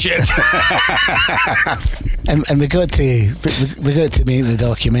bullshit. and we got to make the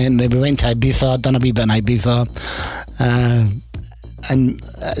documentary. We went to Ibiza, done a wee bit in Ibiza, and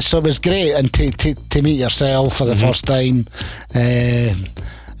so it was great. And to meet yourself for the first time,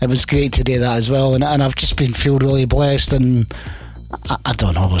 it was great to do that as well. And I've just feel really blessed. And I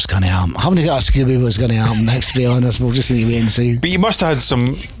don't know what's going to happen. I haven't got a Scooby what's going to happen next, to be honest. We'll just need to wait and see. But you must have had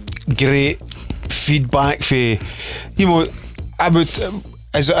some great feedback for, you know, about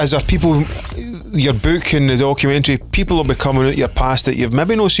as are people, your book and the documentary, people will be coming out your past that you've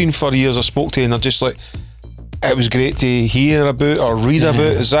maybe not seen for years or spoke to, and they're just like, it was great to hear about or read about.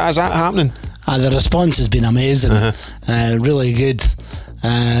 Is that happening? The response has been amazing, really good.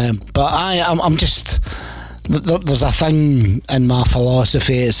 But I'm just, there's a thing in my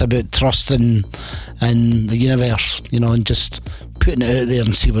philosophy. It's about trusting in the universe, you know, and just putting it out there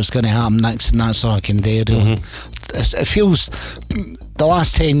and see what's going to happen next, and that's all I can do. Really. It feels the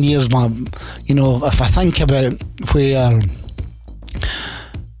last 10 years, you know, if I think about where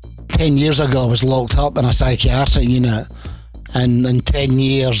 10 years ago I was locked up in a psychiatric unit, and in 10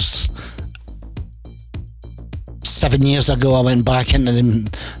 years, 7 years ago I went back into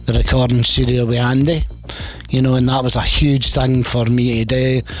the recording studio with Andy, you know, and that was a huge thing for me to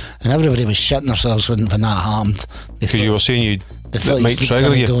do, and everybody was shitting themselves when that happened. Because you were saying that might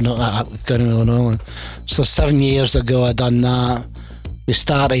trigger you. Going on. So 7 years ago I done that. We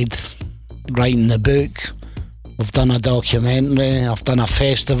started writing the book. We've done a documentary. I've done a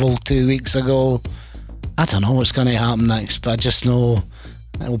festival 2 weeks ago. I don't know what's going to happen next, but I just know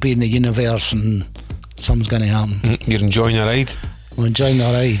it'll be in the universe and something's going to happen. You're enjoying the ride? I'm enjoying the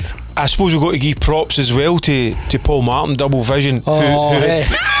ride. I suppose we've got to give props as well to Paul Martin, Double Vision, who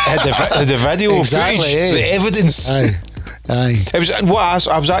had the video exactly, footage, the evidence. Aye. It was what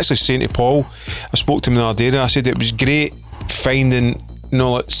I was actually saying to Paul. I spoke to him the other day, and I said it was great finding, you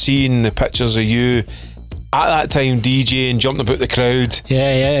know, like seeing the pictures of you at that time DJing, jumping about the crowd.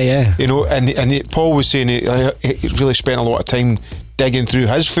 Yeah. You know, and Paul was saying he really spent a lot of time digging through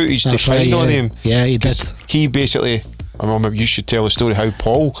his footage to find on him. Yeah, he did. He basically, maybe you should tell the story how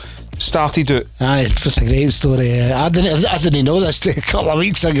Paul started it. Aye, it was a great story. I didn't know this till a couple of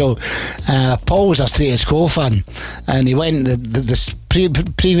weeks ago. Paul was a Status Quo fan, and he went this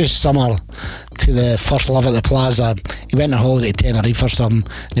previous summer to the First Love at the Plaza. He went on holiday to Tenerife or something,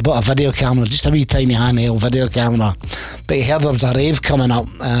 and he bought a video camera, just a wee tiny handheld video camera, but he heard there was a rave coming up,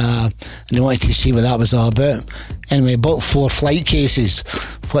 and he wanted to see what that was all about. Anyway, he bought 4 flight cases,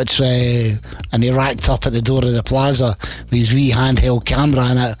 which and he racked up at the door of the Plaza with his wee handheld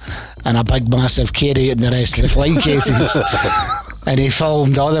camera in it, and a big massive carry and the rest of the flight cases. And he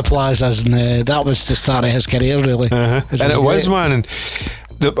filmed all the plazas, and that was the start of his career, really. And it was, man, and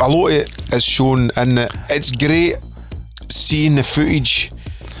a lot of it is shown, and it's great seeing the footage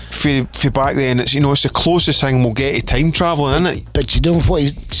for back then. It's, you know, it's the closest thing we'll get to time travelling, isn't it? But you know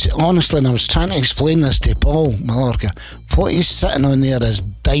what, honestly, and I was trying to explain this to Paul Mallorca, what he's sitting on there is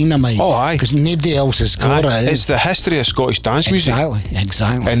dynamite. Oh, aye. Because nobody else has got it. It's the history of Scottish dance music.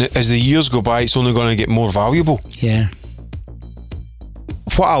 Exactly. And as the years go by, it's only going to get more valuable. Yeah.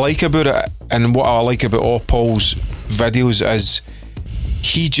 What I like about it, and what I like about all Paul's videos, is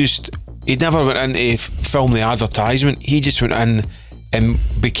he never went in to film the advertisement. He just went in and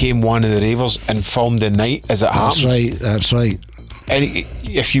became one of the ravers and filmed the night as it happened. That's right. And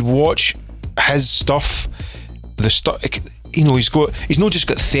if you watch his stuff, the stuff, you know, he's not just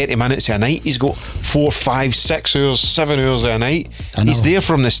got 30 minutes a night, he's got 4, 5, 6 hours, 7 hours a night. He's there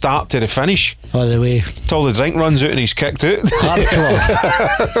from the start to the finish. By the way, till the drink runs out and he's kicked out. Hardcore.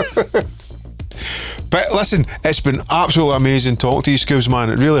 But listen, it's been absolutely amazing talking to you, Scoobs, man.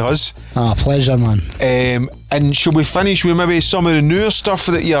 It really has. Pleasure, man. And should we finish with maybe some of the newer stuff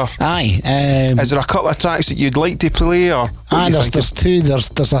that you're... Aye. Is there a couple of tracks that you'd like to play? Or there's two. There's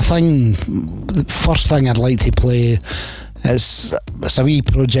a thing. The first thing I'd like to play, it's a wee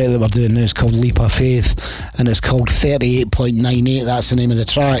project that we're doing now. It's called Leap of Faith, and it's called 38.98. That's the name of the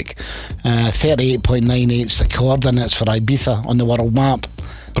track. 38.98 is the coordinates for Ibiza on the world map.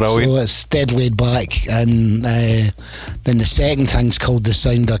 Brilliant. So it's dead laid back, and then the second thing's called The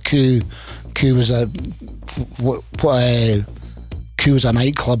Sound of Coup. Coup was a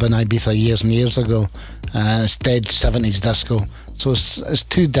nightclub in Ibiza years and years ago, and it's dead 70s disco. So it's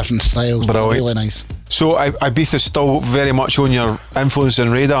two different styles, but really nice. So Ibiza's still very much on your influence and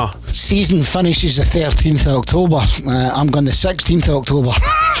radar? Season finishes the 13th of October. I'm going the 16th of October.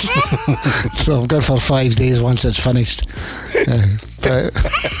 So I'm going for 5 days once it's finished.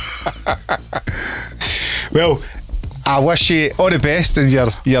 Well, I wish you all the best in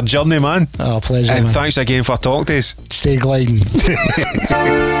your journey, man. Pleasure, and man. Thanks again for talking to us. Stay gliding.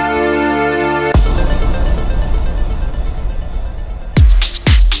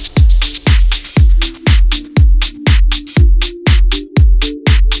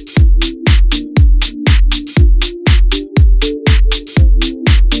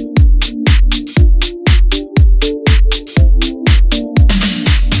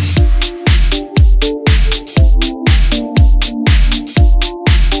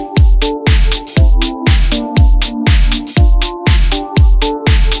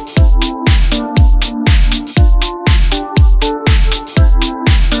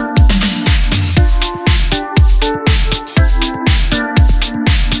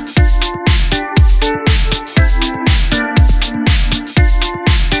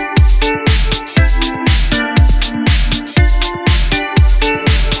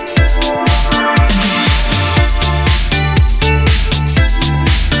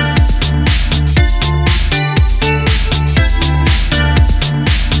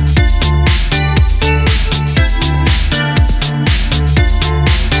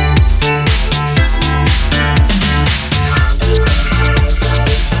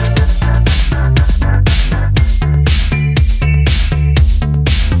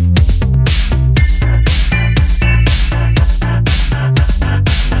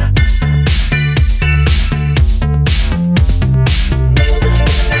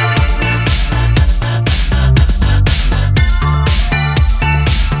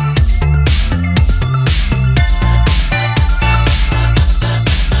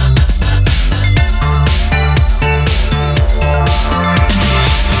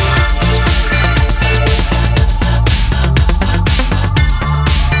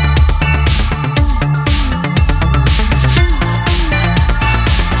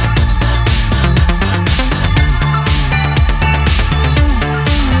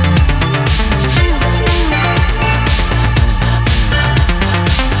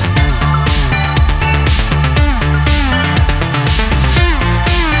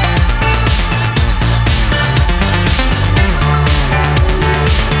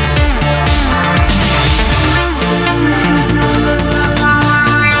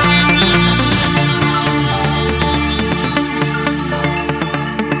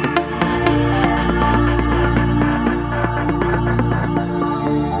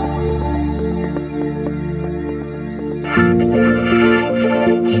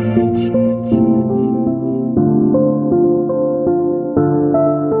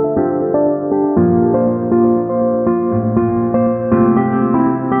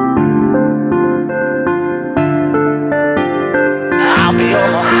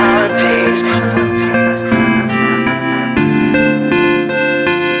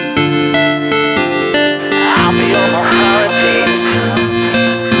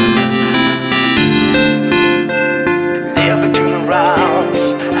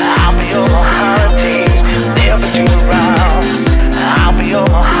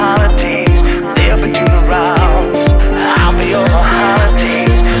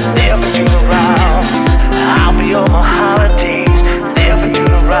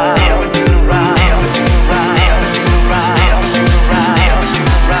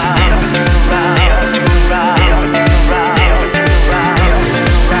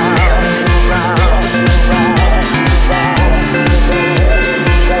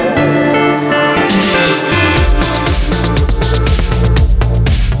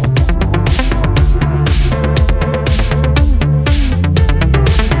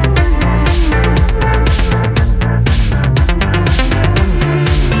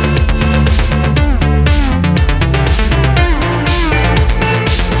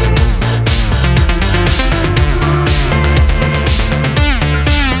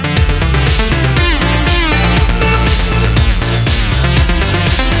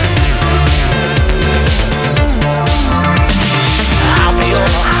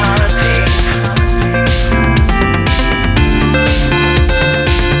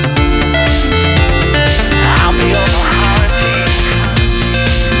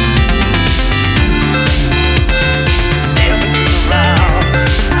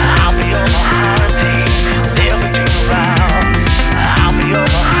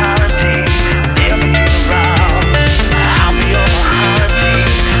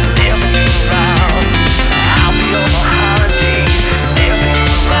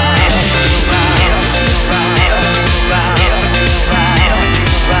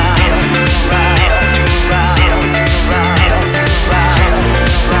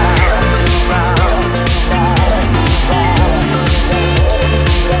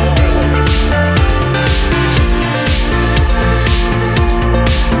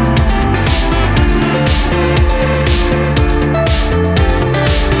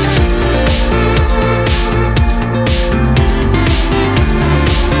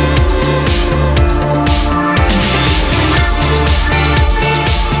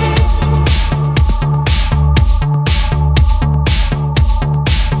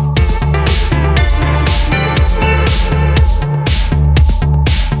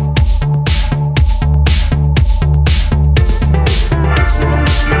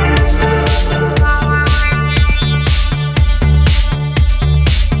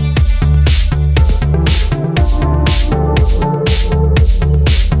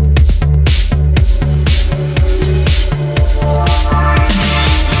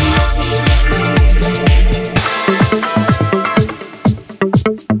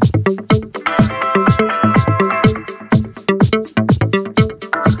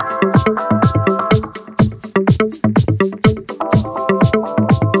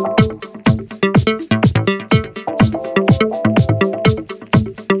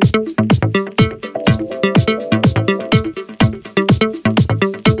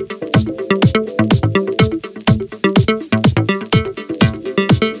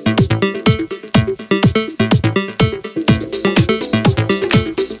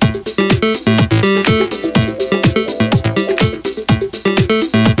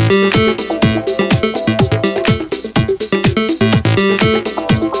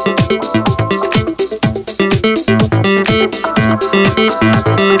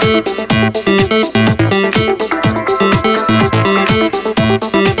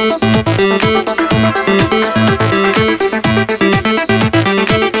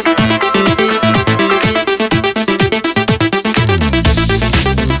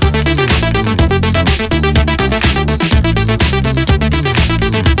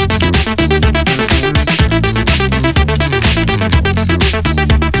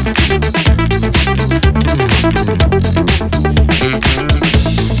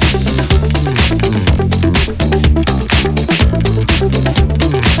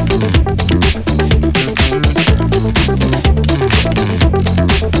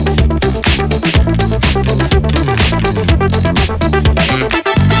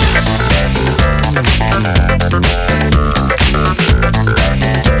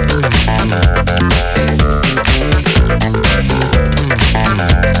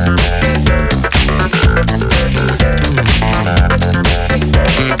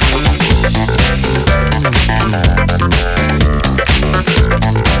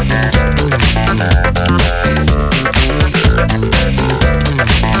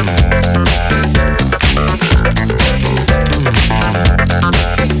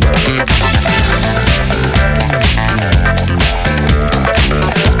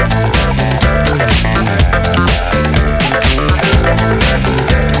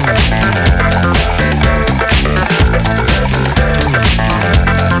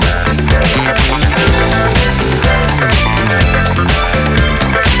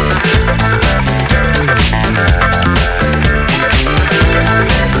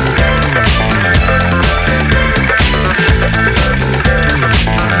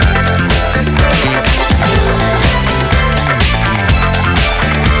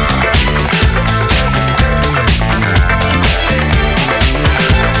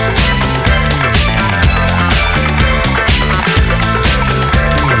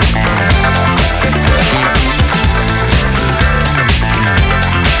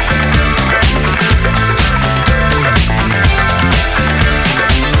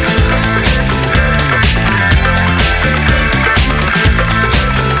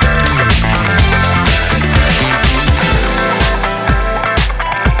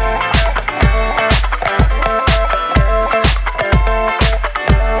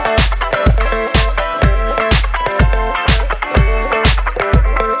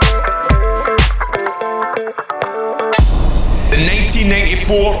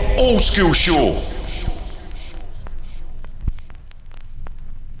 more Oldskool Show.